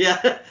true. Yeah,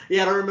 I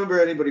don't remember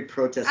anybody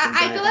protesting.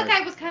 I feel like I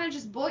was kind of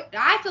just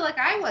I feel like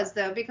I was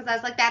though, because I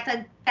was like, that's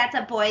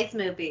a boys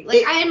movie. Like,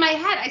 in my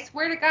head, I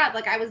swear to God,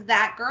 like I was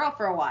that girl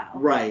for a while.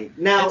 Right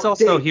now, It's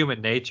also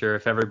human nature.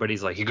 If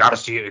everybody's like, you gotta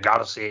see it, you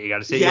gotta see it, you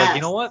gotta see it. You're like,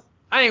 you know what?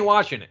 I ain't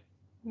watching it.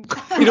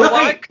 You know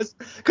why?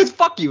 Because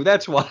fuck you.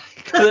 That's why.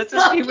 'Cause that's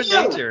just human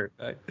nature.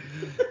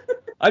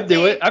 I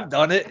do it. I've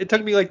done it. It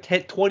took me like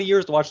 20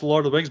 years to watch the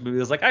Lord of the Rings movies.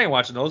 I was like, I ain't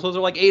watching those. Those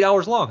are like 8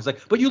 hours long. It's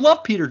like, but you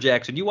love Peter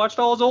Jackson. You watched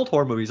all his old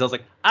horror movies. I was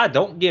like, I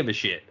don't give a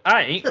shit.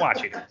 I ain't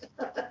watching it.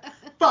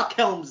 Fuck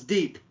Helm's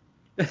Deep.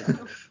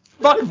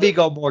 Fuck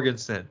Viggo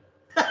Mortensen.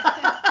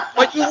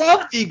 But you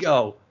love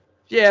Viggo.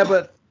 Yeah,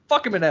 but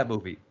fuck him in that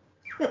movie.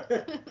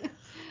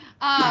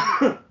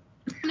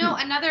 No,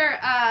 another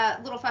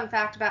little fun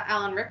fact about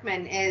Alan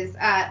Rickman is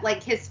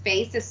like his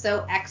face is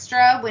so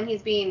extra when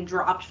he's being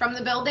dropped from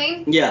the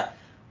building. Yeah.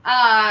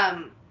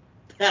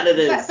 That it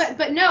is.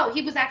 But no,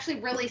 he was actually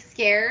really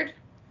scared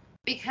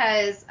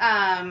because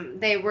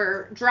they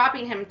were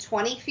dropping him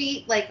 20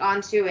 feet like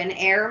onto an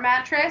air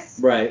mattress.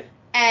 Right.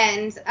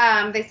 And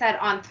they said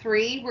on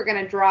 3 we're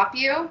gonna drop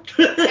you,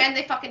 and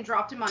they fucking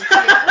dropped him on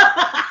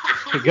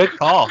 2. Good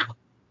call.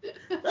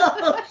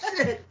 Oh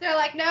shit. They're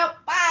like, nope,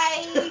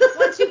 bye.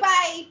 1, 2,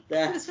 bye.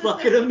 That's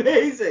fucking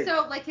amazing.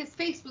 So like his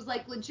face was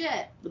like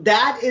legit.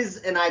 That is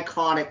an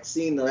iconic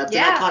scene though. That's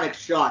an iconic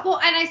shot. Well,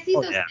 and I see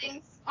those yeah.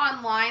 things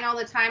online all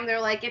the time.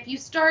 They're like, if you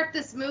start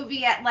this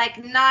movie at like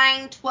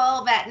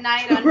 9:12 at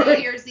night on New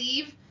Year's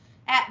Eve,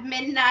 at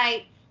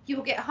midnight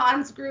you'll get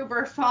Hans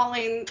Gruber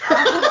falling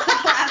off of the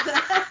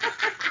plaza.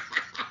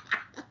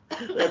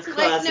 That's like,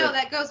 classic. no,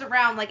 that goes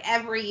around like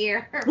every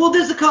year. Well,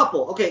 there's a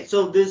couple. Okay,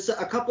 so there's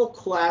a couple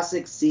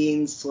classic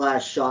scenes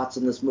 / shots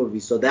in this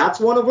movie. So that's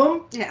one of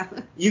them. Yeah.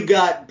 You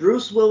got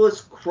Bruce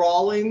Willis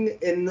crawling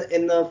in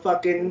the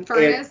fucking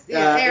furnace,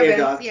 air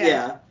duct.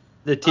 Yeah.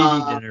 The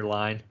TV dinner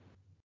line.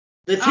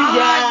 The two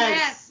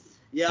yes.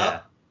 Yep. Yeah.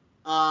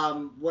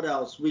 What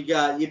else? We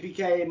got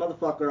Yippee-Ki-Yay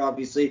Motherfucker,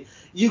 obviously.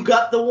 You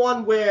got the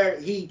one where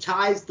he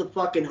ties the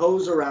fucking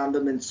hose around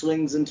him and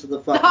swings into the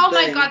fucking Oh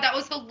thing. my god, that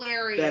was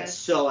hilarious. That's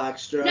so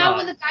extra. Now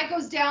when the guy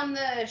goes down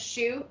the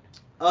chute.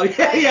 Oh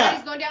yeah, like, yeah.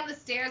 He's going down the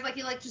stairs, like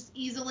he like just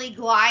easily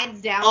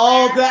glides down.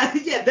 Oh,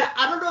 there. that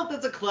I don't know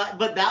if that's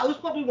but that was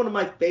probably one of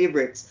my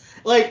favorites.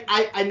 Like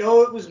I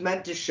know it was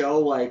meant to show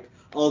like,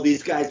 oh,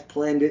 these guys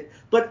planned it,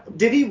 but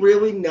did he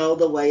really know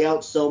the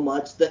layout so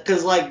much that,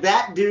 because like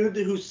that dude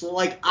who's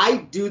like, I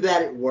do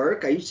that at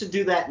work. I used to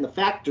do that in the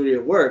factory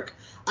at work.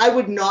 I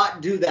would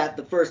not do that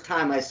the first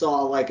time I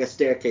saw like a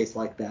staircase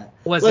like that.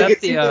 Was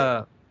like,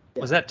 that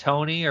was that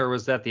Tony or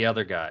was that the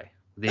other guy?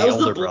 The that was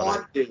older the blonde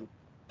brother. dude.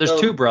 There's So-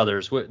 two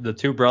brothers. The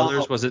two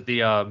brothers. Oh. Was it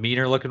the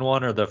meaner looking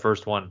one or the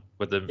first one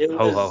with the It ho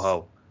ho was-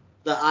 ho?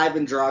 The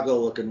Ivan Drago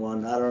looking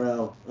one. I don't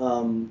know.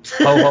 Ho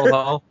ho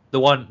ho. The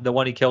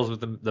one he kills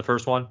with the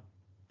first one.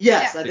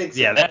 Yes, I think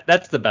so. Yeah,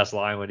 that's the best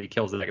line when he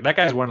kills it. That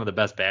guy's one of the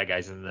best bad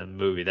guys in the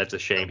movie. That's a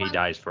shame he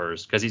dies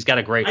first because he's got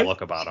a great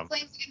look about him.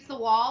 Flames against the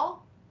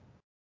wall.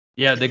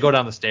 Yeah, they go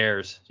down the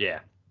stairs.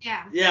 Yeah.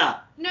 Yeah. Yeah.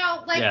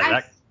 No, like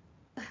Yeah,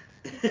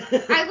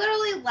 I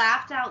literally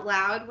laughed out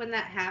loud when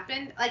that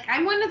happened. Like,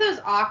 I'm one of those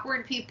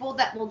awkward people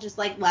that will just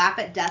like laugh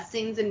at death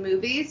scenes in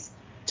movies.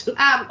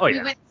 Oh, we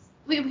yeah. went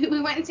we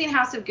went and seen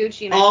House of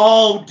Gucci, and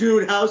Oh,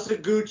 dude, House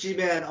of Gucci,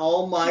 man.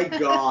 Oh my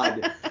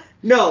god.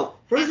 No,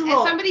 first of and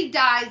all, somebody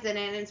dies in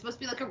it, and it's supposed to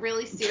be like a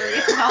really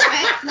serious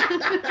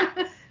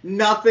moment.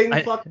 nothing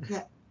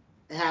fucking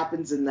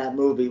happens in that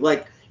movie.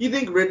 Like, You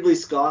think Ridley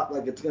Scott,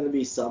 like, it's going to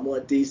be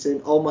somewhat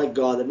decent? Oh my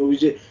god, that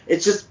movie,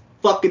 it's just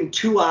fucking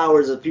 2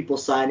 hours of people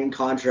signing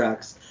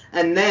contracts.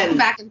 And then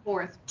back and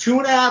forth.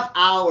 2.5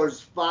 hours,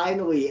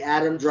 finally,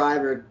 Adam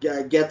Driver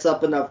gets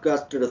up enough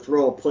gusto to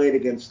throw a plate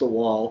against the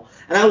wall.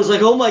 And I was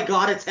like, oh my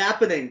god, it's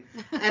happening.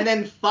 And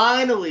then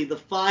finally, the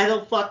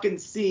final fucking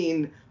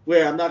scene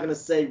where, I'm not going to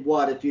say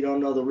what if you don't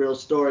know the real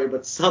story,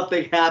 but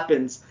something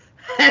happens.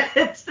 And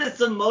it's this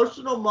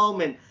emotional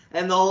moment,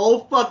 and the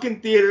whole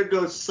fucking theater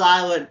goes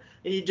silent,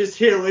 and you just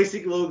hear Lacey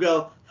Glue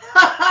go,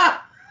 ha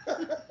ha!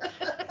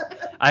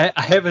 I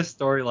have a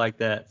story like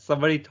that.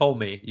 Somebody told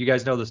me. You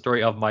guys know the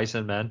story of Mice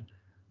and Men?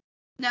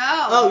 No.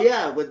 Oh,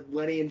 yeah, with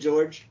Lenny and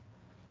George.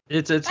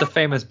 It's a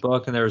famous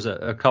book, and there's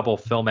a couple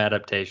film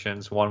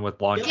adaptations, one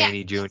with Lon Yes.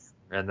 Chaney Jr.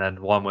 and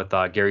then one with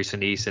Gary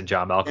Sinise and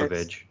John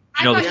Malkovich.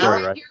 I You know the thought story,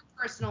 you were right? your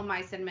personal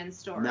Mice and Men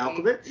story.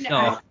 Malkovich?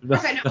 No. Of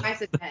course I know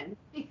Mice and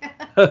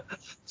Men.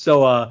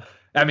 So,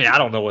 I mean, I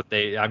don't know what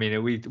I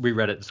mean, we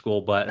read it in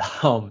school, but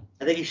I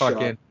think he's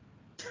fucking,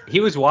 shot. he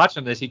was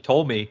watching this. He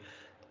told me,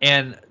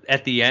 and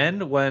at the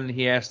end when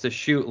he has to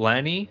shoot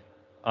Lenny,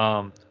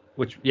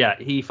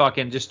 he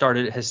fucking just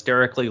started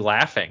hysterically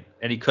laughing,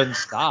 and he couldn't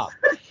stop.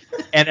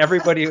 And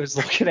everybody was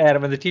looking at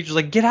him, and the teacher's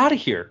like, "Get out of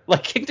here!"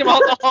 Like kicked him out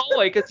the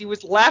hallway because he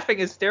was laughing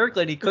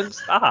hysterically and he couldn't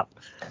stop.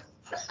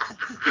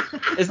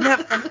 Isn't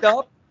that fucked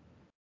up?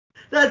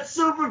 That's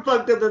super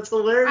fucked up. That's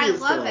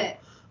hilarious. I love though. it.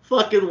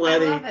 Fucking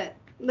Lenny. I love it.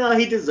 No,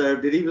 he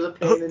deserved it. He was a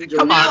pain in George's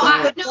Come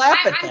on, life. no, laugh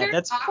at I'm that. very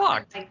That's awkward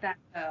fucked. like that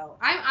though.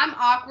 I'm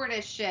awkward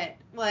as shit.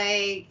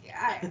 Like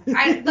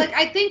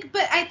I think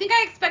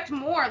I expect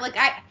more. Like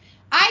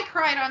I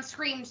cried on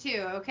Scream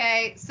too.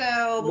 Okay,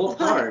 so What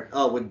part?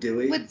 Oh, with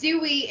Dewey. with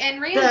Dewey and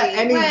Randy. Yeah,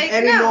 any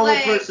no, normal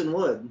like, person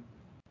would.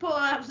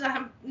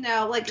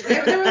 No, like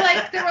there were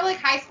like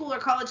high school or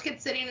college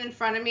kids sitting in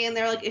front of me, and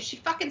they were like, "Is she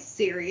fucking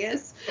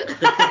serious?"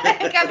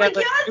 Like, I'm like,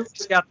 yes.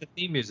 Who's got the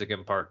theme music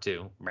in part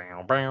 2?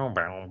 Bow, bow,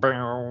 bow,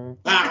 bow.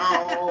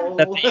 Ow.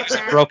 That theme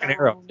music, Broken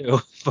Arrow too.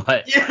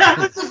 But Yeah, I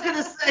was just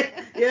gonna say.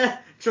 Yeah,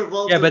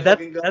 Travolta. yeah, but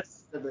fucking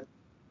goes-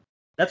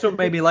 that's what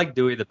made me like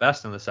Dewey the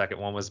best in the second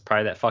one was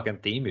probably that fucking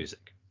theme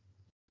music.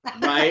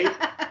 Right?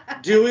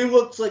 Dewey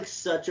looks like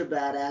such a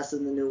badass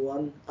in the new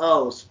one.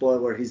 Oh,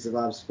 spoiler, he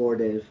survives 4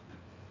 days.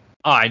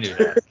 Oh, I knew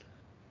that.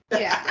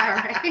 Yeah, all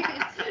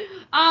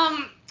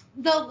right.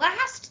 The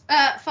last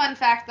fun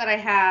fact that I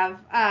have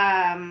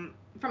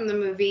from the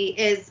movie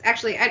is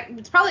actually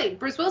it's probably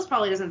Bruce Willis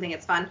probably doesn't think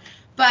it's fun,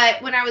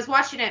 but when I was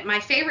watching it, my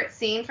favorite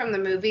scene from the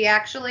movie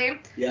actually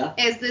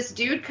is this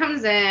dude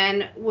comes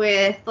in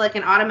with like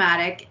an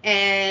automatic,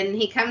 and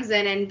he comes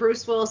in and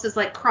Bruce Willis is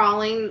like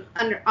crawling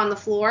on the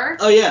floor.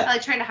 Oh yeah.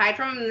 Like trying to hide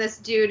from him, and this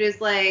dude is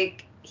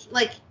like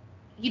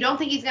you don't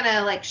think he's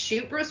gonna like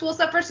shoot Bruce Willis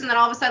at first, and then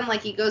all of a sudden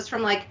like he goes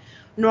from like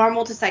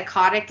normal to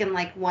psychotic in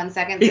like 1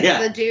 second.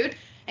 Yeah. The dude,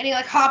 and he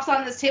like hops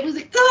on this table. He's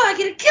like, "Oh, I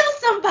gotta kill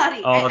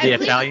somebody." Oh, I the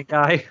believe- Italian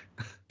guy?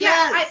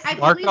 Yeah, Yes. I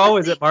believe Marco?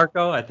 that's Is it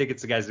Marco? I think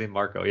it's the guy's name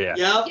Marco, yeah.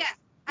 Yep.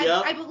 Yeah,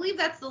 Yep. I believe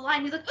that's the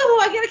line. He's like, "Oh,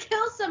 I gotta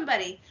kill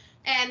somebody."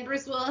 And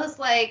Bruce Willis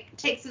like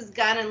takes his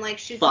gun and like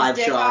shoots 5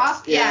 his dick shots.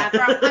 off. Yeah.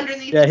 From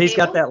underneath Yeah, the he's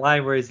got table. that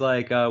line where he's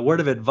like, word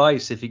of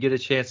advice, if you get a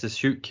chance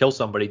to kill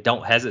somebody,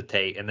 don't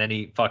hesitate. And then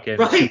he fucking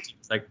Right. shoots,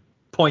 like,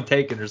 point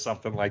taken or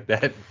something like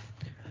that.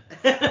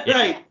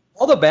 Right.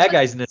 All the bad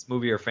guys in this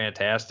movie are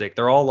fantastic.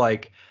 They're all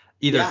like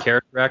either Yeah.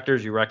 character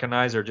actors you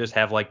recognize or just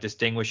have like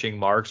distinguishing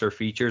marks or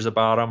features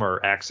about them or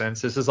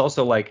accents. This is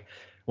also like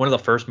one of the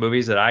first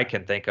movies that I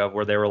can think of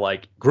where they were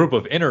like group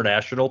of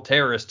international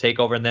terrorists take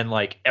over, and then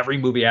like every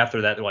movie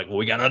after that they're like, well,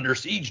 we got Under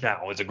Siege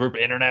now. It's a group of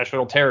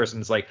international terrorists,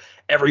 and it's like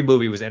every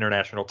movie was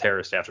international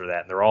terrorists after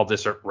that, and they're all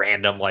just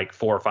random like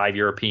 4 or 5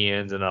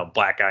 Europeans and a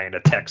black guy and a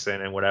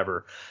Texan and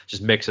whatever.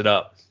 Just mix it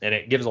up, and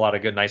it gives a lot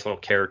of good, nice little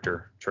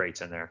character traits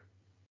in there.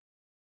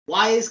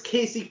 Why is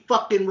Casey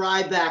fucking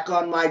Ryback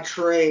on my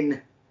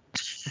train?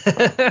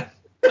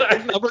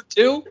 Number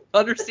 2,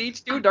 Under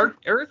Siege 2,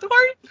 Dark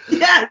Territory.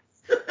 Yes.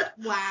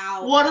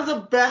 Wow. One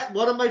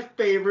of my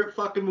favorite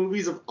fucking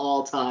movies of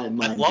all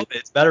time. I Mind love you. it.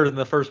 It's better than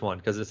the first one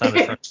because it's on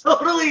the It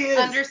totally is.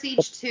 Under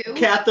Siege 2.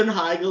 Katherine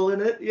Heigl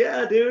in it.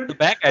 Yeah, The dude.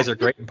 bad guys are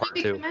great in part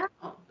Movie 2. came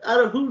out. I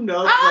don't. Who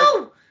knows?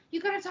 Oh,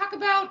 you gotta talk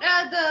about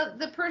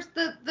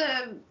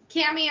the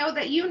cameo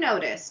that you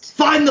noticed.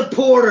 Find the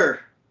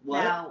porter.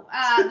 What? No,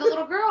 the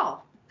little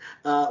girl.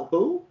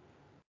 Who?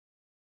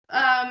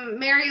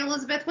 Mary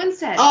Elizabeth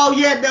Winstead. Oh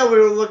yeah, no, we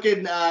were looking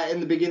in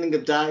the beginning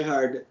of Die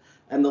Hard,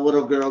 and the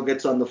little girl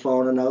gets on the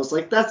phone, and I was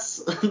like,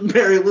 that's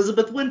Mary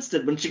Elizabeth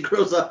Winstead when she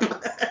grows up.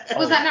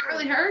 Was that not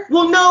really her?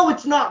 Well, no,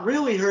 it's not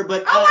really her,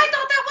 but. Oh, I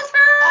thought that was her.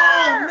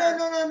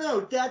 Oh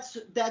no!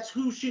 That's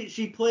who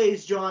she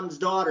plays John's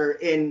daughter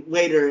in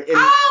later in.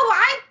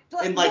 Oh,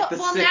 in, like, the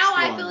well sixth now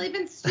I one. feel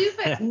even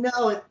stupid.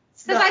 No, it's.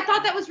 Because I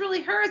thought that was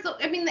really her. So,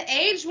 I mean, the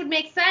age would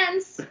make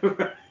sense.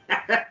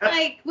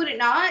 Like, would it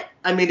not?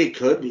 I mean, it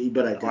could be,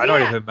 but I don't. I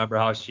don't even remember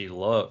how she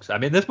looks. I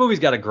mean, this movie's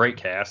got a great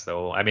cast,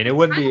 though. I mean, it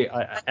wouldn't be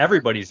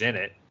everybody's in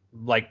it.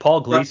 Like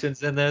Paul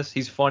Gleason's in this.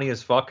 He's funny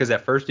as fuck because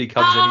at first he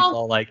comes in, he's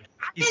all like,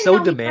 he's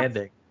so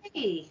demanding.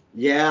 movie.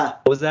 Yeah.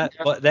 What was that?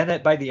 But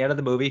then by the end of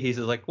the movie, he's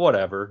just like,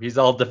 whatever. He's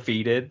all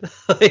defeated.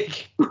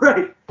 Like,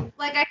 Right.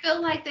 Like, I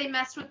feel like they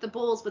messed with the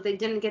bulls, but they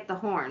didn't get the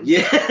horns.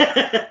 Yeah.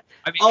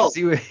 I mean, 'cause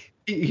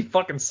he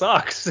fucking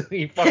sucks.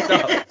 He fucked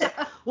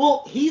up.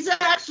 Well, he's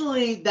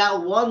actually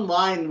that one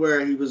line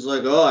where he was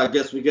like, "Oh, I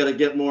guess we got to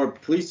get more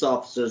police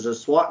officers or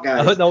SWAT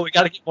guys." Oh, no, we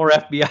got to get more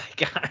FBI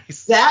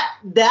guys.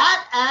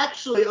 That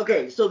actually,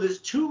 okay, so there's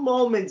two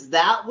moments.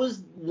 That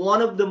was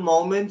one of the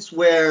moments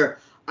where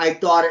I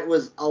thought it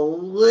was a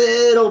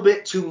little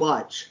bit too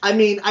much. I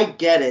mean, I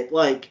get it.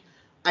 Like,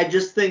 I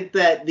just think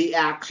that the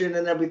action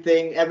and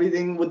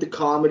everything with the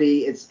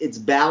comedy, it's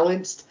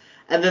balanced.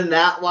 And then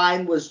that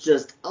line was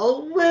just a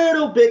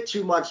little bit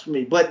too much for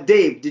me. But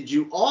Dave, did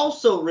you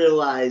also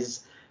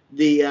realize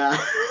the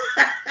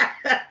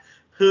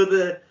who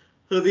the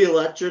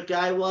electric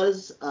guy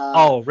was?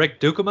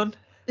 Rick Dukeman?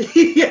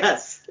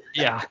 Yes.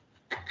 Yeah.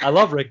 I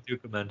love Rick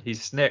Dukeman.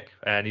 He's Snick,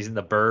 and he's in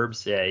The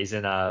Burbs. Yeah, he's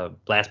in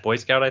Last Boy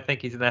Scout, I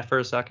think. He's in that for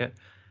a second.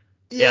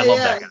 Yeah, I love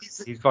that guy.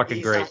 He's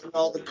fucking great. He's on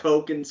all the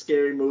Coke and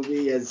Scary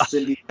Movie as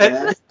Cindy's And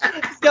dad.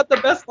 he's got the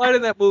best line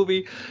in that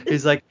movie.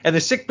 He's like, and the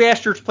sick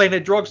bastard's playing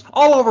at drugs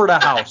all over the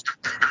house.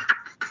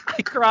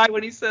 I cry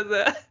when he says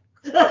that.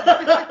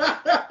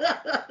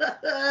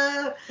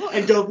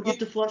 And don't forget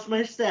to flush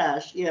my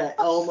stash. Yeah.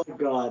 Oh my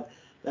God,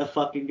 that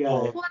fucking guy.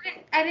 Well,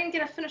 I didn't get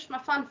to finish my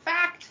fun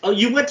fact. Oh,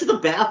 you went to the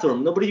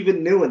bathroom. Nobody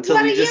even knew until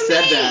What you do just you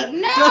said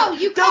mean? that. No,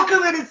 you don't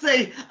can't. come in and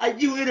say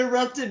you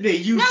interrupted me.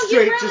 You No,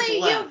 straight you just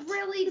left.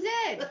 really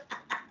did.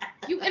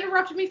 You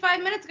interrupted me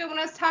 5 minutes ago when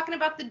I was talking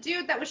about the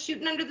dude that was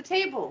shooting under the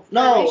table.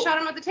 No. When he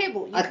shot him at the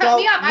table. You I cut thought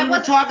me up. we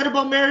were talking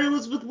about Mary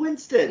Elizabeth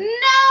Winstead.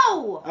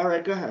 No! All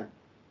right, go ahead.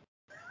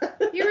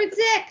 You're a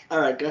dick.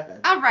 All right, go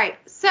ahead. All right,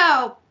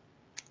 so,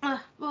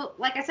 well,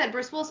 like I said,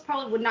 Bruce Willis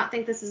probably would not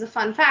think this is a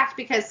fun fact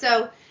because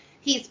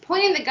he's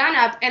pointing the gun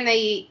up and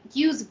they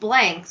use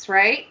blanks,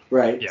 right?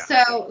 Right. Yeah.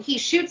 So he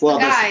shoots Well,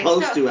 the guy. they're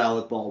supposed to,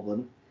 Alec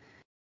Baldwin.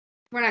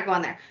 We're not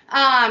going there.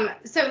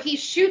 So he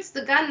shoots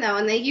the gun though,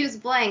 and they use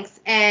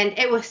blanks, and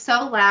it was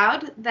so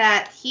loud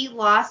that he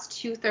lost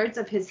 2/3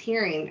 of his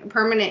hearing,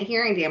 permanent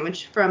hearing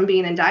damage from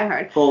being in Die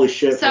Hard. Holy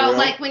shit. So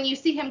like when you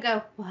see him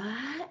go,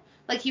 what?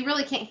 Like he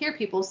really can't hear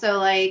people. So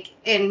like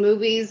in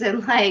movies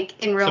and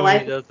like in real So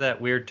life. when he does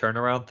that weird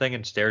turnaround thing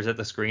and stares at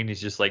the screen,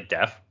 he's just like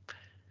deaf.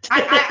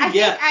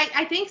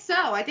 I think so.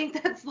 I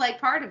think that's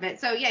like part of it.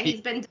 So yeah, he's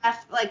been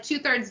deaf, like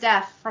 2/3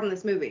 deaf from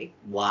this movie.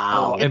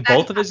 Wow. In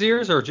both of his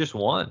ears or just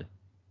one?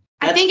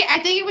 I think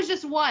it was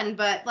just one,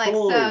 but like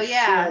Holy so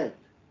yeah. Shit.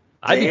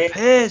 I'd be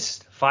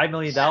pissed. $5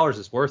 million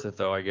is worth it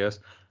though, I guess.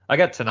 I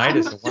got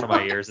tinnitus in one of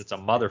my ears. It's a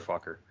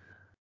motherfucker.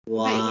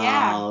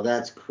 Wow,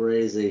 that's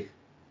crazy.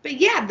 But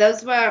yeah,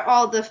 those were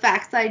all the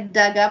facts I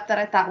dug up that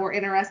I thought were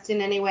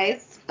interesting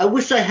anyways. I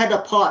wish I had a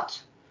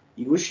pot.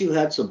 You wish you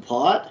had some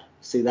pot?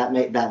 See, that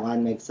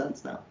line makes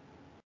sense now.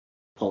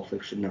 Pulp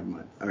Fiction, never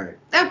mind. All right.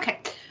 Okay.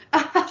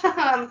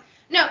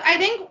 No, I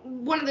think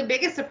one of the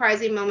biggest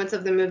surprising moments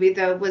of the movie,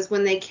 though, was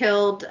when they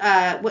killed,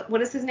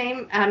 what is his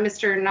name?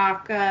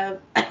 Mr.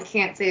 I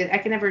can't say it. I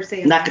can never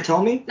say it.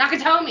 Nakatomi?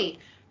 Nakatomi.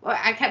 Well,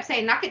 I kept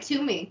saying, knock it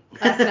to me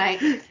last night.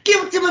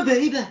 Give it to me,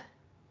 baby.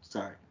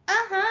 Sorry.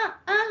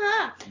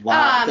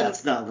 Wow,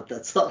 that's not what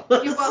that song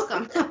was. You're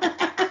welcome.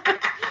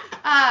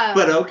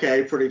 But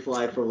okay, pretty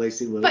fly for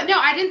Lacey Lou. But no,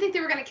 I didn't think they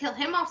were going to kill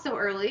him off so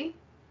early.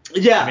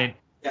 Yeah. I mean,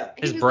 yeah.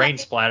 His brain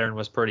splattering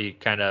was pretty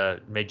kind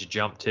of made you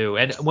jump too.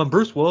 And when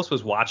Bruce Willis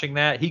was watching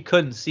that, he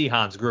couldn't see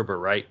Hans Gruber,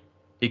 right?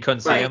 He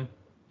couldn't see him.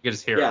 He could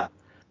just hear him.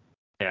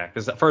 Yeah,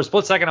 because for a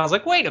split second I was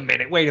like, wait a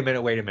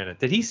minute.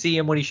 Did he see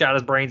him when he shot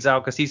his brains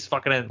out? Because he's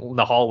fucking in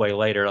the hallway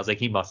later. I was like,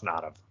 he must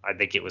not have. I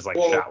think it was like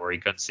a shot where he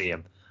couldn't see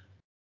him.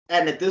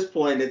 And at this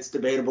point, it's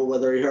debatable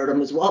whether he heard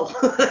him as well.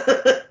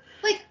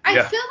 Like,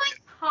 I feel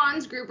like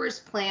Hans Gruber's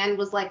plan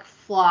was like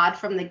flawed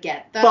from the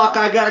get-go. Fuck,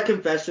 I got a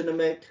confession to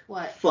make.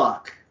 What?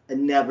 Fuck. I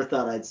never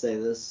thought I'd say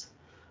this.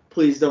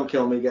 Please don't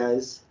kill me,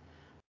 guys.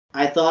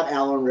 I thought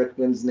Alan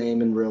Rickman's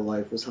name in real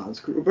life was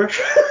Hans Gruber.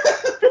 For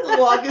the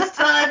longest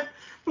time.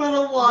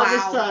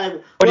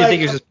 What do you think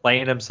he was just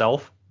playing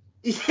himself?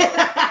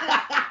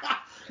 Yeah.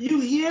 You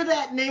hear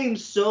that name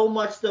so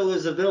much, though,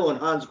 as a villain,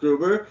 Hans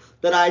Gruber,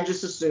 that I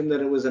just assumed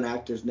that it was an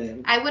actor's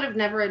name. I would have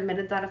never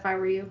admitted that if I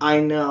were you. I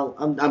know.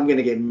 I'm going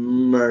to get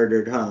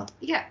murdered, huh?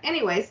 Yeah,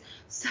 anyways.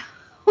 So,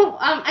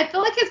 I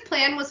feel like his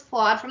plan was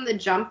flawed from the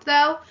jump,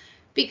 though,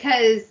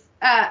 because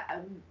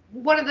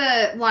one of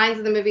the lines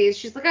in the movie is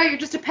she's like, oh, you're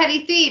just a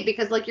petty thief,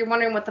 because, like, you're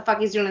wondering what the fuck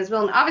he's doing as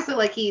villain. Obviously,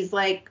 like, he's,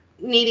 like,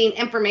 needing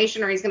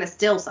information or he's going to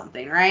steal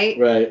something, right?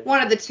 Right.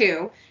 One of the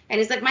two. And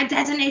he's like, my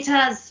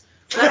detonators.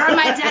 Where are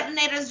my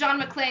detonators, John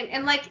McClane?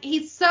 And, like,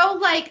 he's so,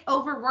 like,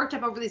 overworked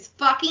up over these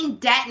fucking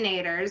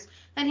detonators.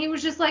 And he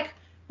was just like,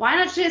 why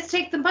not just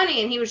take the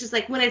money? And he was just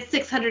like, when it's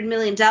 $600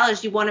 million,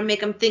 you want to make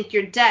them think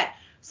you're dead.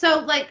 So,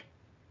 like,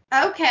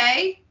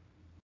 okay.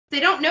 They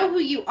don't know who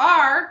you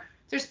are.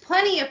 There's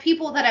plenty of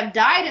people that have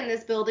died in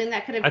this building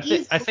that could have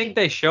easily... I think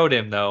they showed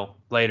him, though,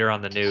 later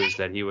on the news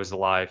that he was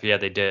alive. Yeah,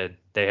 they did.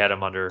 They had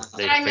him under...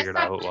 They figured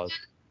out who it was.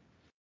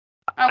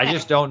 I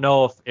just don't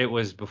know if it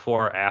was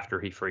before or after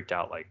he freaked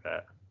out like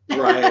that.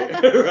 Right,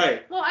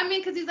 right. Well, I mean,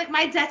 because he's like,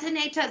 my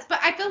detonators. But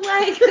I feel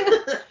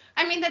like,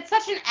 I mean, that's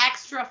such an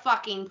extra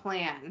fucking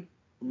plan.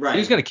 Right. He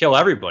was going to kill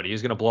everybody. He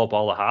was going to blow up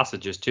all the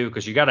hostages, too,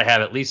 because you got to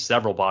have at least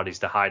several bodies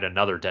to hide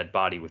another dead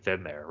body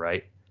within there,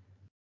 right?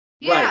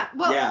 Yeah, Right,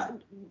 well, yeah.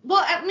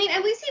 well, I mean,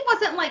 at least he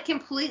wasn't, like,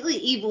 completely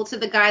evil to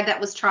the guy that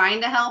was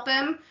trying to help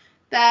him,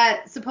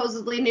 that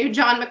supposedly knew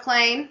John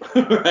McClane,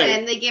 Right.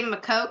 and they gave him a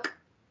Coke.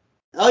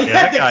 Oh, yeah,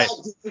 that the guy- guy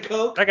with the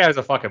Coke. That guy was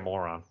a fucking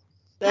moron.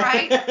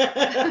 Right?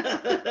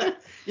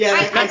 Yeah,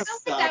 I that guy feel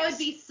like that would sucks.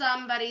 be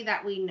somebody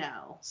that we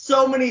know.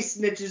 So many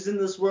snitches in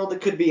this world,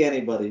 it could be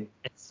anybody.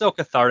 It's so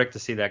cathartic to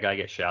see that guy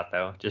get shot,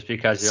 though, just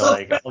because you're So-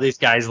 like, all these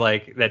guys,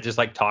 like, that just,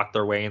 like, talk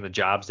their way in the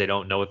jobs. They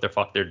don't know what the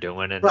fuck they're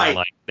doing, and Right. then,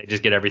 like, they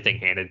just get everything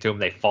handed to them.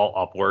 They fall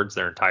upwards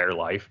their entire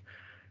life.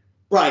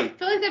 Right. I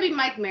feel like that'd be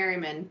Mike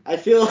Merriman. I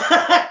feel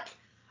like...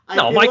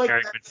 No, Mike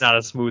Merriman's not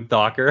a smooth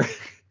talker.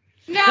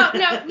 No.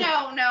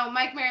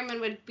 Mike Merriman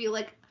would be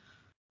like,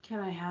 can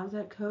I have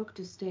that Coke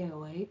to stay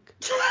awake?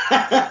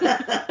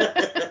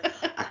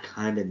 I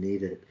kind of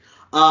need it.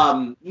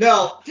 No,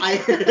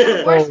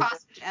 The worst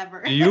hostage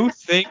ever. Do you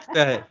think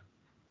that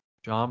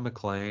John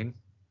McClane,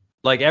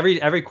 like,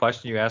 every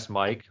question you ask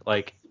Mike,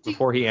 like,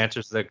 before he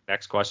answers the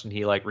next question,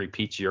 he, like,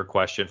 repeats your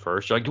question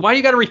first? You're like, why do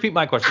you got to repeat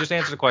my question? Just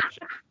answer the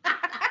question.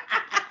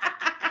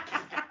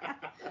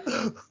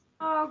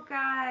 Oh,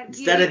 God.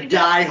 Instead of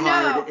die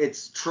hard, No.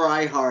 it's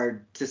try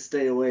hard to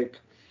stay awake.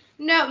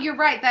 No, you're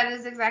right. That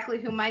is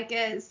exactly who Mike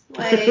is.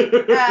 Like,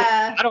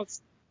 I don't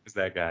think he's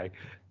that guy.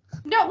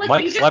 no, like,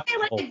 Mike you just slept say, the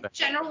like, whole a thing.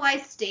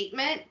 generalized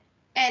statement,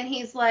 and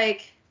he's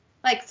like,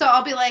 so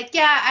I'll be like,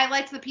 yeah, I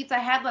liked the pizza I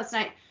had last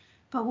night,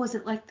 but was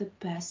it, like, the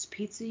best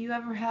pizza you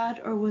ever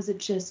had, or was it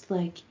just,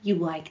 like, you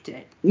liked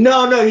it?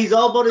 No, he's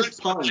all about his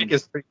puns. Mike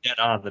is pretty dead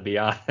on, to be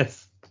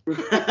honest.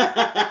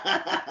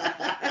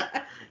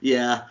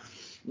 Yeah.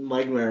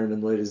 Mike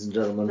Merriman, ladies and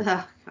gentlemen.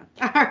 Ugh.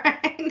 All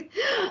right.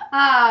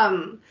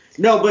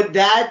 No, but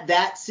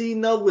that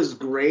scene though was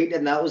great,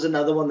 and that was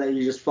another one that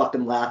you just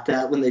fucking laughed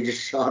at when they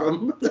just shot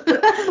him.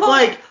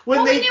 Like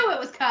when we knew it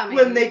was coming.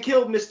 when they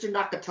killed Mr.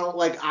 Nakatomi,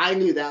 like I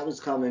knew that was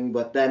coming,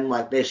 but then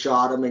like they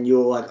shot him, and you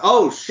were like,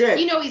 oh shit.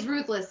 You know he's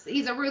ruthless.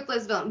 He's a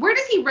ruthless villain. Where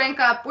does he rank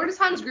up? Where does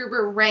Hans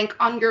Gruber rank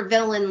on your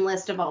villain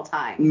list of all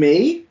time?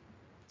 Me?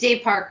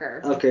 Dave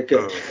Parker. Okay,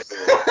 good.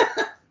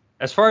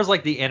 As far as,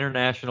 like, the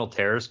international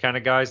terrorist kind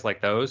of guys, like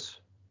those,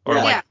 or,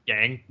 Yeah.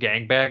 like,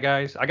 gang bad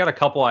guys, I got a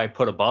couple I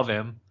put above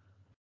him.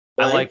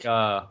 Like?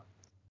 I like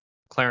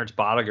Clarence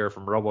Bodiger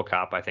from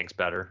RoboCop, I think's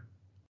better.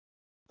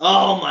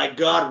 Oh my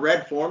God,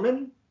 Red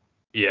Foreman?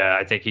 Yeah,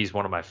 I think he's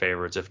one of my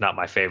favorites, if not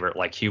my favorite,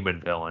 like,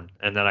 human villain.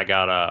 And then I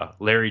got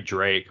Larry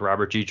Drake,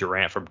 Robert G.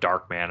 Durant from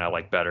Darkman, I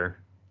like better.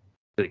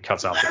 It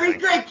cuts out the Larry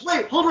thing. Drake,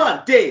 wait, hold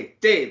on,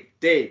 Dave.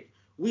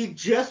 We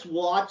just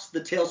watched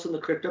the Tales from the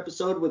Crypt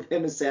episode with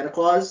him and Santa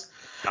Claus,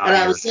 and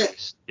I was saying,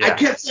 I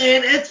kept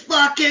saying it's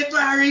fucking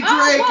Larry Drake,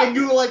 well- and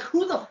you were like,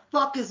 who the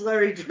fuck is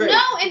Larry Drake?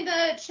 No, and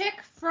the chick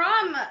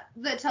from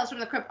the Tales from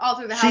the Crypt all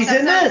through the house She's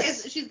in episode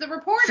this. she's the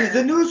reporter. She's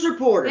the news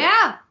reporter.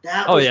 Yeah.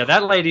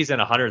 That lady's in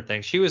 100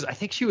 things. I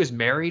think she was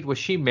married. Was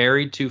she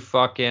married to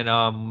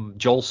fucking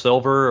Joel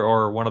Silver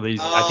or one of these?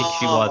 I think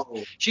she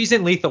was. She's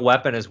in Lethal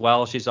Weapon as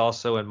well. She's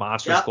also in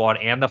Monster Squad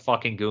and the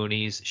fucking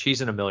Goonies. She's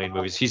in a million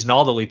movies. She's in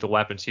all the Lethal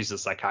Weapons. She's a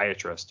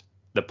psychiatrist.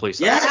 The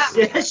police. Yes,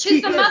 yes,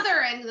 She's the is.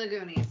 mother in the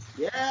Goonies.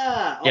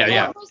 Yeah.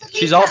 Yeah. Rosalita.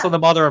 She's also the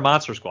mother in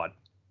Monster Squad.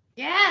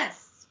 Yes.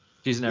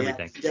 She's in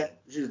everything.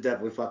 She's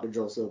definitely fucking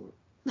Joel Silver.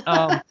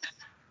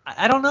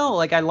 I don't know.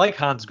 Like, I like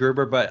Hans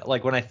Gruber, but,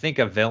 like, when I think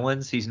of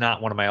villains, he's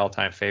not one of my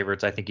all-time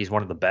favorites. I think he's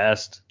one of the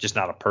best, just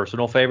not a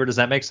personal favorite. Does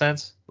that make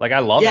sense? Like, I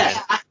love him.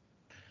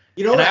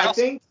 You know And what I I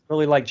think?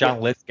 really like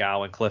John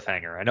Lithgow and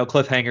Cliffhanger. I know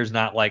Cliffhanger's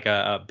not like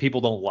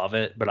people don't love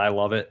it, but I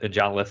love it, and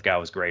John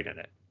Lithgow is great in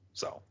it.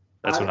 So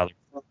that's another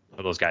one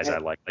of those guys I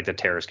like the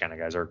terrorist kind of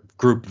guys or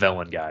group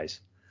villain guys.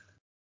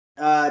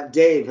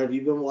 Dave, have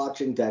you been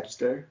watching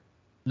Dexter?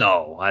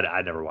 No,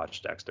 I never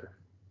watched Dexter.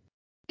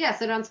 Yeah,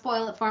 so don't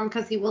spoil it for him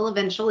because he will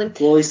eventually.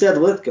 Well, he said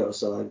Lithgow,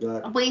 so I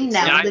got. We know.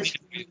 Yeah, You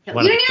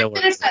didn't even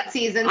finish that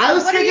season. I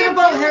was so what are thinking you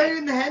about doing? Harry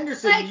and the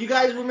Henderson. Like- You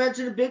guys were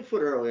mentioning Bigfoot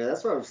earlier.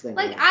 That's what I was thinking.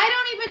 Like, I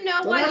don't even know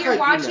Don't why act you're like you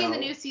watching know. the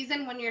new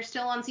season when you're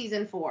still on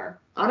season 4.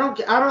 I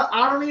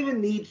don't even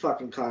need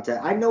fucking content.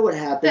 I know what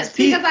happens. That's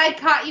because I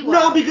caught you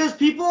No, up. because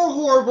people are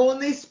horrible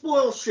and they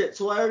spoil shit,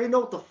 so I already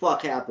know what the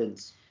fuck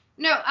happens.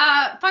 No,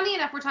 funny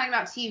enough, we're talking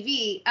about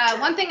TV.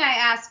 One thing I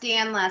asked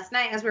Dan last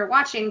night as we were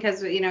watching,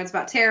 because, you know, it's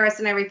about terrorists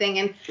and everything,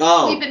 and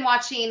we've been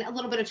watching a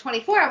little bit of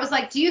 24. I was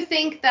like, do you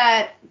think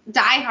that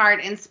Die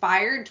Hard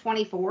inspired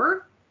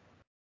 24?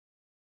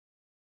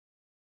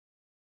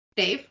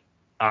 Dave?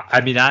 I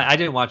mean, I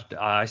didn't watch.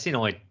 I seen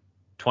only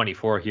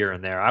 24 here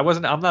and there.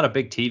 I'm not a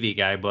big TV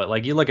guy, but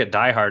like you look at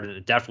Die Hard, and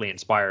it definitely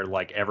inspired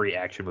like every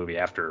action movie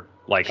after,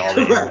 like all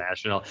the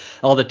international,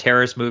 all the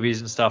terrorist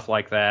movies and stuff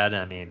like that.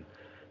 I mean,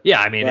 Yeah,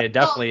 I mean, Right. it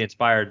definitely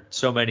inspired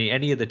so many.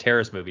 Any of the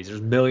terrorist movies,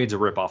 there's millions of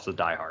ripoffs of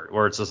Die Hard,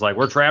 where it's just like,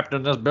 we're trapped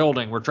in this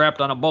building, we're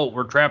trapped on a boat,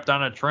 we're trapped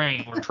on a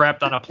train, we're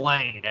trapped on a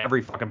plane.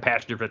 Every fucking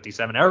Passenger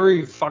 57,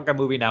 every fucking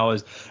movie now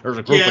is there's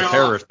a group Get of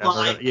terrorists. off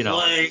And my we're, you know,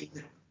 plane.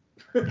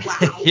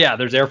 Wow. yeah,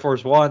 there's Air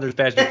Force One, there's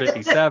Passenger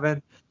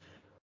 57,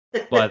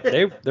 but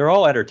they're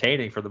all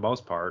entertaining for the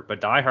most part.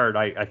 But Die Hard,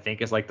 I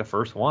think, is like the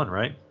first one,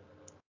 right?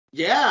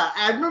 Yeah,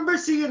 I remember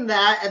seeing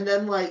that, and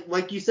then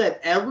like you said,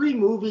 every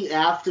movie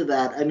after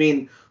that. I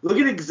mean, look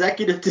at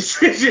Executive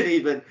Decision,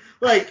 even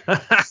like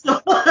so,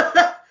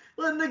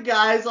 when the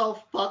guy's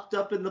all fucked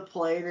up in the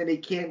plane and he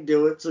can't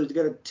do it, so he's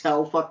gonna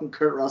tell fucking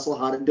Kurt Russell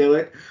how to do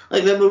it.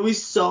 Like that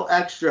movie's so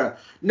extra.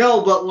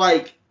 No, but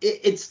like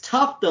it's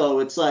tough though.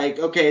 It's like,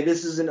 okay,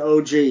 this is an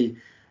OG.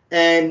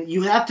 And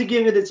you have to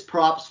give it its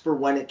props for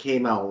when it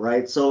came out,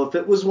 right? So if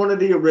it was one of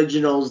the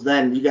originals,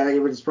 then you gotta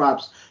give it its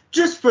props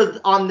just for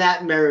on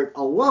that merit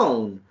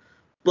alone.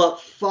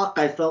 But fuck,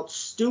 I felt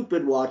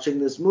stupid watching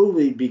this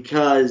movie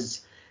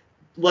because,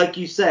 like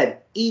you said,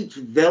 each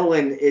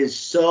villain is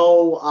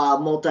so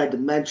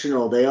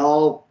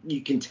multidimensional.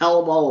 You can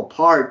tell them all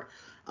apart.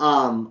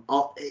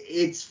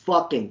 It's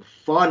fucking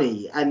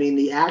funny. I mean,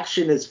 the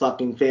action is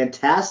fucking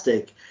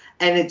fantastic,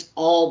 and it's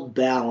all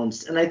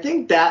balanced. And I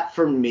think that,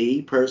 for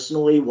me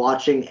personally,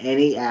 watching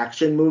any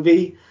action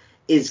movie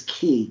is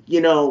key.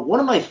 You know, one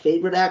of my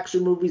favorite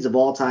action movies of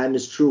all time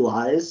is True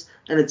Lies,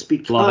 and it's Love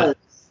because, it.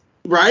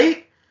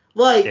 right?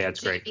 Like, Yeah,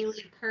 it's great. Jamie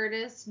Lee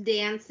Curtis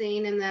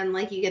dancing, and then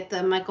like you get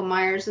the Michael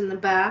Myers in the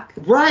back.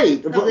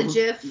 right. Of the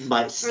GIF or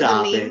the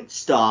Stop meme. it.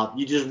 Stop.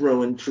 You just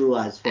ruined True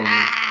Lies for me.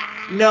 Ah!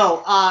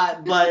 No,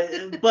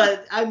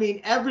 but I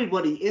mean,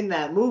 everybody in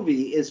that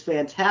movie is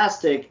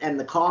fantastic, and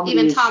the comedy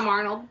Even is, Tom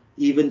Arnold.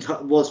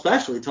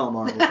 especially Tom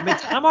Arnold. I mean,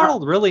 Tom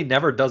Arnold really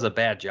never does a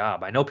bad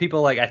job. I know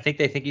people I think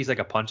they think he's like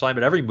a punchline,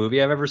 but every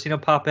movie I've ever seen him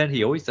pop in,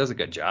 he always does a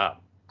good job.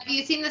 Have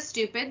you seen The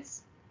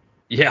Stupids?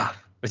 Yeah,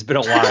 it's been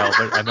a while,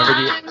 but I remember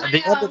at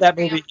the end of that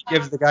movie, he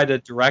gives the guy the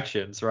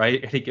directions,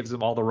 right? And he gives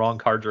him all the wrong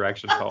car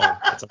directions home.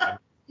 That's amazing.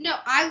 No,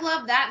 I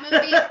love that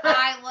movie.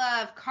 I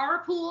love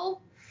Carpool.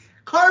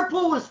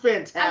 Carpool was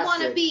fantastic. I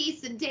want to be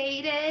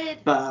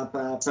sedated. Ba,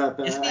 ba, ba,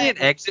 ba. Isn't he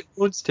in Exit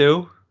Wounds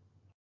too?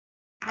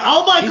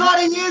 Oh my God,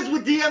 he is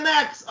with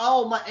DMX.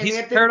 Oh my, and He's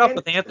Anthony paired up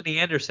with Anderson. Anthony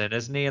Anderson,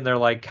 isn't he? And they're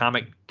like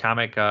comic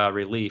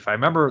relief. I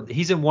remember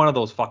he's in one of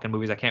those fucking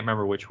movies. I can't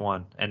remember which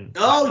one. And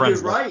my Oh, you're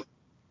friends love- right.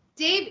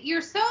 Dave,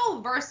 you're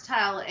so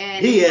versatile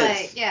and He is.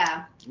 like,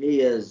 yeah,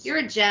 He is. you're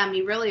a gem.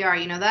 You really are.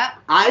 You know that?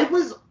 I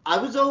was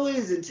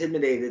always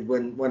intimidated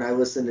when I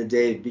listened to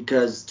Dave,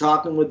 because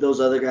talking with those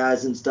other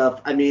guys and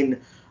stuff, I mean,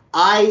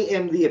 I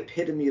am the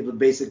epitome of a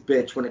basic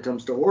bitch when it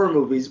comes to horror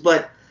movies,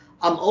 but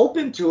I'm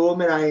open to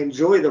them and I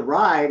enjoy the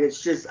ride.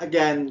 It's just,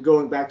 again,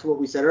 going back to what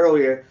we said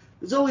earlier,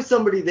 there's always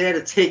somebody there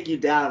to take you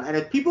down. And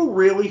if people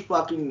really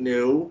fucking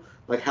knew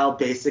like how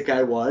basic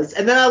I was,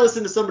 and then I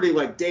listen to somebody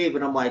like Dave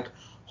and I'm like,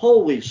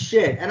 holy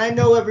shit. And I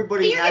know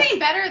everybody But you're getting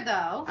better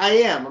though. I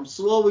am. I'm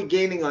slowly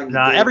gaining on you.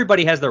 Nah, Dave.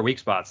 everybody has their weak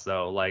spots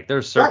though. Like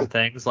there's certain Right.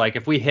 things. Like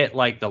if we hit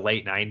like the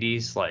late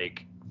 '90s,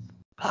 like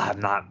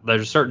I'm not.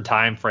 There's certain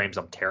time frames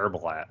I'm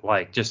terrible at.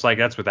 Like just like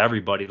that's with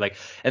everybody. Like,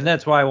 and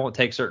that's why I won't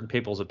take certain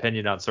people's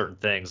opinion on certain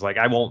things. Like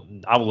I will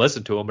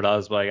listen to them, but I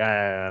was like,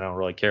 I don't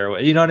really care.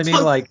 You know what I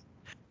mean? Like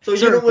So you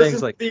certain don't listen things,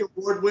 to like- the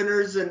award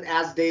winners and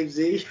ask Dave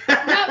Z? No,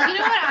 you know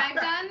what I've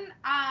done?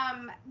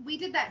 We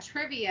did that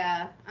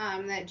trivia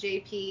that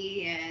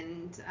JP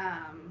and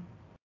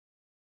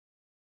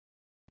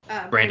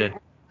Brandon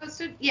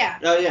posted. Yeah.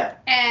 Oh yeah.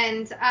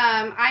 And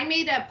I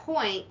made a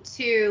point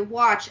to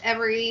watch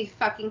every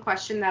fucking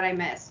question that I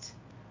missed.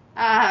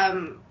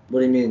 What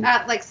do you mean?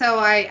 So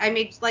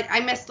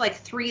I missed like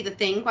 3 The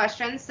Thing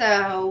questions.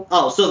 So.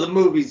 Oh, so the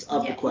movies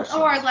of Yeah, the question.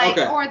 or like,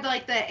 okay. or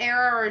like the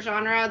era or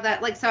genre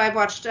that like. So I've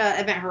watched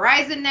Event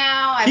Horizon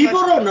now.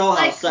 People don't know how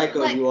like,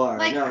 psycho you are.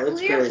 Like, No, it's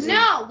clear, crazy.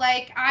 No,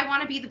 like I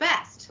want to be the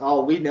best.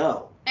 Oh, we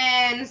know.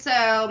 And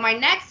so my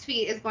next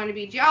feat is going to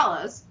be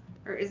Giallos.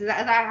 Or is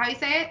that how you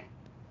say it?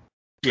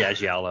 yeah,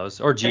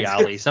 giallos or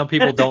gialli. Some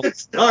people don't.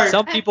 Start.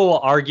 Some people will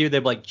argue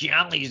they're like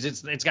giallis.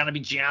 It's got to be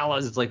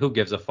giallos. It's like who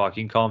gives a fuck?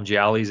 You can call them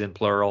giallis in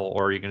plural,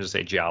 or you can just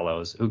say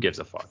giallos. Who gives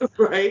a fuck?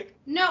 Right.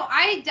 No,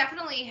 I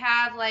definitely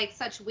have like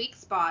such weak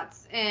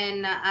spots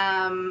in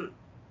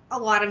a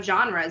lot of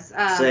genres,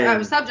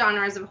 Same.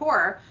 subgenres of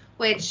horror,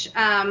 which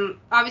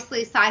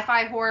obviously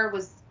sci-fi horror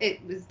was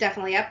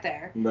definitely up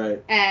there.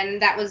 Right.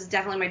 And that was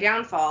definitely my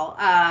downfall.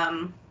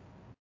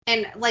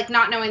 And like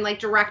not knowing like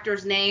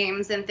directors'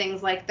 names and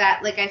things like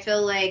that, like I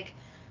feel like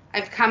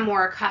I've come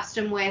more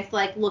accustomed with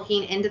like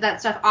looking into that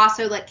stuff.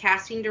 Also like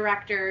casting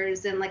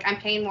directors and like I'm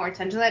paying more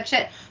attention to that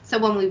shit. So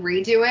when we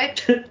redo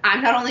it,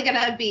 I'm not only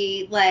gonna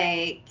be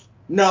like.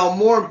 No,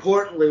 more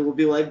importantly, we'll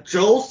be like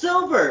Joel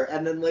Silver,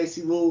 and then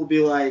Lacey Wu will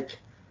be like,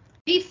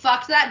 He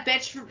fucked that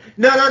bitch.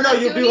 No,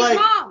 doing his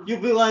mom.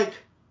 you'll be like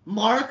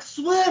Mark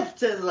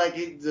Swift, and like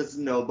he's just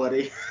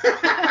nobody.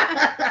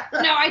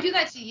 No, I do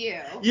that to you.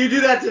 You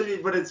do that to me,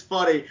 but it's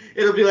funny.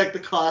 It'll be like the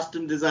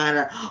costume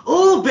designer.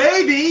 Oh,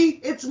 baby,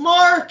 it's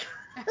Mark.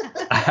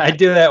 I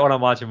do that when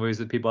I'm watching movies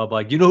with people. I'm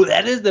like, you know who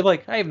that is? They're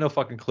like, I have no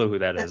fucking clue who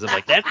that is. I'm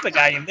like, that's the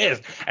guy in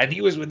this, and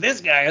he was with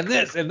this guy in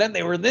this, and then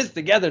they were in this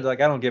together. They're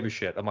like, I don't give a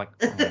shit. I'm like,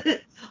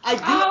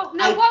 Oh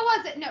no, what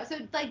was it? No, so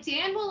like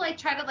Dan will like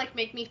try to like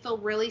make me feel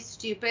really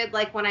stupid,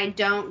 like when I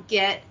don't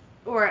get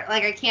or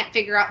like I can't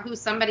figure out who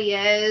somebody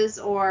is,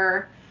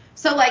 or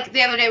so like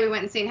the other day we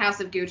went and seen House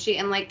of Gucci,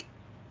 and like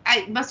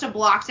I must have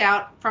blocked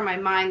out from my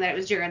mind that it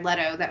was Jared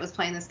Leto that was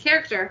playing this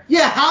character.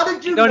 Yeah, how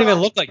did you? he don't even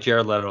look like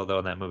Jared Leto though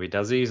in that movie,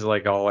 does he? He's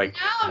like all like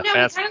No, he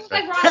kind of looks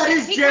like Ron. That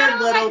is He Jared kind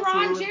of looks Leto like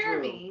Ron through and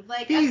Jeremy,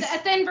 like He's- a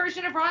thin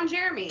version of Ron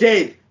Jeremy.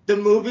 Dave, the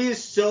movie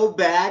is so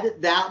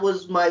bad. That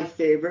was my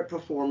favorite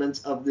performance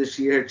of this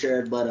year,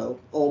 Jared Leto.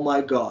 Oh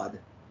my god.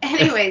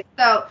 Anyway,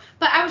 so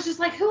but I was just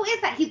like, who is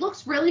that? He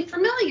looks really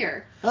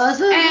familiar.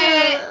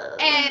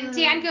 And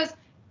Dan goes,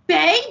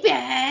 baby.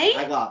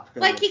 I got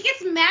pissed. Like, he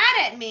gets mad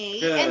at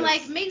me and,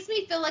 like, Yes. makes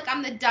me feel like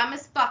I'm the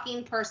dumbest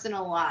fucking person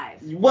alive.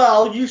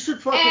 Well, you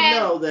should fucking And-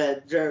 know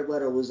that Jared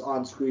Leto was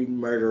on screen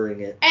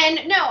murdering it. And,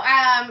 no,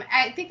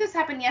 I think this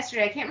happened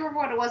yesterday. I can't remember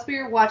what it was we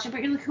were watching,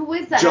 but you're like, who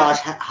is that? Josh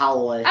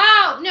Holloway.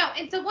 Oh, no,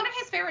 and so one of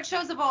his favorite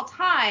shows of all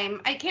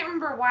time, I can't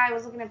remember why I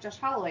was looking at Josh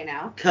Holloway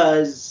now.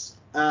 Because,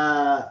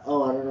 I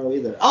don't know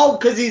either. Oh,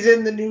 because he's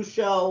in the new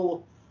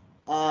show,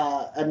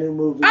 a new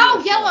movie.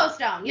 Oh,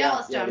 Yellowstone, Yeah,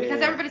 because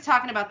yeah. everybody's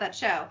talking about that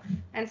show.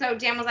 And so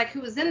Dan was like,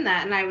 who was in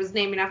that? And I was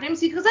naming off names.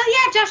 He goes,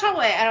 oh, yeah, Josh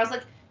Holloway. And I was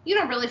like, you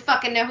don't really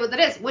fucking know who that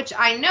is, which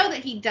I know that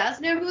he does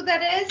know who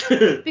that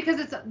is because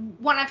it's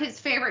one of his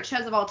favorite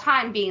shows of all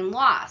time, being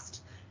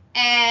Lost.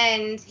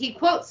 And he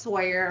quotes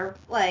Sawyer,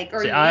 like,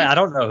 or See, I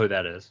don't know who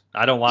that is.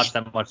 I don't watch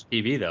that much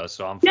TV though,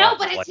 so I'm No, fucked.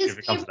 but it's like, his if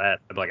it comes to that,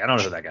 I'm like, I don't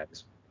know who that guy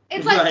is.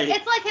 It's like Right.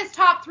 it's like his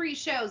top 3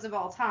 shows of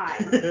all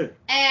time.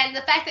 And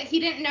the fact that he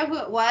didn't know who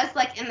it was,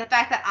 like, and the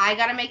fact that I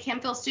gotta make him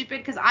feel stupid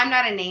because I'm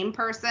not a name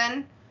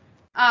person,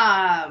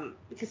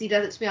 because he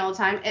does it to me all the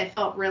time, it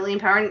felt really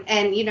empowering.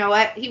 And you know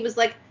what? He was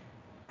like,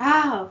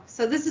 oh,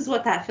 so this is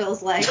what that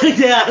feels like.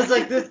 Yeah, I was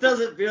like, this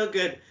doesn't feel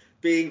good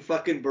being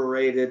fucking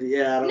berated.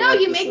 Yeah, I don't No, like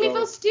you this make at me all.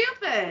 feel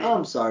stupid. Oh,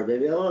 I'm sorry,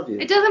 baby. I love you.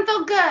 It doesn't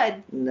feel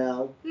good.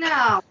 No,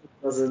 No,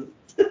 it doesn't.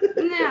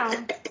 no.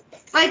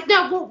 Like,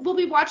 no, we'll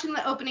be watching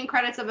the opening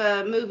credits of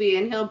a movie,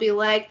 and he'll be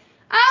like,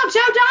 oh,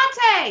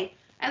 Joe Dante.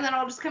 And then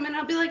I'll just come in and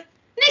I'll be like,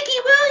 Nikki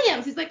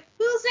Williams. He's like,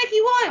 who's Nikki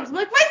Williams? I'm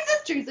like, my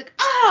sister. He's like,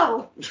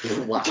 oh.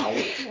 Wow.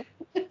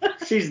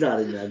 She's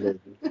not in that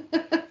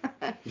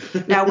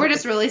movie. No, we're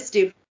just really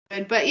stupid.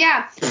 But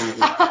yeah.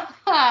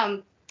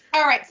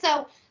 All right,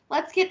 so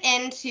let's get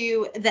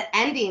into the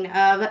ending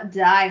of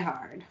Die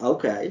Hard.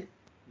 Okay.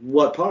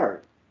 What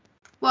part?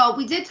 Well,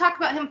 we did talk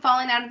about him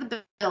falling out of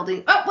the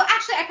building. Oh, well,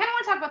 actually, I kind of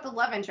want to talk about the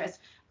love interest.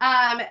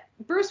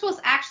 Bruce Willis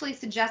actually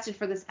suggested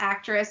for this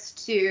actress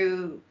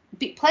to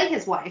play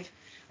his wife,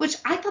 which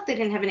I thought they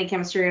didn't have any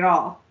chemistry at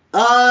all.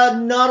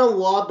 Not a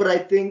lot, but I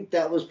think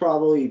that was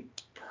probably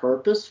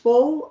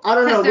purposeful. I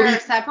don't know. Because they're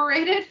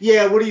separated?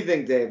 Yeah, what do you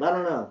think, Dave? I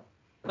don't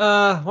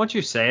know. Once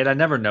you say it, I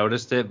never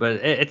noticed it, but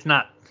it's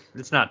not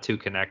too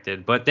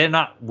connected. But they're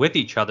not with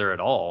each other at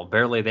all.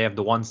 Barely. They have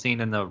the one scene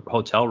in the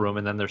hotel room,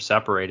 and then they're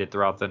separated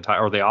throughout the entire,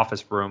 or the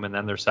office room, and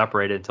then they're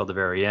separated until the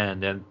very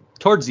end. And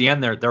towards the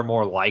end, they're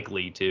more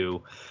likely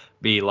to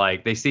be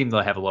like, they seem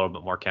to have a little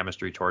bit more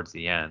chemistry towards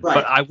the end. Right.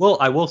 But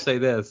I will say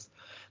this.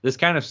 This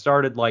kind of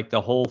started like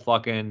the whole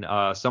fucking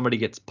somebody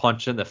gets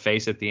punched in the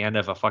face at the end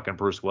of a fucking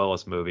Bruce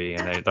Willis movie,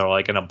 and they're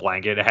like in a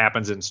blanket. It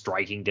happens in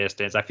striking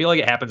distance. I feel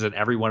like it happens in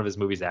every one of his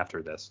movies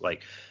after this.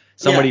 Like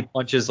somebody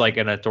punches like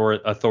an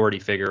authority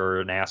figure or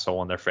an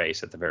asshole in their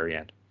face at the very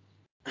end.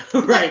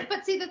 Right.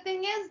 But see, the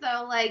thing is,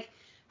 though, like,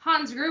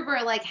 Hans Gruber,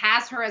 like,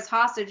 has her as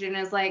hostage and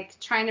is, like,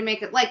 trying to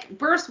make it, like,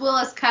 Bruce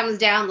Willis comes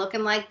down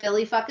looking like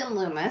Billy fucking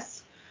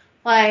Loomis.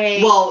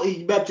 Like, Well,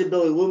 you mentioned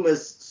Billy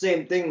Loomis,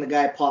 same thing. The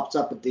guy pops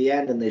up at the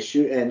end and they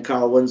shoot, and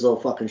Carl Winslow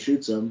fucking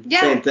shoots him. yeah,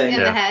 Same thing.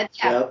 in the head,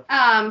 yeah. Yep.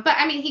 But,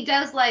 I mean, he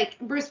does, like,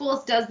 Bruce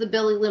Willis does the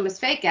Billy Loomis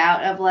fake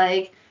out of,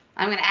 like,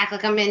 I'm going to act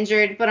like I'm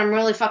injured, but I'm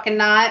really fucking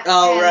not.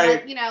 Oh, and, right.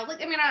 Like, you know,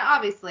 like, I mean,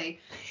 obviously.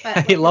 But,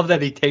 I like, love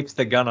that he tapes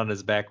the gun on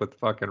his back with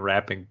fucking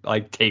wrapping,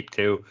 like tape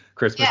too,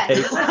 Christmas Yeah.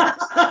 tape.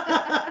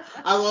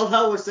 I love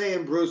how we're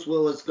saying Bruce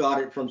Willis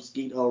got it from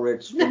Skeet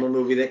Ulrich from a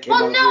movie that came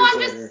Well, out no, years I'm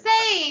later. just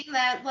saying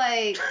that,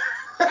 like,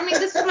 I mean,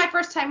 this is my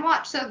first time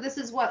watch, so this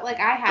is what, like,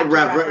 I have to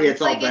Right, reference.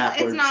 it's all like,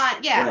 backwards. it's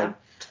not, yeah.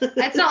 Right.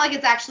 It's not like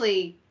it's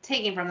actually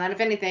taken from that.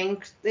 If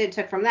anything, it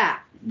took from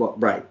that. Well,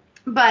 right.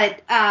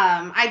 But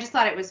I just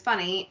thought it was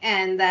funny,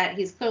 and that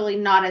he's clearly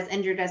not as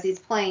injured as he's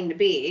playing to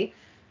be,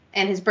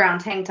 in his brown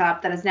tank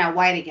top that is now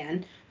white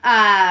again.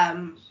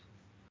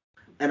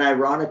 And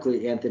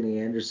ironically, Anthony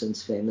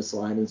Anderson's famous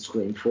line in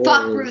Scream 4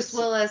 Fuck is... Bruce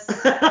Willis.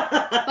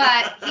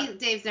 But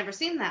Dave's never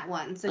seen that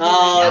one, so he might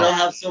Oh, know it'll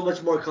that. have so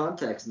much more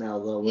context now,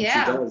 though, once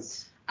Yeah. he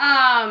does.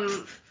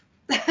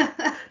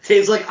 But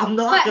Dave's like, I'm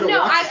not going to no,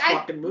 watch this I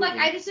fucking movie. like,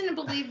 I just didn't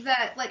believe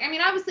that. Like, I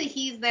mean, obviously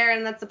he's there,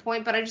 and that's the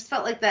point. But I just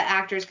felt like the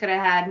actors could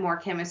have had more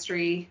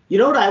chemistry. You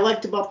know what I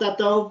liked about that,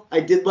 though? I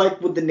did like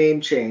with the name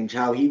change,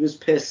 how he was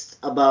pissed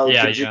about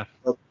Yeah, the yeah.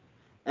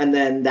 And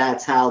then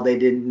that's how they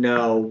didn't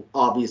know,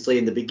 obviously,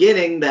 in the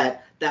beginning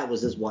that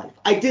was his wife.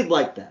 I did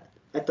like that.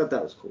 I thought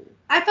that was cool.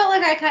 I felt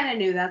like I kind of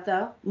knew that,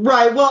 though.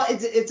 Right. Well,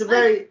 it's a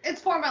very...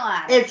 It's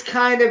formulaic. It's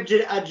kind of a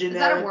generic... Is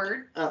that a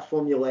word?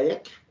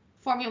 Formulaic.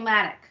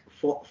 Formulmatic.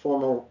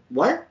 Formal...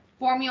 What?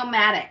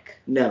 Formulmatic.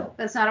 No.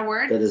 That's not a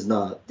word? That is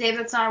not. Dave,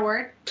 that's not a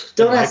word?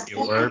 Don't It might ask be a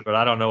word, but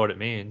I don't know what it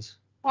means.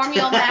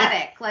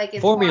 Formulmatic. Like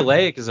it's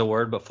Formulaic is a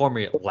word, but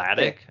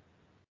formulatic?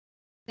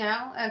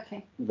 No?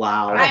 Okay.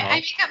 Wow. I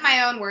make up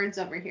my own words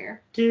over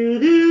here.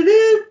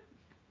 Do-do-do.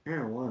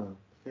 Marijuana.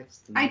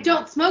 I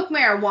don't smoke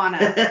marijuana.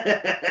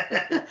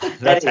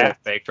 That's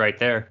half-baked right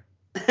there.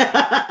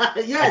 Yeah,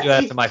 I do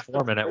that to my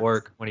foreman at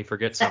work when he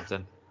forgets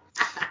something.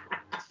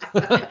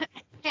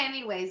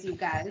 Anyways, you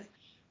guys.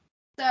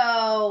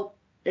 So...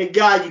 Hey,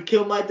 God, you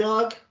killed my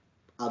dog?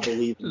 I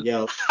believe in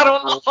you. I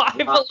don't know why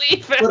I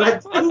believe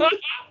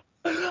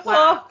it.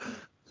 Wow.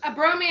 A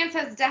bromance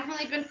has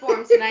definitely been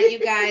formed tonight, you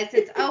guys.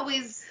 It's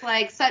always,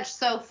 like,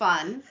 so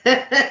fun.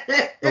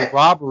 The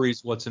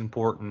robbery's what's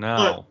important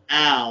now.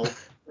 Ow.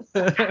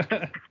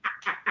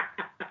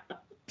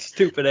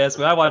 Stupid ass.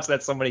 I watched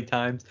that so many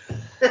times.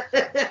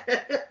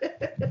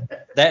 That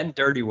and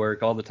Dirty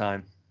Work all the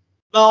time.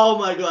 Oh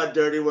my God,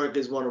 Dirty Work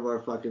is one of our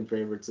fucking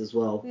favorites as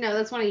well. No,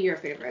 that's one of your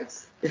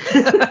favorites.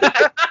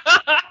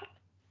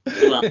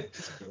 Well,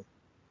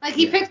 like,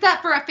 he picked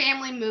that for a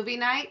family movie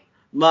night.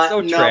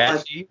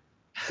 Trashy.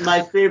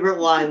 My favorite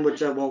line,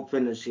 which I won't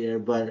finish here,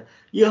 but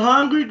you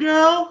hungry,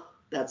 girl?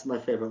 That's my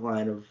favorite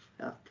line of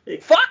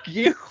Half-Baked. Fuck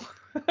you.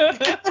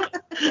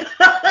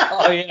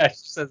 Oh yeah, she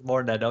says more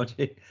than that, don't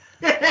she?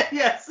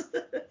 Yes.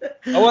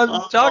 I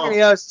wasn't talking to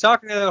you. I was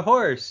talking to the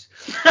horse.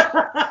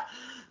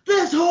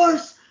 This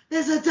horse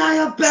is a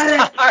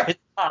diabetic. Sorry,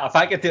 stop.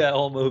 I could do that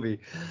whole movie.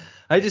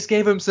 I just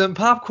gave him some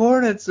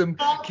popcorn and some.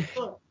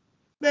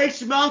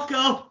 Makes your mouth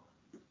go.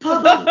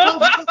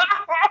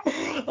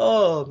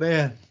 Oh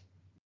man.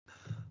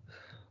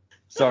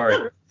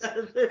 Sorry.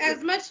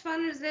 As much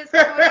fun as it is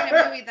quoting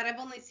a movie that I've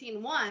only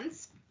seen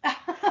once.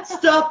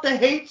 Stop the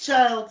hate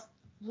child.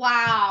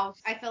 Wow.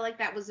 I feel like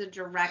that was a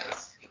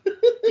direct...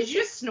 Did you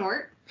just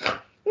snort?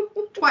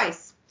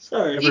 Twice.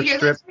 Sorry. Did you hear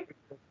Strip that?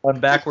 run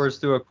backwards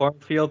through a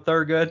cornfield,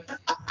 Thurgood?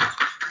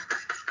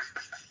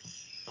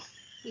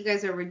 You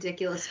guys are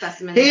ridiculous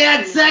specimens. He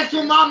had sex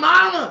with my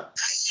mama.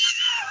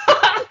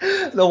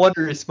 No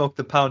wonder he smoked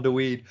a pound of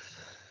weed.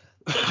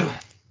 I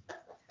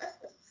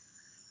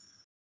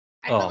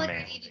feel like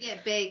man. I need to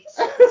get baked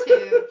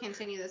to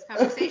continue this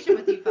conversation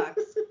with you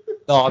fucks.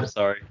 Oh, I'm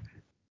sorry.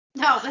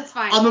 No, that's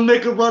fine. I'm gonna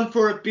make a run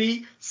for it,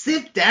 B.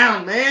 Sit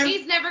down, man.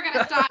 He's never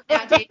gonna stop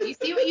now, Dave. You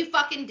see what you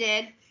fucking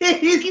did?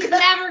 He's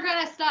never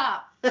gonna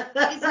stop.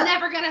 He's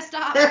never gonna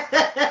stop.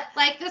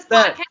 Like, this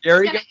That podcast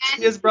Gary is gonna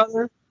Garcia's end.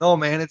 brother? No,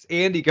 man, it's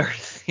Andy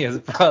Garcia's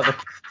brother.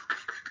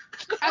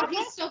 Oh,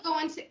 he's still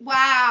going to...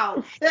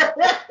 Wow.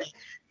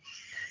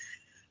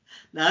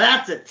 Now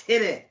that's a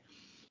titty.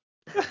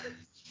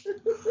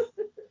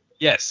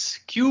 Yes,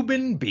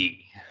 Cuban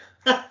B.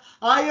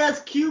 Ah,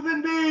 yes,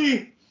 Cuban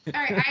B.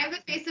 All right, I have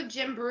the face of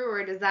Jim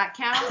Brewer. Does that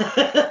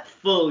count?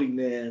 Fully,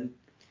 man.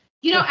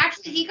 You know,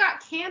 actually, he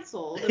got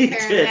canceled, He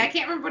apparently. did. I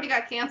can't remember what he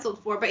got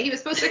canceled for, but he was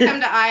supposed to come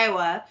to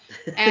Iowa,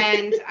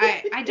 and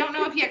I don't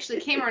know if he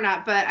actually came or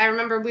not, but I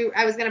remember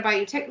I was going to buy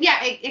you tickets.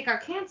 Yeah, it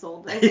got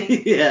canceled, I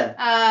think.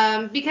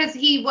 Yeah. Because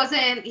he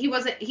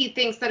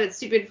thinks that it's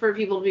stupid for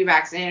people to be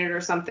vaccinated or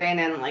something,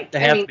 and, like,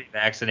 They have to be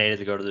vaccinated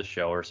to go to the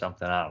show or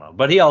something. I don't know.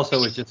 But he also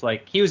was just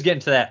like, he was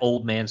getting to that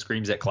old man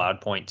screams at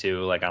Cloud Point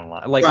too, like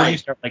online. Like when you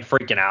start like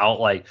freaking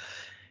out, like,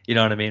 you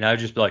know what I mean? I would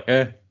just be like,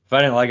 if I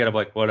didn't like it, I'm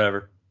like,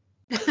 whatever.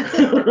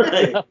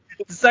 Right.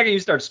 The second you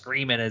start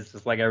screaming, it's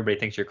just like everybody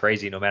thinks you're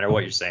crazy no matter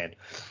what you're saying.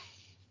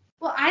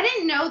 Well, I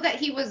didn't know that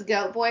he was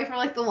Goat Boy for,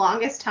 like, the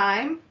longest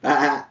time.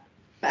 Forgot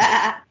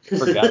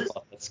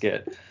about that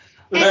skit.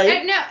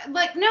 Right. No,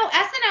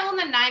 SNL in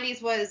the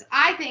 90s was,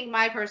 I think,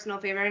 my personal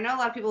favorite. I know a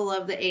lot of people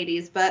love the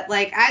 80s, but,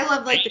 like, I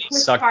love, like, the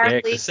Chris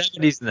Farley. The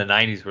 70s and the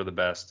 90s were the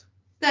best.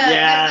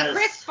 The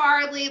Chris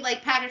Farley,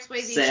 like, Patrick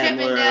Swayze,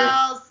 Sandler.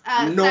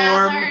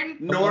 Chippendales,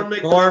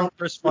 Norm,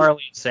 Chris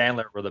Farley and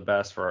Sandler were the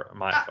best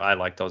I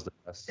like those the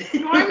best.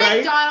 Norm Right?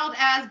 McDonald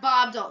as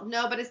Bob Dole.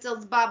 No, but it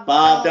still's Bob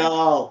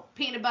Dole.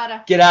 Peanut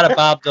butter. Get out of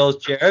Bob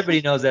Dole's chair. Everybody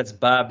knows that's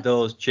Bob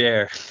Dole's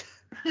chair.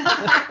 And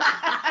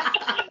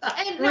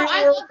no,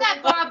 I love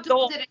that Bob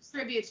Dole did a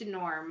tribute to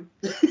Norm.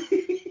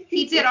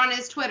 He did on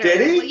his Twitter.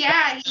 Did he? Well,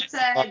 yeah, he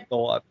said.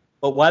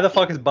 But why the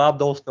fuck is Bob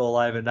Dole still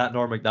alive and not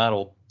Norm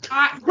McDonald?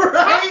 How fucked up is,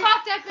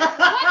 what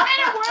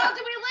kind of world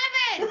do we live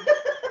in?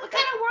 What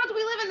kind of world do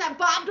we live in that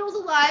Bob Dole's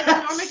alive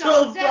and Norm That's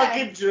McDonald's so dead?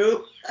 fucking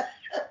true.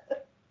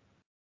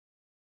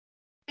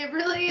 It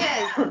really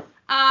is.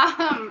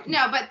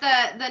 No, but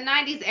the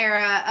 90s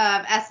era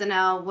of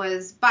SNL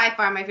was by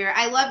far my favorite.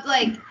 I love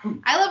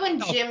when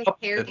Jim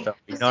Carrey.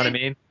 You know what I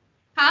mean?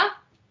 Huh?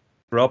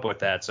 Grew up with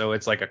that, so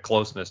it's like a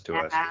closeness to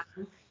us.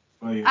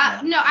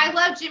 No, I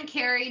love Jim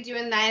Carrey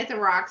doing Night at the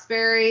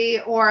Roxbury,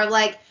 or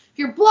like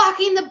You're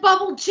blocking the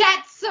bubble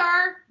jet,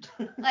 sir.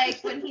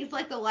 Like when he's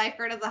like the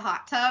lifeguard of the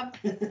hot tub.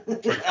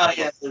 Oh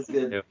yeah, that's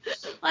good.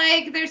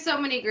 Like there's so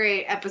many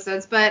great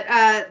episodes, but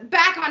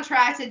back on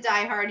track to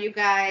Die Hard, you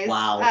guys.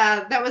 Wow.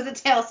 That was a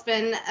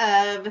tailspin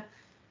of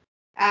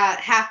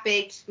Half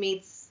Baked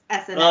meets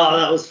SNL. Oh,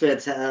 that was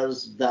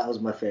fantastic. That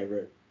was my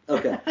favorite.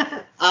 Okay.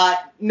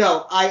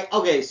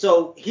 Okay,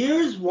 so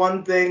here's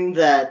one thing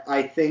that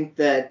I think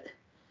that,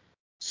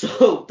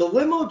 so the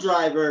limo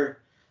driver,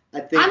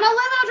 I'm a limo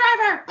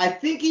driver! I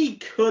think he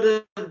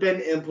could have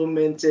been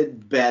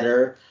implemented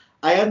better.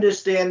 I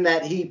understand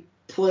that he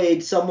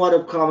played somewhat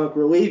of comic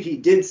relief. He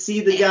did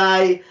see the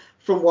guy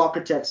from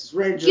Walker, Texas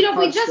Ranger.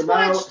 We just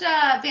watched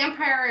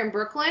Vampire in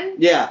Brooklyn.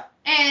 Yeah.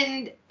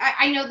 And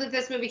I know that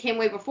this movie came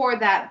way before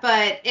that,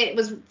 but it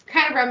was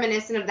kind of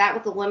reminiscent of that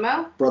with the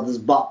limo. Brothers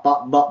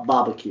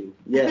Barbecue.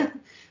 Yeah.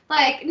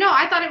 No,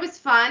 I thought it was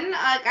fun.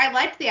 I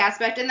liked the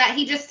aspect in that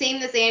he just seen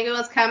this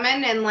ambulance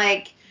coming and,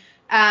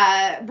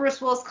 Bruce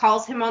Willis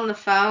calls him on the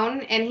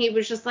phone and he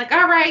was just like,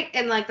 all right.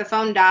 And, the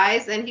phone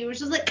dies and he was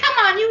just like, come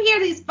on, you hear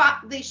these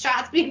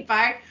shots being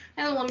fired.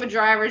 And the limo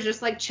driver's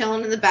just,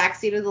 chilling in the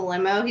backseat of the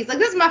limo. He's like,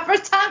 this is my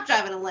first time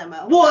driving a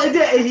limo. Well,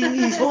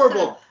 he's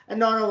horrible. And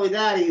not only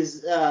that,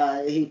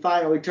 he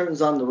finally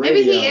turns on the radio.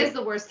 Maybe he is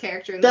the worst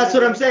character in the That's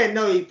movie. what I'm saying.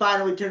 No, he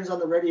finally turns on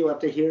the radio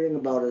after hearing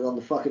about it on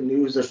the fucking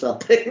news or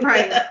something.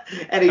 Right.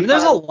 And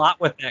there's a lot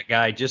with that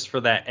guy just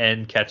for that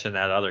end catching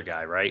that other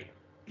guy, right?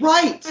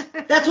 Right.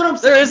 That's what I'm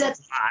saying. There is a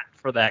lot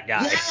for that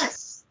guy.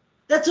 Yes.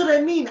 That's what I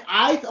mean.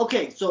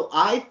 So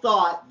I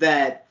thought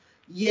that,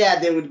 yeah,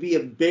 there would be a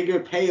bigger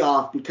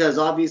payoff because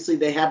obviously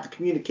they have the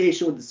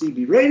communication with the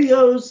CB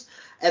radios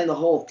and the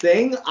whole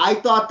thing. I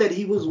thought that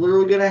he was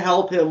literally going to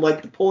help him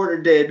like the Porter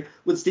did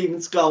with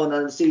Steven Skull in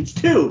Under Siege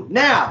 2.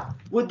 Now,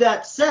 with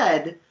that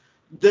said,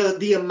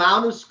 the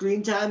amount of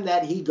screen time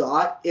that he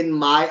got, in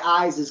my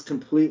eyes, is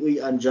completely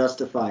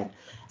unjustified.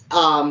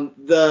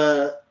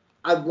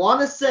 I want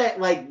to say,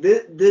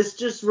 this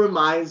just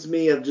reminds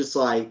me of just,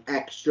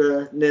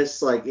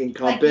 extraness, in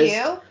Compass. Like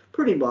you?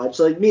 Pretty much,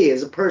 like me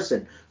as a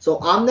person. So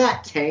on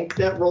that tank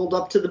that rolled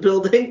up to the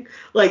building,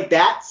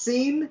 that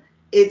scene,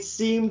 it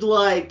seemed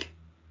like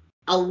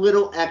a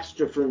little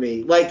extra for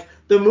me.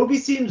 The movie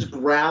seems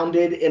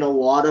grounded in a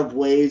lot of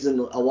ways, and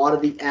a lot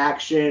of the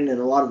action and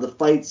a lot of the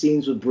fight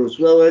scenes with Bruce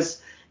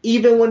Willis,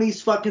 even when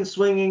he's fucking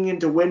swinging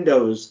into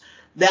windows.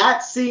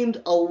 That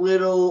seemed a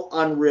little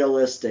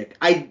unrealistic.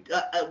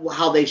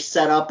 How they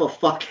set up a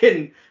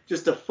fucking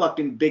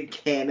big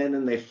cannon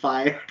and they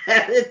fired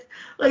at it.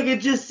 It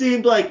just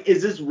seemed like,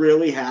 is this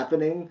really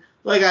happening?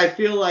 I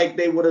feel like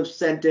they would have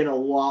sent in a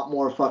lot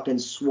more fucking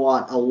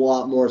SWAT a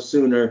lot more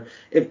sooner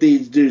if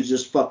these dudes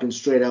just fucking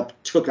straight up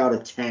took out a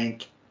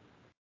tank.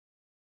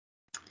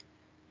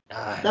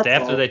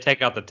 After they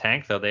take out the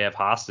tank, though, they have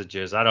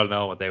hostages. I don't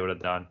know what they would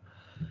have done.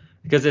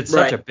 Because it's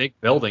such a big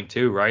building,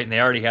 too, right? And they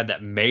already had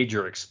that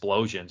major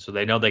explosion, so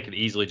they know they could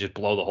easily just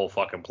blow the whole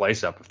fucking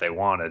place up if they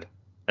wanted.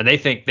 And they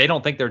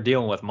don't think they're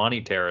dealing with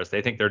money terrorists.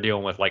 They think they're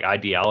dealing with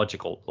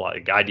ideological,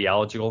 whatever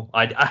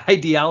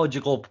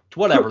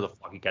the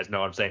fuck you guys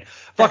know what I'm saying.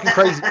 Fucking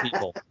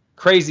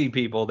crazy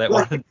people that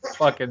want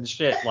fucking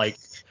shit.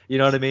 You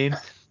know what I mean?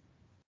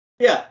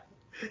 Yeah.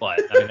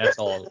 But that's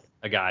all,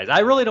 guys. I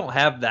really don't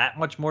have that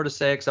much more to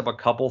say except a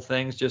couple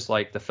things, just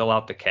to fill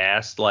out the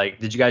cast.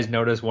 Did you guys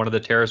notice one of the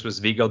terrorists was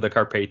Vigo the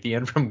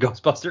Carpathian from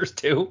Ghostbusters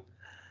 2?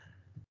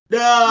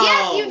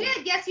 No.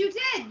 Yes, you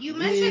did. You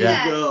mentioned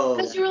that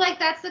because you were like,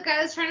 "That's the guy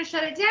that's trying to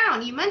shut it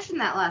down." You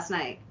mentioned that last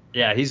night.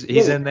 Yeah, he's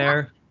in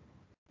there.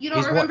 You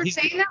don't remember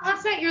saying that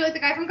last night? You're like the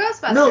guy from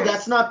Ghostbusters. No,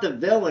 that's not the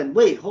villain.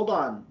 Wait, hold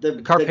on.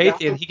 The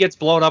Carpathian, he gets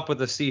blown up with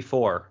a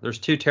C4. There's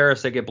 2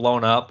 terrorists that get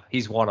blown up.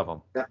 He's one of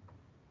them. Yeah.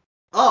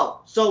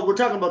 Oh, so we're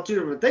talking about 2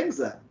 different things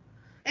then.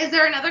 Is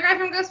there another guy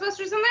from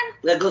Ghostbusters in there?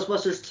 Yeah,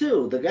 Ghostbusters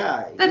 2, the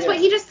guy. That's what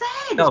he just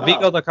said. No,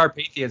 Vigo the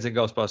Carpathian's in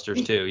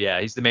Ghostbusters 2.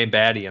 Yeah, he's the main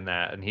baddie in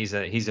that, and he's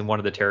in one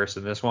of the terrorists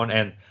in this one.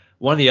 And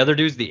one of the other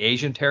dudes, the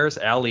Asian terrorist,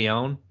 Al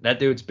Leone, that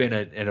dude's been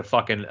in a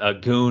fucking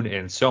goon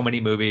in so many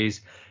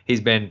movies.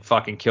 He's been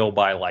fucking killed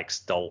by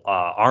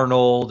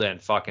Arnold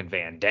and fucking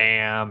Van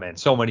Damme and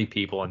so many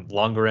people, and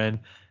Lundgren.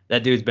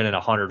 That dude's been in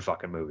 100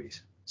 fucking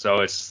movies. So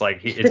it's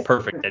it's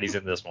perfect that he's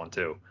in this one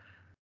too.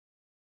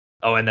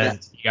 Oh, and then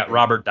you got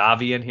Robert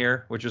Davi in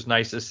here, which was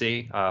nice to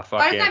see. Why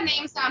does that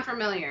name sound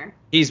familiar?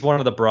 He's one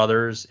of the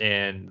brothers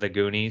in The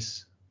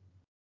Goonies.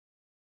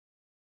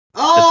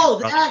 Oh,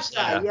 that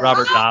guy. Yeah.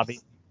 Robert Davi.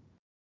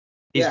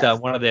 He's Yes.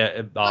 one of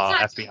the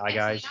FBI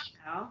guys.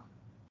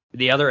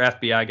 The other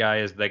FBI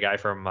guy is the guy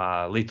from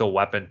Lethal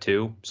Weapon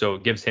 2. So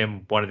it gives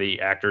him one of the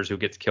actors who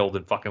gets killed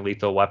in fucking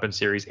Lethal Weapon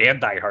series and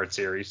Die Hard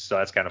series. So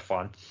that's kind of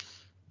fun.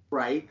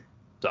 Right.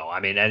 So,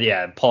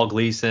 and Paul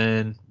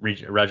Gleason,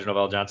 Reginald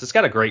L. Johnson. It's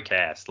got a great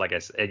cast. Like I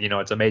said,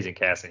 it's amazing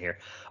cast in here.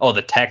 Oh,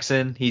 the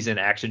Texan, he's in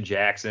Action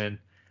Jackson.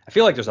 I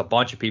feel like there's a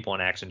bunch of people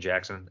in Action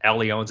Jackson. Al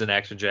Leone's in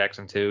Action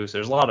Jackson, too. So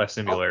there's a lot of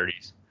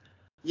similarities.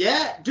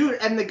 Yeah, dude,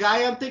 and the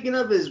guy I'm thinking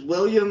of is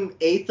William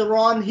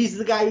Atheron. He's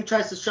the guy who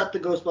tries to shut the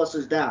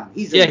Ghostbusters down.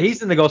 He's in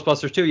He's in the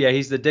Ghostbusters too. Yeah,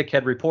 he's the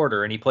dickhead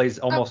reporter, and he plays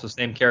almost the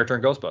same character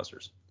in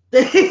Ghostbusters.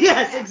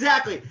 Yes,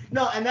 exactly.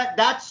 No, and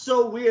that's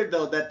so weird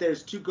though that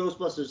there's two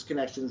Ghostbusters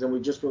connections, and we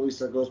just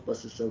released our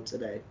Ghostbusters show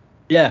today.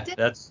 Yeah,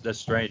 that's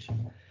strange.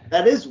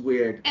 That is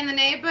weird. In the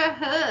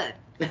neighborhood,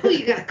 who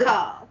you gonna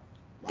call?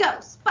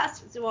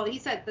 Ghostbusters. Well, he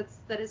said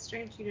that is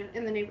strange. You know,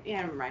 in the neighborhood.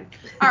 Yeah, never mind.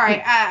 All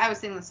right, I was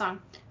singing the song.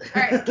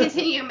 All right,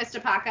 continue,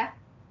 Mr. Paca.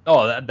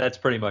 Oh, that's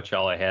pretty much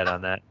all I had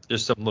on that.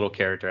 Just some little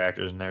character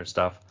actors in there and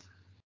stuff.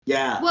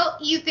 Yeah. Well,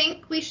 you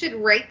think we should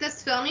rate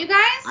this film, you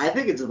guys? I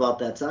think it's about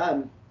that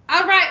time.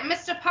 All right,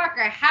 Mr.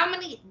 Parker, how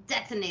many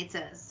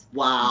detonators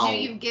Wow. do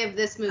you give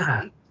this movie?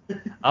 I'm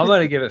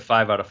gonna give it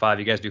 5 out of 5.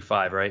 You guys do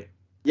 5, right?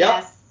 Yep.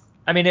 Yes.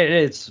 I mean,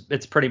 it's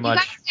pretty You much.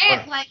 gotta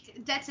say it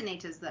like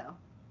detonators, though.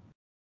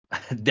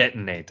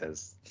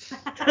 Detonators.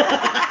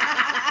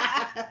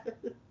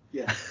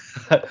 Yeah.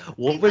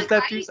 What He's was like,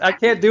 that why you? you I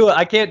can't do it.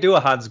 I can't do a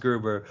Hans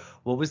Gruber.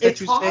 What was that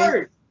It's you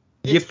hard.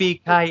 say?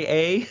 Yippee ki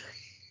yay.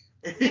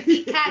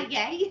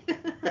 Yippee-ki-yay.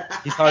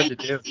 He's hard to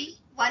do. ABC,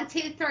 1,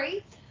 2,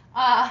 3.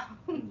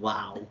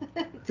 Wow. All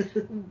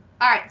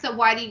right, so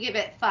why do you give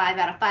it 5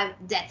 out of 5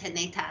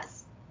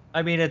 detonators?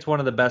 I mean, it's one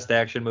of the best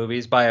action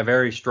movies by a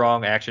very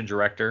strong action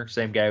director.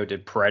 Same guy who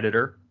did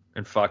Predator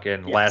and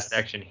fucking Yes. Last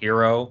Action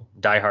Hero,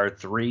 Die Hard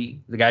 3.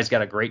 The guy's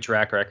got a great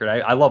track record.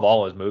 I love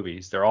all his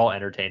movies. They're all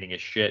entertaining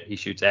as shit. He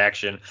shoots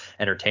action,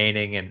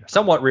 entertaining, and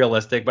somewhat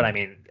realistic. But I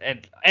mean,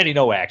 and you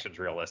know action's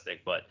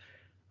realistic, but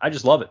I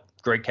just love it.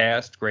 Great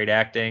cast, great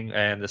acting,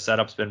 and the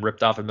setup's been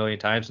ripped off a million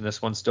times, and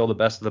this one's still the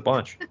best of the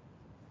bunch.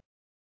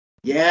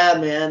 Yeah,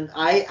 man.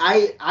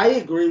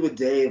 I agree with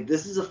Dave.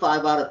 This is a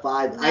 5 out of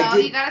 5. No,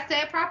 you gotta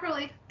say it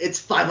properly. It's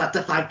 5 out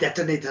of 5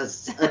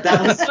 detonators.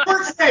 That was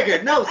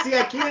Schwarzenegger. No, see,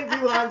 I can't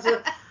do Hans.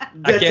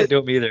 I can't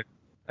do them either.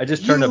 I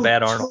just turned a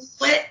bad Arnold.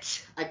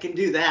 Twit. I can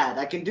do that.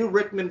 I can do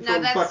Rickman No,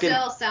 from that fucking.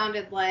 still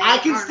sounded like I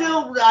can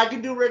Arnold. I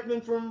can do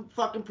Rickman from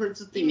fucking Prince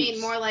of You Thieves.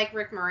 mean more like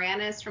Rick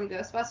Moranis from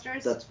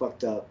Ghostbusters? That's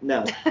fucked up.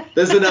 No,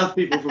 there's enough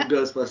people from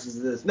Ghostbusters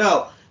in this.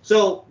 No,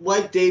 so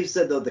like Dave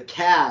said though, the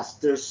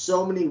cast, there's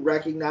so many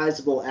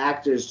recognizable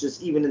actors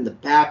just even in the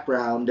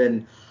background,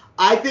 and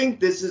I think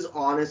this is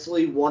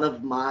honestly one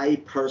of my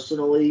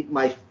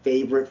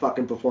favorite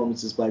fucking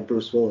performances by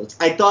Bruce Willis.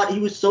 I thought he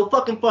was so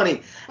fucking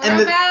funny.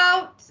 What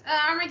about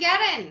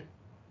Armageddon?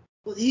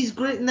 Well, he's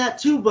great in that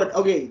too, but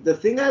okay, the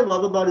thing I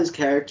love about his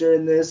character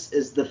in this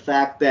is the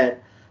fact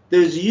that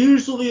there's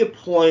usually a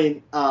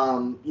point,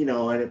 and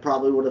it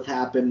probably would have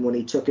happened when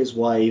he took his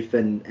wife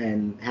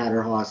and had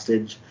her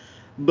hostage,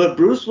 but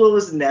Bruce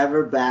Willis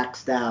never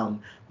backs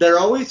down. They're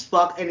always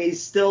and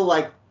he's still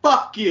like,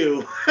 fuck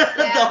you,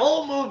 Yeah. the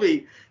whole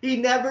movie. He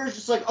never is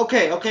just like,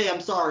 okay,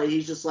 I'm sorry.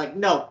 He's just like,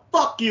 no,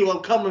 fuck you,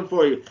 I'm coming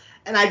for you.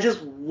 And I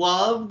just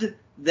loved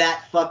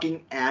that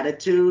fucking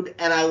attitude,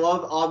 and I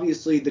love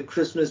obviously the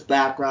Christmas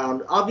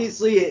background.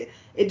 Obviously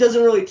it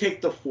doesn't really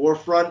take the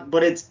forefront,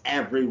 but it's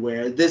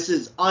everywhere. This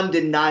is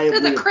undeniably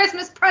There's a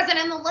Christmas present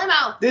in the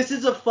limo. This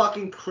is a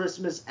fucking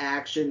Christmas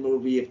action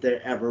movie if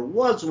there ever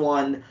was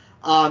one.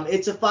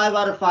 It's a 5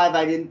 out of 5.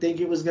 I didn't think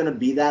it was gonna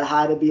be that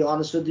high, to be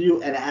honest with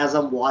you, and as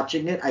I'm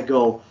watching it I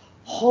go,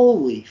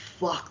 holy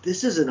fuck,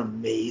 this is an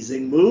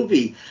amazing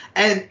movie.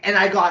 And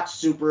I got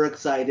super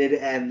excited,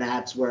 and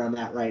that's where I'm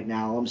at right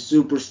now. I'm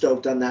super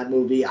stoked on that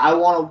movie. I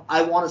want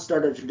to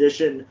start a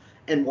tradition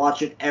and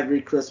watch it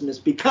every Christmas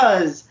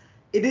because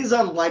it is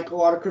unlike a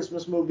lot of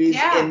Christmas movies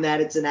in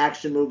that it's an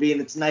action movie and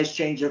it's a nice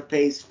change of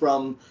pace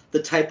from the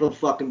type of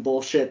fucking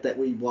bullshit that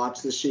we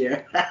watched this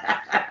year.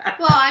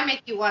 Well, I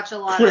make you watch a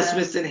lot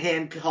Christmas of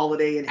and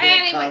holiday and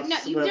handcuffs.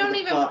 Anyway, no,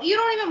 you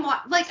don't even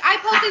watch. Like, I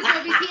post these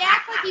movies. He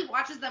acts like he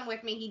watches them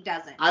with me. He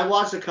doesn't. I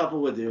watched a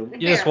couple with you.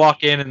 You just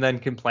walk in and then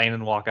complain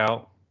and walk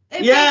out.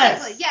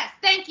 Yes. Basically, yes.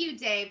 Thank you,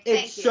 Dave.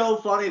 It's so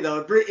funny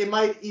though. It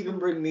might even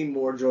bring me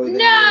more joy than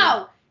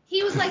No.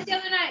 He was like the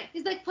other night,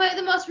 he's like, play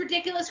the most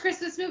ridiculous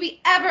Christmas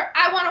movie ever.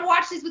 I want to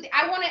watch these with you.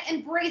 I want to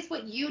embrace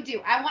what you do.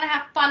 I want to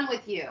have fun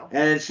with you.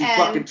 And she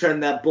fucking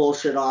turned that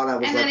bullshit on. I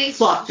was and like, then he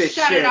fuck this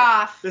shit. Shut it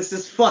off. This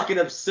is fucking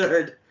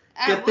absurd.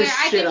 Get this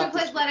I shit think off we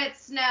played Let It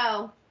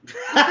Snow.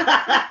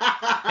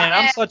 Man,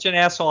 I'm such an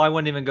asshole. I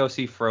wouldn't even go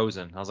see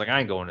Frozen. I was like, I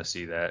ain't going to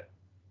see that.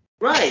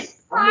 Right.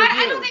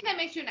 I don't think that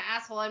makes you an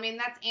asshole. I mean,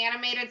 that's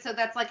animated, so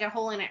that's like a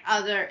whole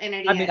other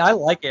entity. I mean, I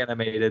like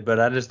animated, but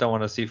I just don't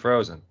want to see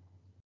Frozen.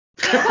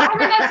 I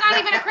mean, that's not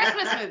even a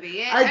Christmas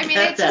movie. I mean,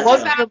 it's just It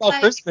wasn't about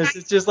like, Christmas.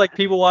 It's just like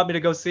people want me to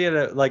go see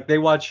it. Like they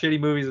watch shitty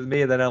movies with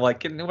me, and then I'm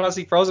like, when I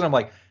see Frozen, I'm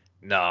like,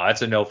 no,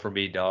 that's a no for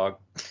me, dog.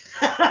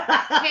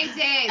 Hey,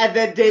 Dave. And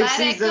then Dave let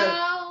sees it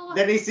go.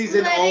 Then he sees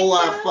an old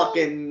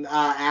fucking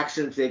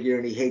action figure,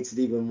 and he hates it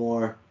even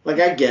more. Like,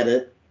 I get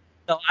it.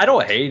 No, I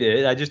don't hate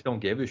it. I just don't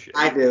give a shit.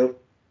 I do.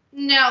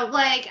 No,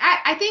 like,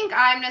 I think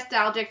I'm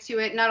nostalgic to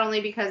it, not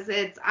only because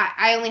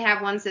I only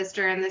have one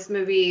sister, and this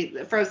movie,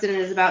 Frozen,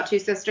 is about two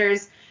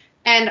sisters,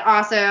 and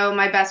also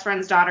my best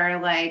friend's daughter,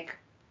 like,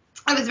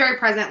 I was very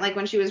present, like,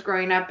 when she was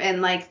growing up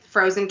and, like,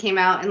 Frozen came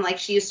out and, like,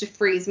 she used to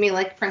freeze me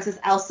like Princess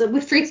Elsa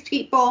would freeze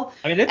people.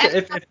 I mean,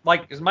 if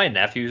like, it's my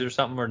nephews or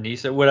something or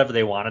niece or whatever,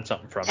 they wanted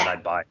something from it,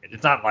 I'd buy it.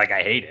 It's not like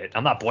I hate it.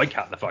 I'm not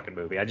boycotting the fucking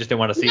movie. I just didn't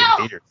want to see it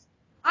in theaters.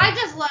 I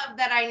just love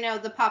that I know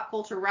the pop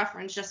culture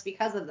reference just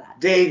because of that.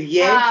 Dave,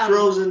 yank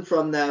Frozen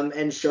from them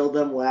and show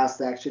them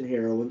Last Action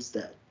Hero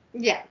instead.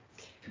 Yeah.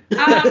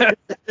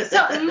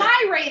 So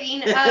my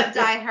rating of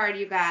Die Hard,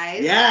 you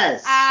guys.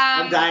 Yes.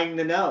 I'm dying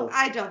to know.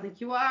 I don't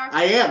think you are.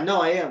 I am.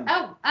 No, I am.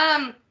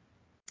 Oh,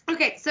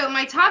 okay, so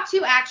my top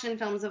 2 action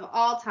films of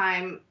all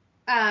time,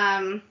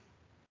 number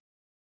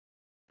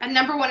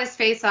 1 is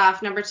Face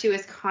Off, number 2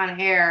 is Con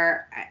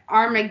Air.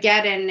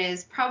 Armageddon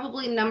is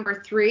probably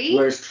number 3.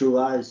 Where's True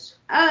Lies?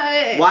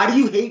 Why do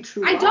you hate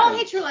True Lies? I don't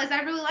hate True Lies.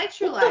 I really like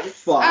True Lies. The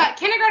fuck?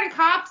 Kindergarten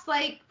Cops,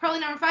 like, probably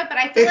number 5, but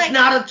I feel it's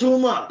not a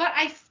tumor.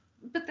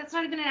 But that's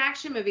not even an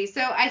action movie.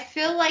 So I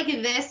feel like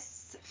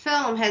this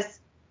film has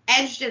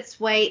edged its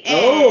way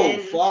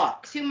in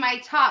to my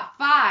top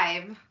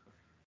 5.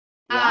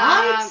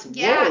 What?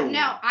 Yeah, Whoa.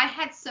 no, I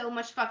had so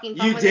much fucking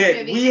fun with this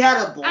did. movie. We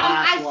had a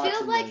blast I feel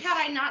watching like this.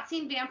 had I not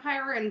seen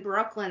Vampire in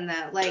Brooklyn,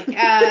 though, like,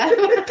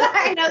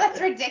 I know that's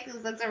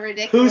ridiculous. That's so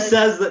ridiculous. Who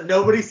says that?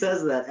 Nobody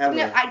says that ever.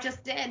 No, I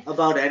just did.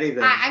 About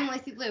anything. I'm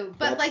Lacey Blue.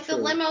 But, that's like, true.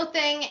 the limo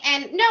thing,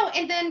 and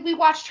then we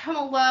watched Home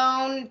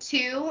Alone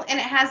 2, and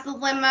it has the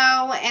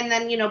limo, and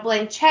then,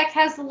 Blank Check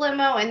has the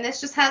limo, and this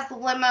just has the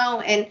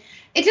limo, and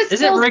it just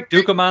Isn't Rick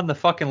Ducommun the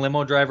fucking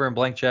limo driver in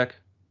Blank Check?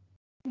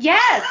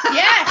 Yes.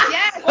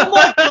 Oh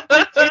my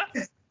god.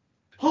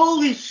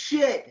 Holy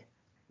shit.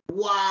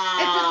 Wow.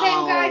 It's the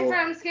same guy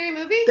from Scary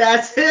Movie?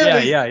 That's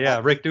him.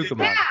 Yeah. Rick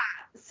Ducommun. Yeah.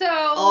 So.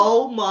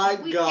 Oh my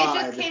god.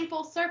 It just came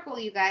full circle,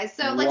 you guys.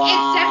 So, like,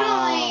 it's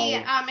definitely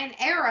an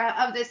era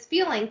of this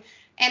feeling.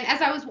 And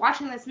as I was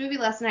watching this movie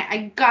last night,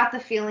 I got the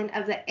feeling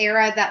of the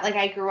era that, like,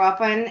 I grew up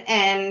in.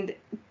 And,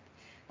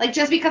 like,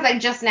 just because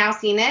I've just now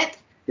seen it.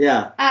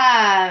 Yeah.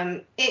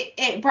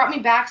 It brought me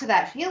back to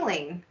that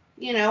feeling.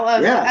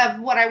 Of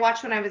what I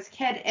watched when I was a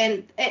kid,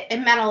 and it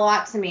meant a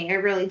lot to me. It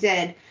really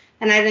did,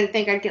 and I didn't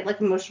think I'd get,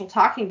 like, emotional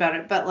talking about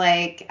it, but,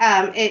 like,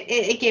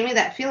 it gave me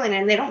that feeling,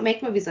 and they don't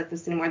make movies like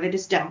this anymore. They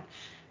just don't,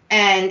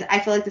 and I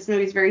feel like this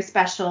movie is very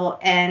special,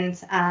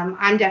 and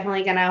I'm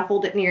definitely gonna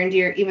hold it near and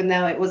dear, even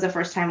though it was a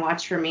first time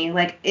watch for me.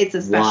 Like, it's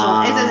a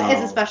special,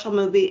 it's a special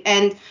movie,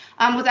 and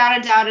without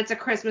a doubt, it's a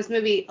Christmas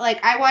movie.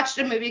 Like, I watched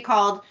a movie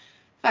called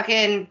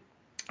fucking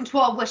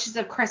 12 Wishes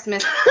of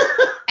Christmas,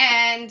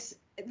 and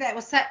that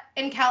was set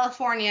in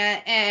California,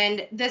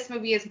 and this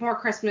movie is more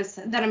Christmas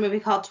than a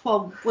movie called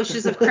 12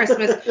 Wishes of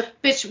Christmas,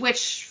 bitch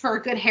wish for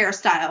a good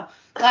hairstyle.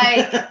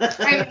 Like,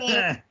 I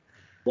mean,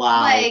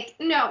 wow. Like,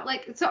 no,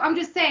 like, so I'm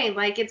just saying,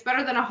 like, it's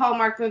better than a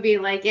Hallmark movie.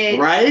 Like,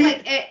 right?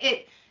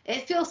 Like,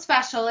 it feels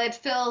special. It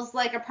feels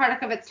like a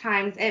product of its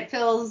times. It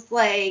feels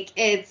like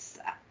it's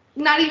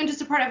not even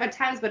just a product of its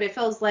times, but it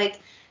feels like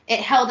it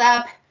held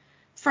up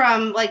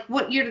from, like,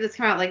 what year did this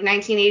come out? Like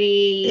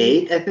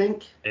 1988, I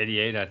think.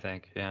 88, I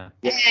think. Yeah.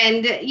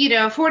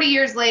 And 40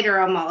 years later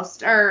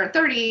almost, or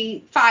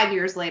 35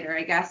 years later,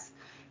 I guess.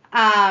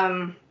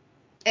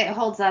 It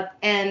holds up,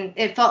 and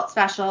it felt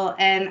special,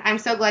 and I'm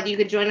so glad you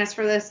could join us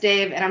for this,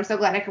 Dave, and I'm so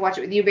glad I could watch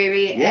it with you,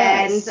 baby.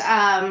 Yes.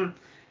 And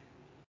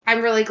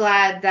I'm really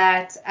glad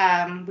that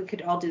we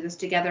could all do this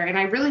together, and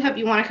I really hope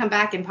you want to come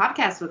back and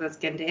podcast with us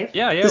again, Dave.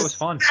 Yeah, it was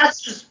fun.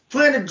 That's just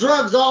planted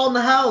drugs all in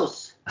the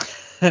house.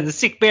 The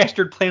sick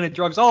bastard planted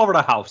drugs all over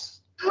the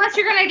house. Unless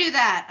you're gonna do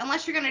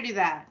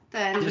that,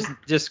 then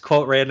just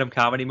quote random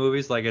comedy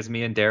movies like it's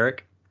me and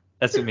Derek.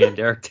 That's what me and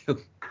Derek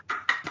do.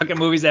 Fucking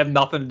movies that have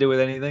nothing to do with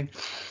anything.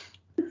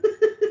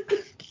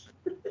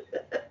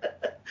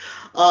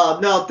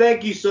 No,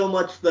 thank you so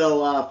much,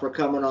 though, for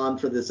coming on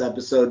for this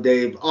episode,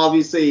 Dave.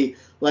 Obviously,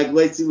 like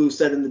Lacey Lou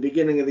said in the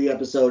beginning of the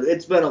episode,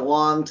 it's been a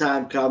long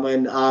time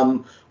coming.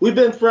 We've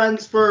been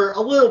friends for a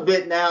little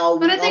bit now.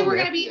 But I think we're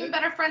going to be even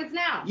better friends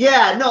now.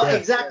 Yeah, no,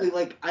 exactly.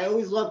 Like, I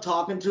always loved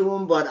talking to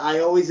him, but I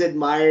always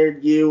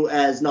admired you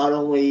as not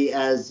only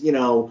as,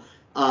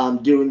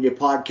 doing your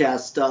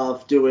podcast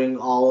stuff, doing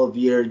all of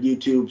your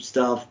YouTube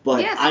stuff,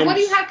 but yeah, so what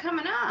do you have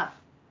coming up?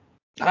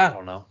 I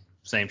don't know.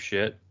 Same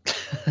shit.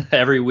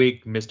 Every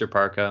week, Mr.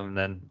 Parka, and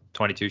then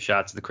 22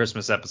 shots. The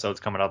Christmas episode's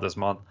coming out this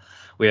month.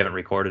 We haven't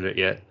recorded it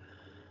yet.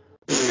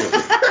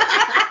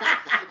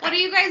 What are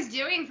you guys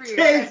doing for your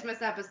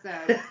Christmas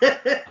episode?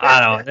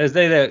 I don't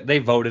know. They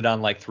voted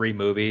on like 3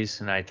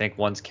 movies, and I think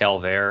one's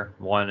Calvaire,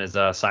 one is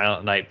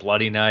Silent Night,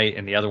 Bloody Night,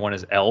 and the other one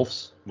is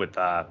Elves with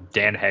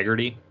Dan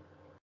Haggerty.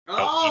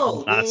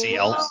 Oh, Nazi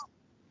elves.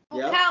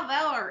 Well, yep.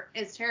 Calvaire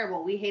is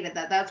terrible. We hated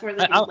that. That's where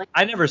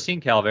I never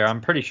seen Calvaire. I'm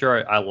pretty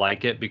sure I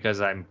like it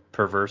because I'm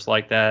perverse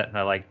like that, and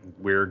I like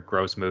weird,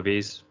 gross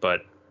movies.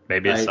 But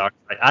maybe it sucks.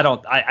 I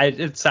don't.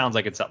 It sounds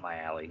like it's up my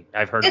alley.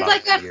 I've heard about it.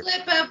 It's like a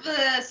flip of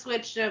the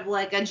switch of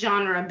like a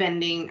genre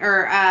bending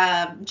or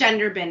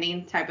gender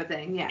bending type of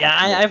thing. Yeah. Yeah,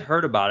 I've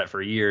heard about it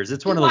for years.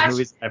 It's one of those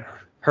movies I've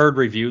heard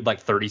reviewed like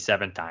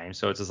 37 times.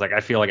 So it's just like I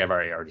feel like I've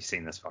already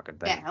seen this fucking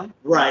thing. Yeah.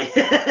 Right.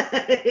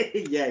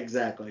 Yeah,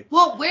 exactly.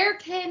 Well, where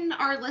can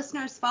our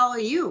listeners follow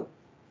you?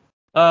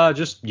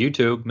 Just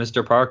YouTube,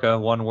 Mr. Parka,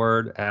 one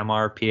word,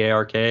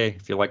 MRPARK.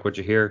 If you like what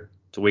you hear,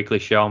 it's a weekly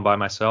show. I'm by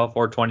myself,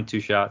 or 22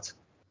 Shots,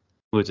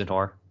 Woods and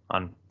Horror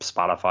on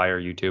Spotify or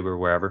YouTube or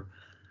wherever.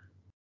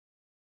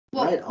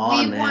 Well, Right on,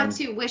 we man. want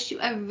to wish you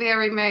a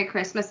very Merry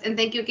Christmas, and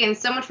thank you again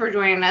so much for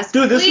joining us.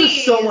 Dude, this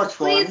was so much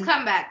fun. Please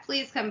come back.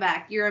 Please come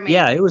back. You're amazing.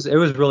 Yeah, it was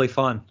really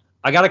fun.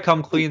 I gotta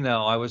come clean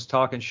though. I was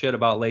talking shit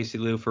about Lacey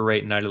Lou for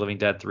rating Night of the Living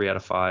Dead 3 out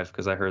of 5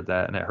 because I heard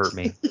that and it hurt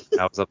me.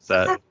 I was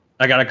upset.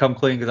 I gotta come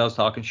clean because I was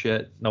talking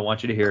shit and I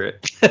want you to hear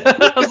it.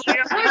 I was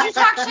like, Where'd you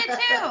talk shit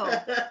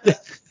to?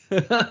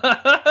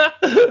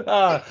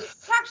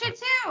 Talk shit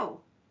to.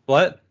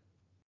 what?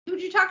 Who'd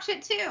you talk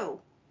shit to?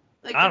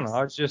 Like, I don't know.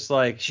 It's just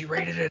like she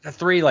rated it a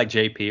 3, like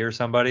JP or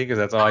somebody, because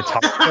that's all I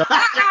talk Oh,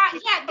 about.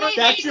 yeah,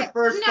 That's your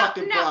first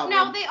fucking problem.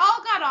 No, they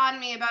all got on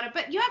me about it,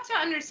 but you have to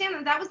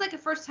understand that was like a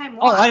first time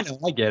Oh, watch. I know.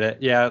 I get it.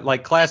 Yeah,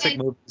 like classic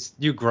And- movies,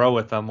 you grow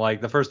with them.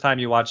 Like the first time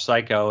you watch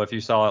Psycho, if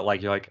you saw it,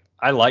 like you're like,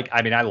 I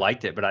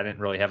liked it, but I didn't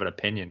really have an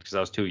opinion because I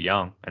was too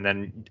young. And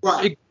then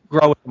Right. you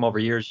grow with them over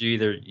years. You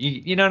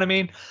know what I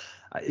mean?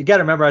 You got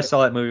to remember, I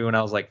saw that movie when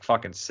I was like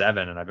fucking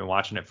 7, and I've been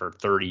watching it for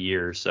 30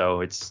 years.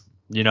 So it's,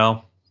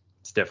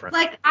 it's different.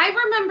 Like, I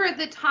remember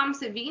the Tom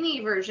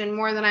Savini version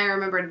more than I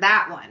remembered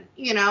that one,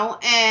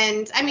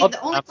 And I mean,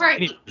 the only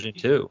part. Version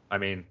too. I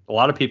mean, a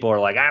lot of people are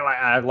like,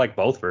 I like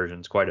both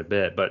versions quite a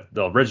bit, but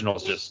the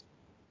original's just,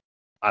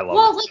 I love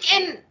Well, it. like,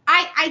 and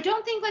I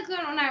don't think, like,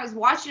 when I was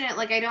watching it,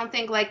 like, I don't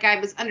think, like, I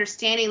was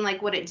understanding,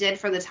 like, what it did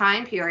for the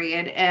time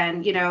period.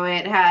 And,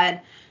 it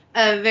had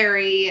a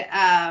very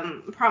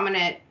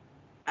prominent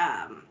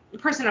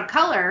person of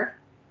color.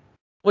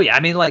 Well, yeah,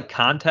 I mean, like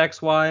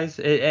context-wise,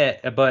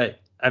 but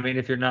I mean,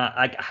 if you're not,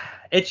 like,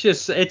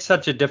 it's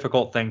such a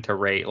difficult thing to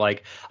rate.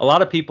 Like, a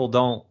lot of people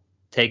don't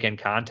take in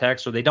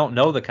context, or they don't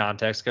know the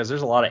context, because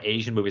there's a lot of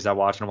Asian movies I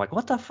watch, and I'm like,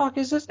 what the fuck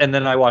is this? And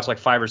then I watch like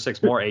 5 or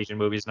 6 more Asian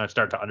movies, and I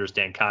start to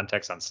understand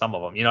context on some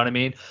of them. You know what I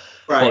mean?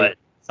 Right. But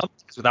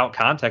sometimes without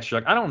context,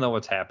 you're like, I don't know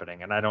what's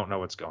happening, and I don't know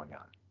what's going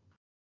on.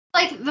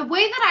 Like, the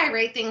way that I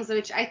rate things,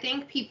 which I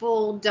think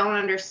people don't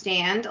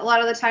understand a lot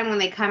of the time when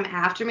they come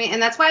after me,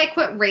 and that's why I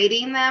quit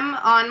rating them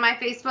on my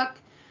Facebook,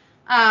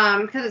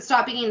 because it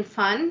stopped being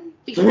fun.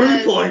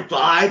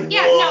 3.5?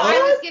 Yeah, no, I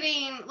was What?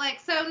 getting, like,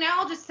 so now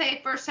I'll just say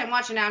first time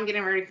watching, now I'm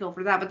getting ridiculed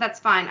for that, but that's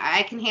fine.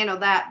 I can handle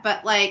that.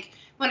 But, like,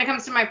 when it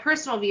comes to my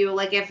personal view,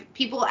 like, if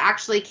people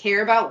actually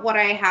care about what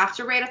I have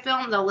to rate a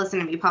film, they'll listen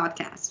to me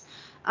podcast.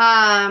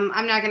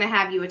 I'm not going to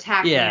have you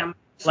attack me on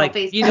like,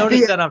 Facebook. you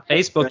notice that on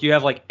Facebook, you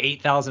have like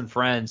 8,000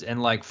 friends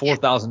and like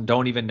 4,000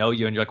 don't even know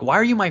you. And you're like, why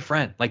are you my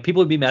friend? Like,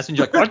 people would be messaging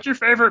like, what's your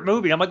favorite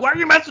movie? I'm like, why are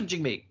you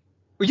messaging me?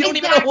 Well, you don't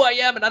even know who I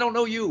am and I don't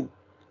know you.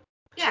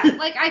 Yeah,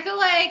 like, I feel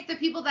like the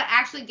people that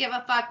actually give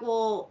a fuck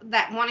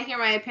that want to hear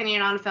my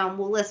opinion on film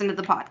will listen to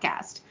the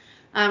podcast,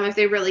 if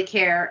they really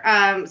care.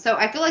 So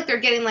I feel like they're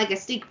getting like a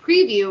sneak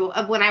preview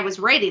of when I was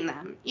rating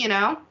them,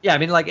 Yeah, I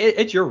mean, like,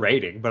 it's your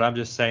rating, but I'm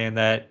just saying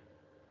that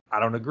I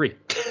don't agree.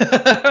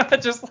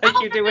 Just like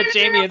you do with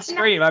Jamie and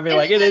Scream. I mean,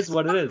 like, it is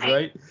what it is,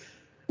 right?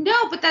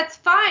 No, but that's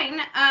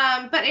fine.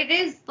 But it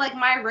is like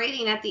my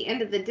rating at the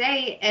end of the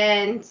day,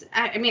 and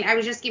I mean, I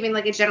was just giving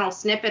like a general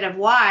snippet of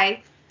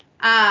why.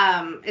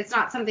 It's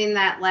not something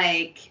that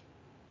like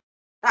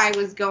I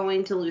was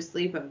going to lose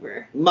sleep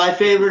over. My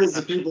favorite is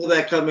the people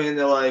that come in,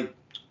 they're like,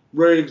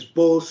 ratings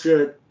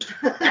bullshit.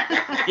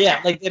 Yeah,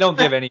 like, they don't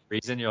give any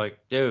reason. You're like,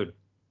 dude.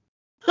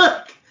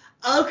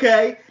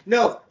 Okay,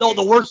 no. No,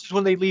 the worst is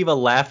when they leave a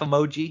laugh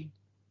emoji.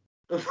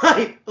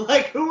 Right,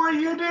 like, who are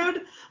you,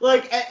 dude?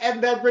 Like,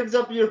 and that brings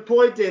up your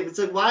point, Dave. It's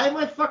like, why am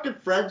I fucking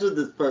friends with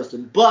this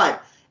person?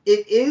 But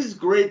it is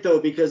great, though,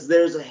 because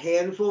there's a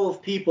handful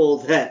of people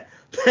that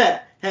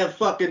have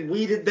fucking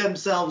weeded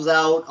themselves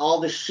out, all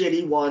the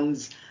shitty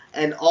ones,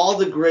 and all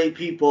the great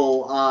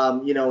people.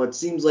 It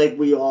seems like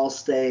we all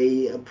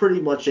stay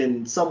pretty much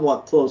in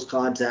somewhat close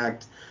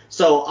contact.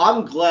 So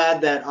I'm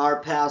glad that our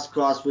paths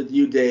crossed with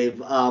you,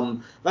 Dave.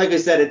 Like I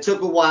said, it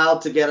took a while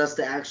to get us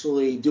to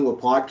actually do a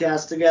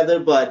podcast together,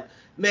 but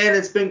man,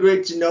 it's been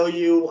great to know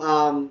you,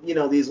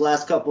 these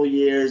last couple of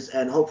years,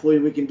 and hopefully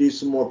we can do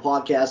some more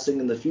podcasting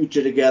in the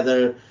future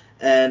together.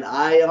 And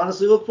I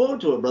honestly look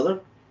forward to it, brother.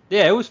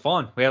 Yeah, it was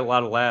fun. We had a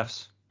lot of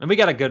laughs. And we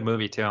got a good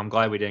movie, too. I'm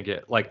glad we didn't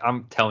get, like,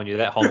 I'm telling you,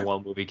 that Home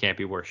Alone movie can't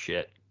be worth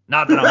shit.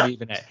 Not that I'm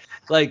even at.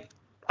 Like,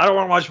 I don't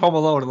want to watch Home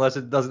Alone unless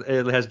it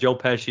has Joe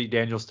Pesci,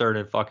 Daniel Stern,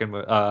 and fucking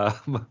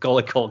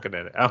Macaulay Culkin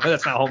in it.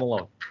 That's not Home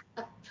Alone.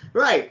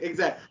 Right,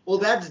 exactly. Well,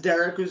 that's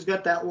Derek who's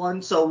got that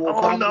one, so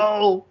we'll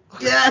no.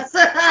 Yes!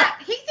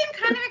 He seemed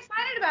kind of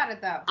excited about it,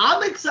 though.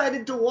 I'm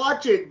excited to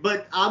watch it,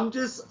 but I'm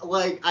just,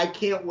 like, I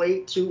can't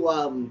wait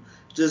to,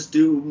 just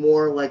do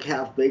more, like,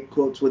 half-baked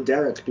quotes with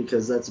Derek,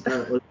 because that's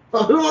apparently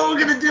what we're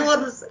going to do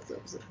on this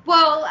episode.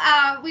 Well,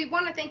 we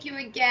want to thank you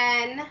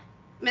again,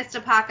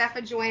 Mr. Paka,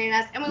 for joining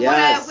us, and we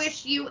want to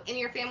wish you and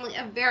your family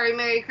a very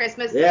Merry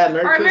Christmas. Yeah,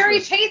 Merry Christmas. Merry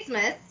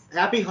Chasmas.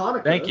 Happy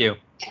Hanukkah. Thank you.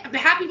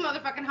 Happy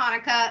motherfucking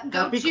Hanukkah.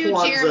 Go Happy Jew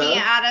Kwanzaa. Jeremy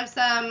out of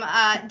some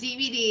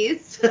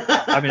DVDs.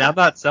 I mean, I'm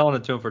not selling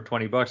it to him for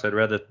 $20. I'd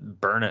rather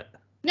burn it.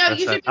 No,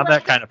 you should be I'm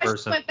that kind of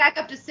person. Went back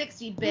up to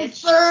 60,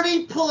 bitch.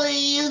 30,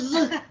 please.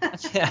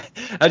 Yeah,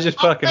 I just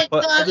fucking I'll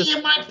put 30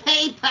 in my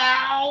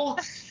PayPal.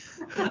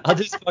 I'll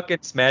just fucking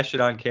smash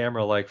it on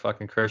camera like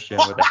fucking Christian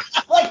with it.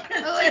 Like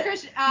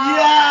Christian.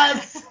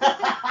 Yes.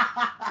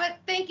 But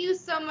thank you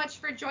so much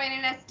for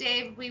joining us,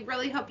 Dave. We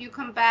really hope you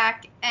come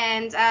back.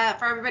 And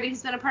for everybody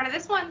who's been a part of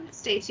this one,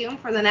 stay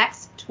tuned for the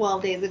next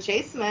 12 days of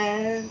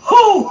Chasmas.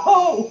 Ho,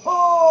 ho,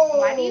 ho.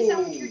 Why do you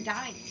sound like you're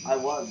dying? I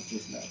was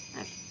just now.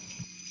 Okay.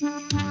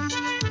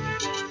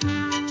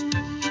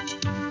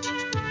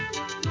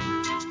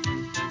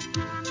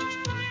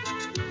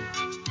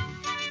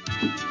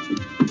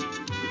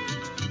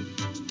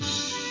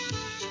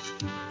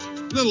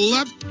 Little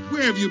Lup,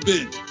 where have you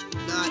been?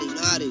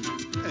 Naughty.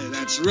 Hey,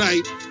 that's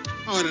right.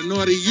 Oh, the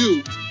naughty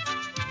you.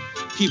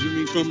 Keeping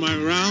me from my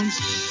rounds.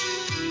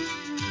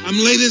 I'm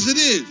late as it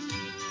is.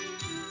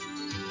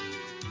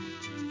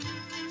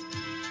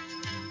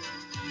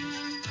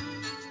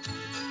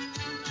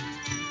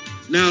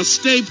 Now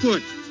stay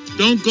put.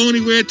 Don't go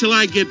anywhere till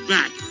I get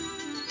back.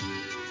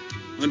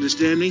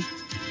 Understand me?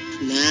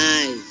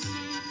 Nice.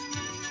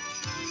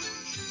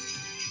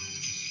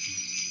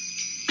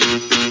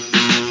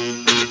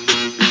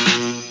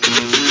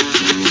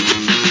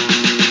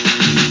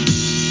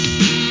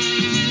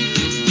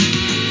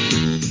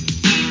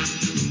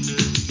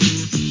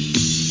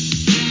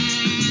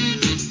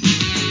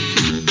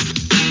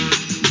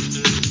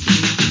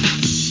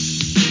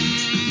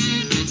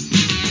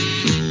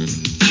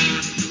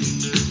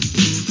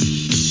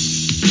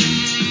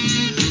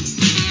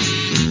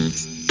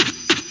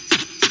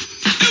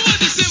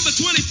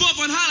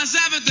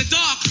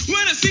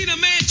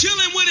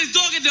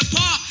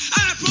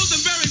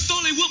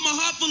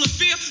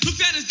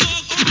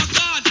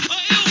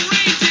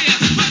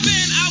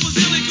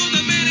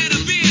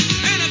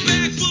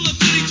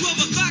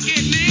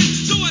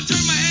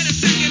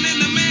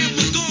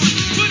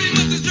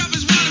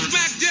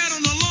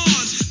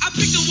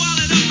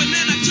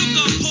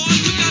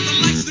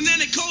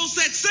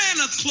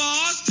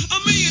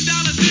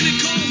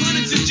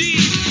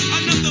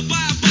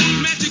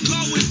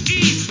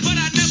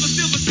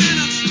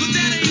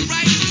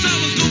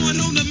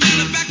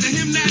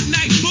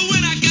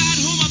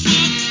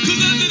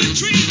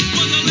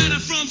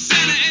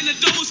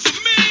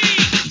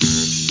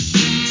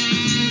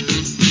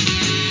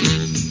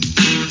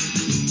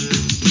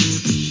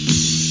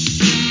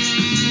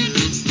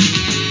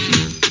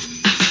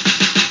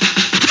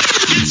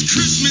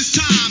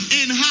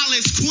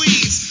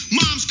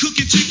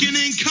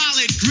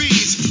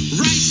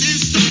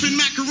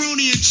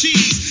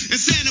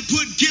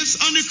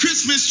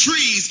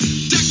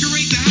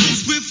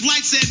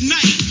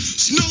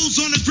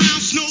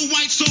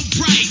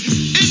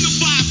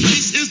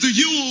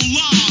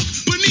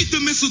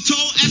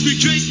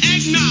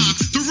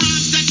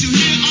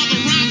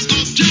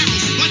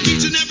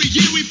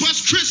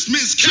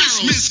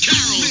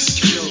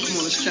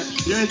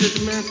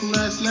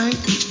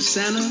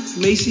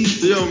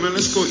 Macy's? Yo, man,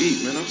 let's go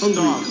eat, man. I'm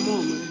starving. Come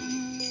on, man.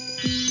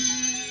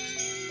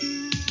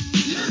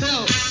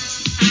 Yo.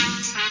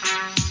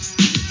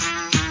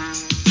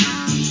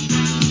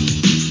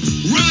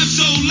 Rhyme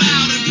so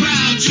loud and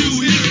proud, you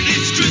hear it.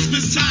 It's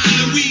Christmas time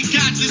and we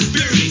got the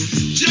spirit.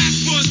 Jack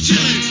Frost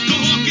chilling, the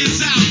hawk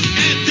is out,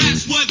 and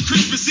that's what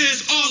Christmas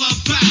is all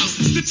about.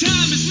 The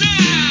time is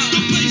now,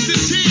 the place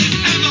is here,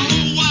 and the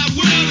whole wide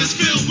world is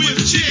filled with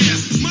cheer.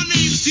 My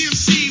name's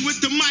DMC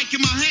with the mic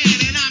in my hand,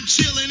 and I'm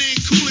chilling and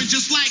cooling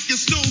just like a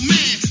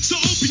snowman. So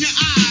open your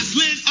eyes,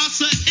 lend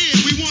us an ear.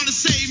 We want to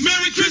say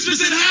Merry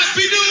Christmas and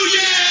Happy New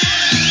Year!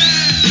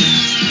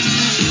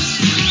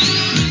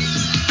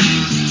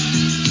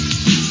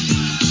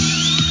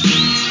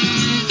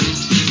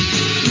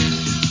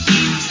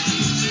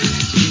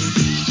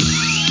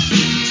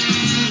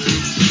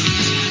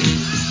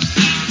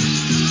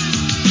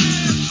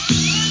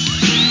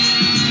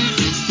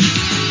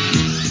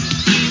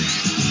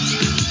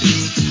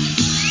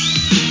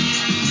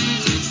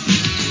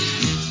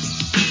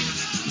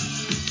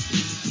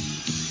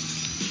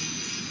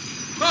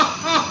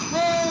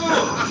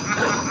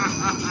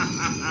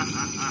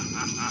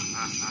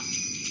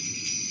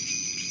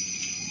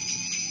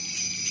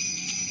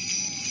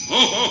 Ho,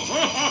 ho,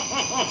 ho, ho,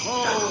 ho,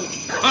 ho,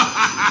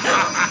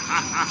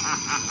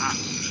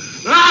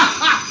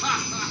 ho.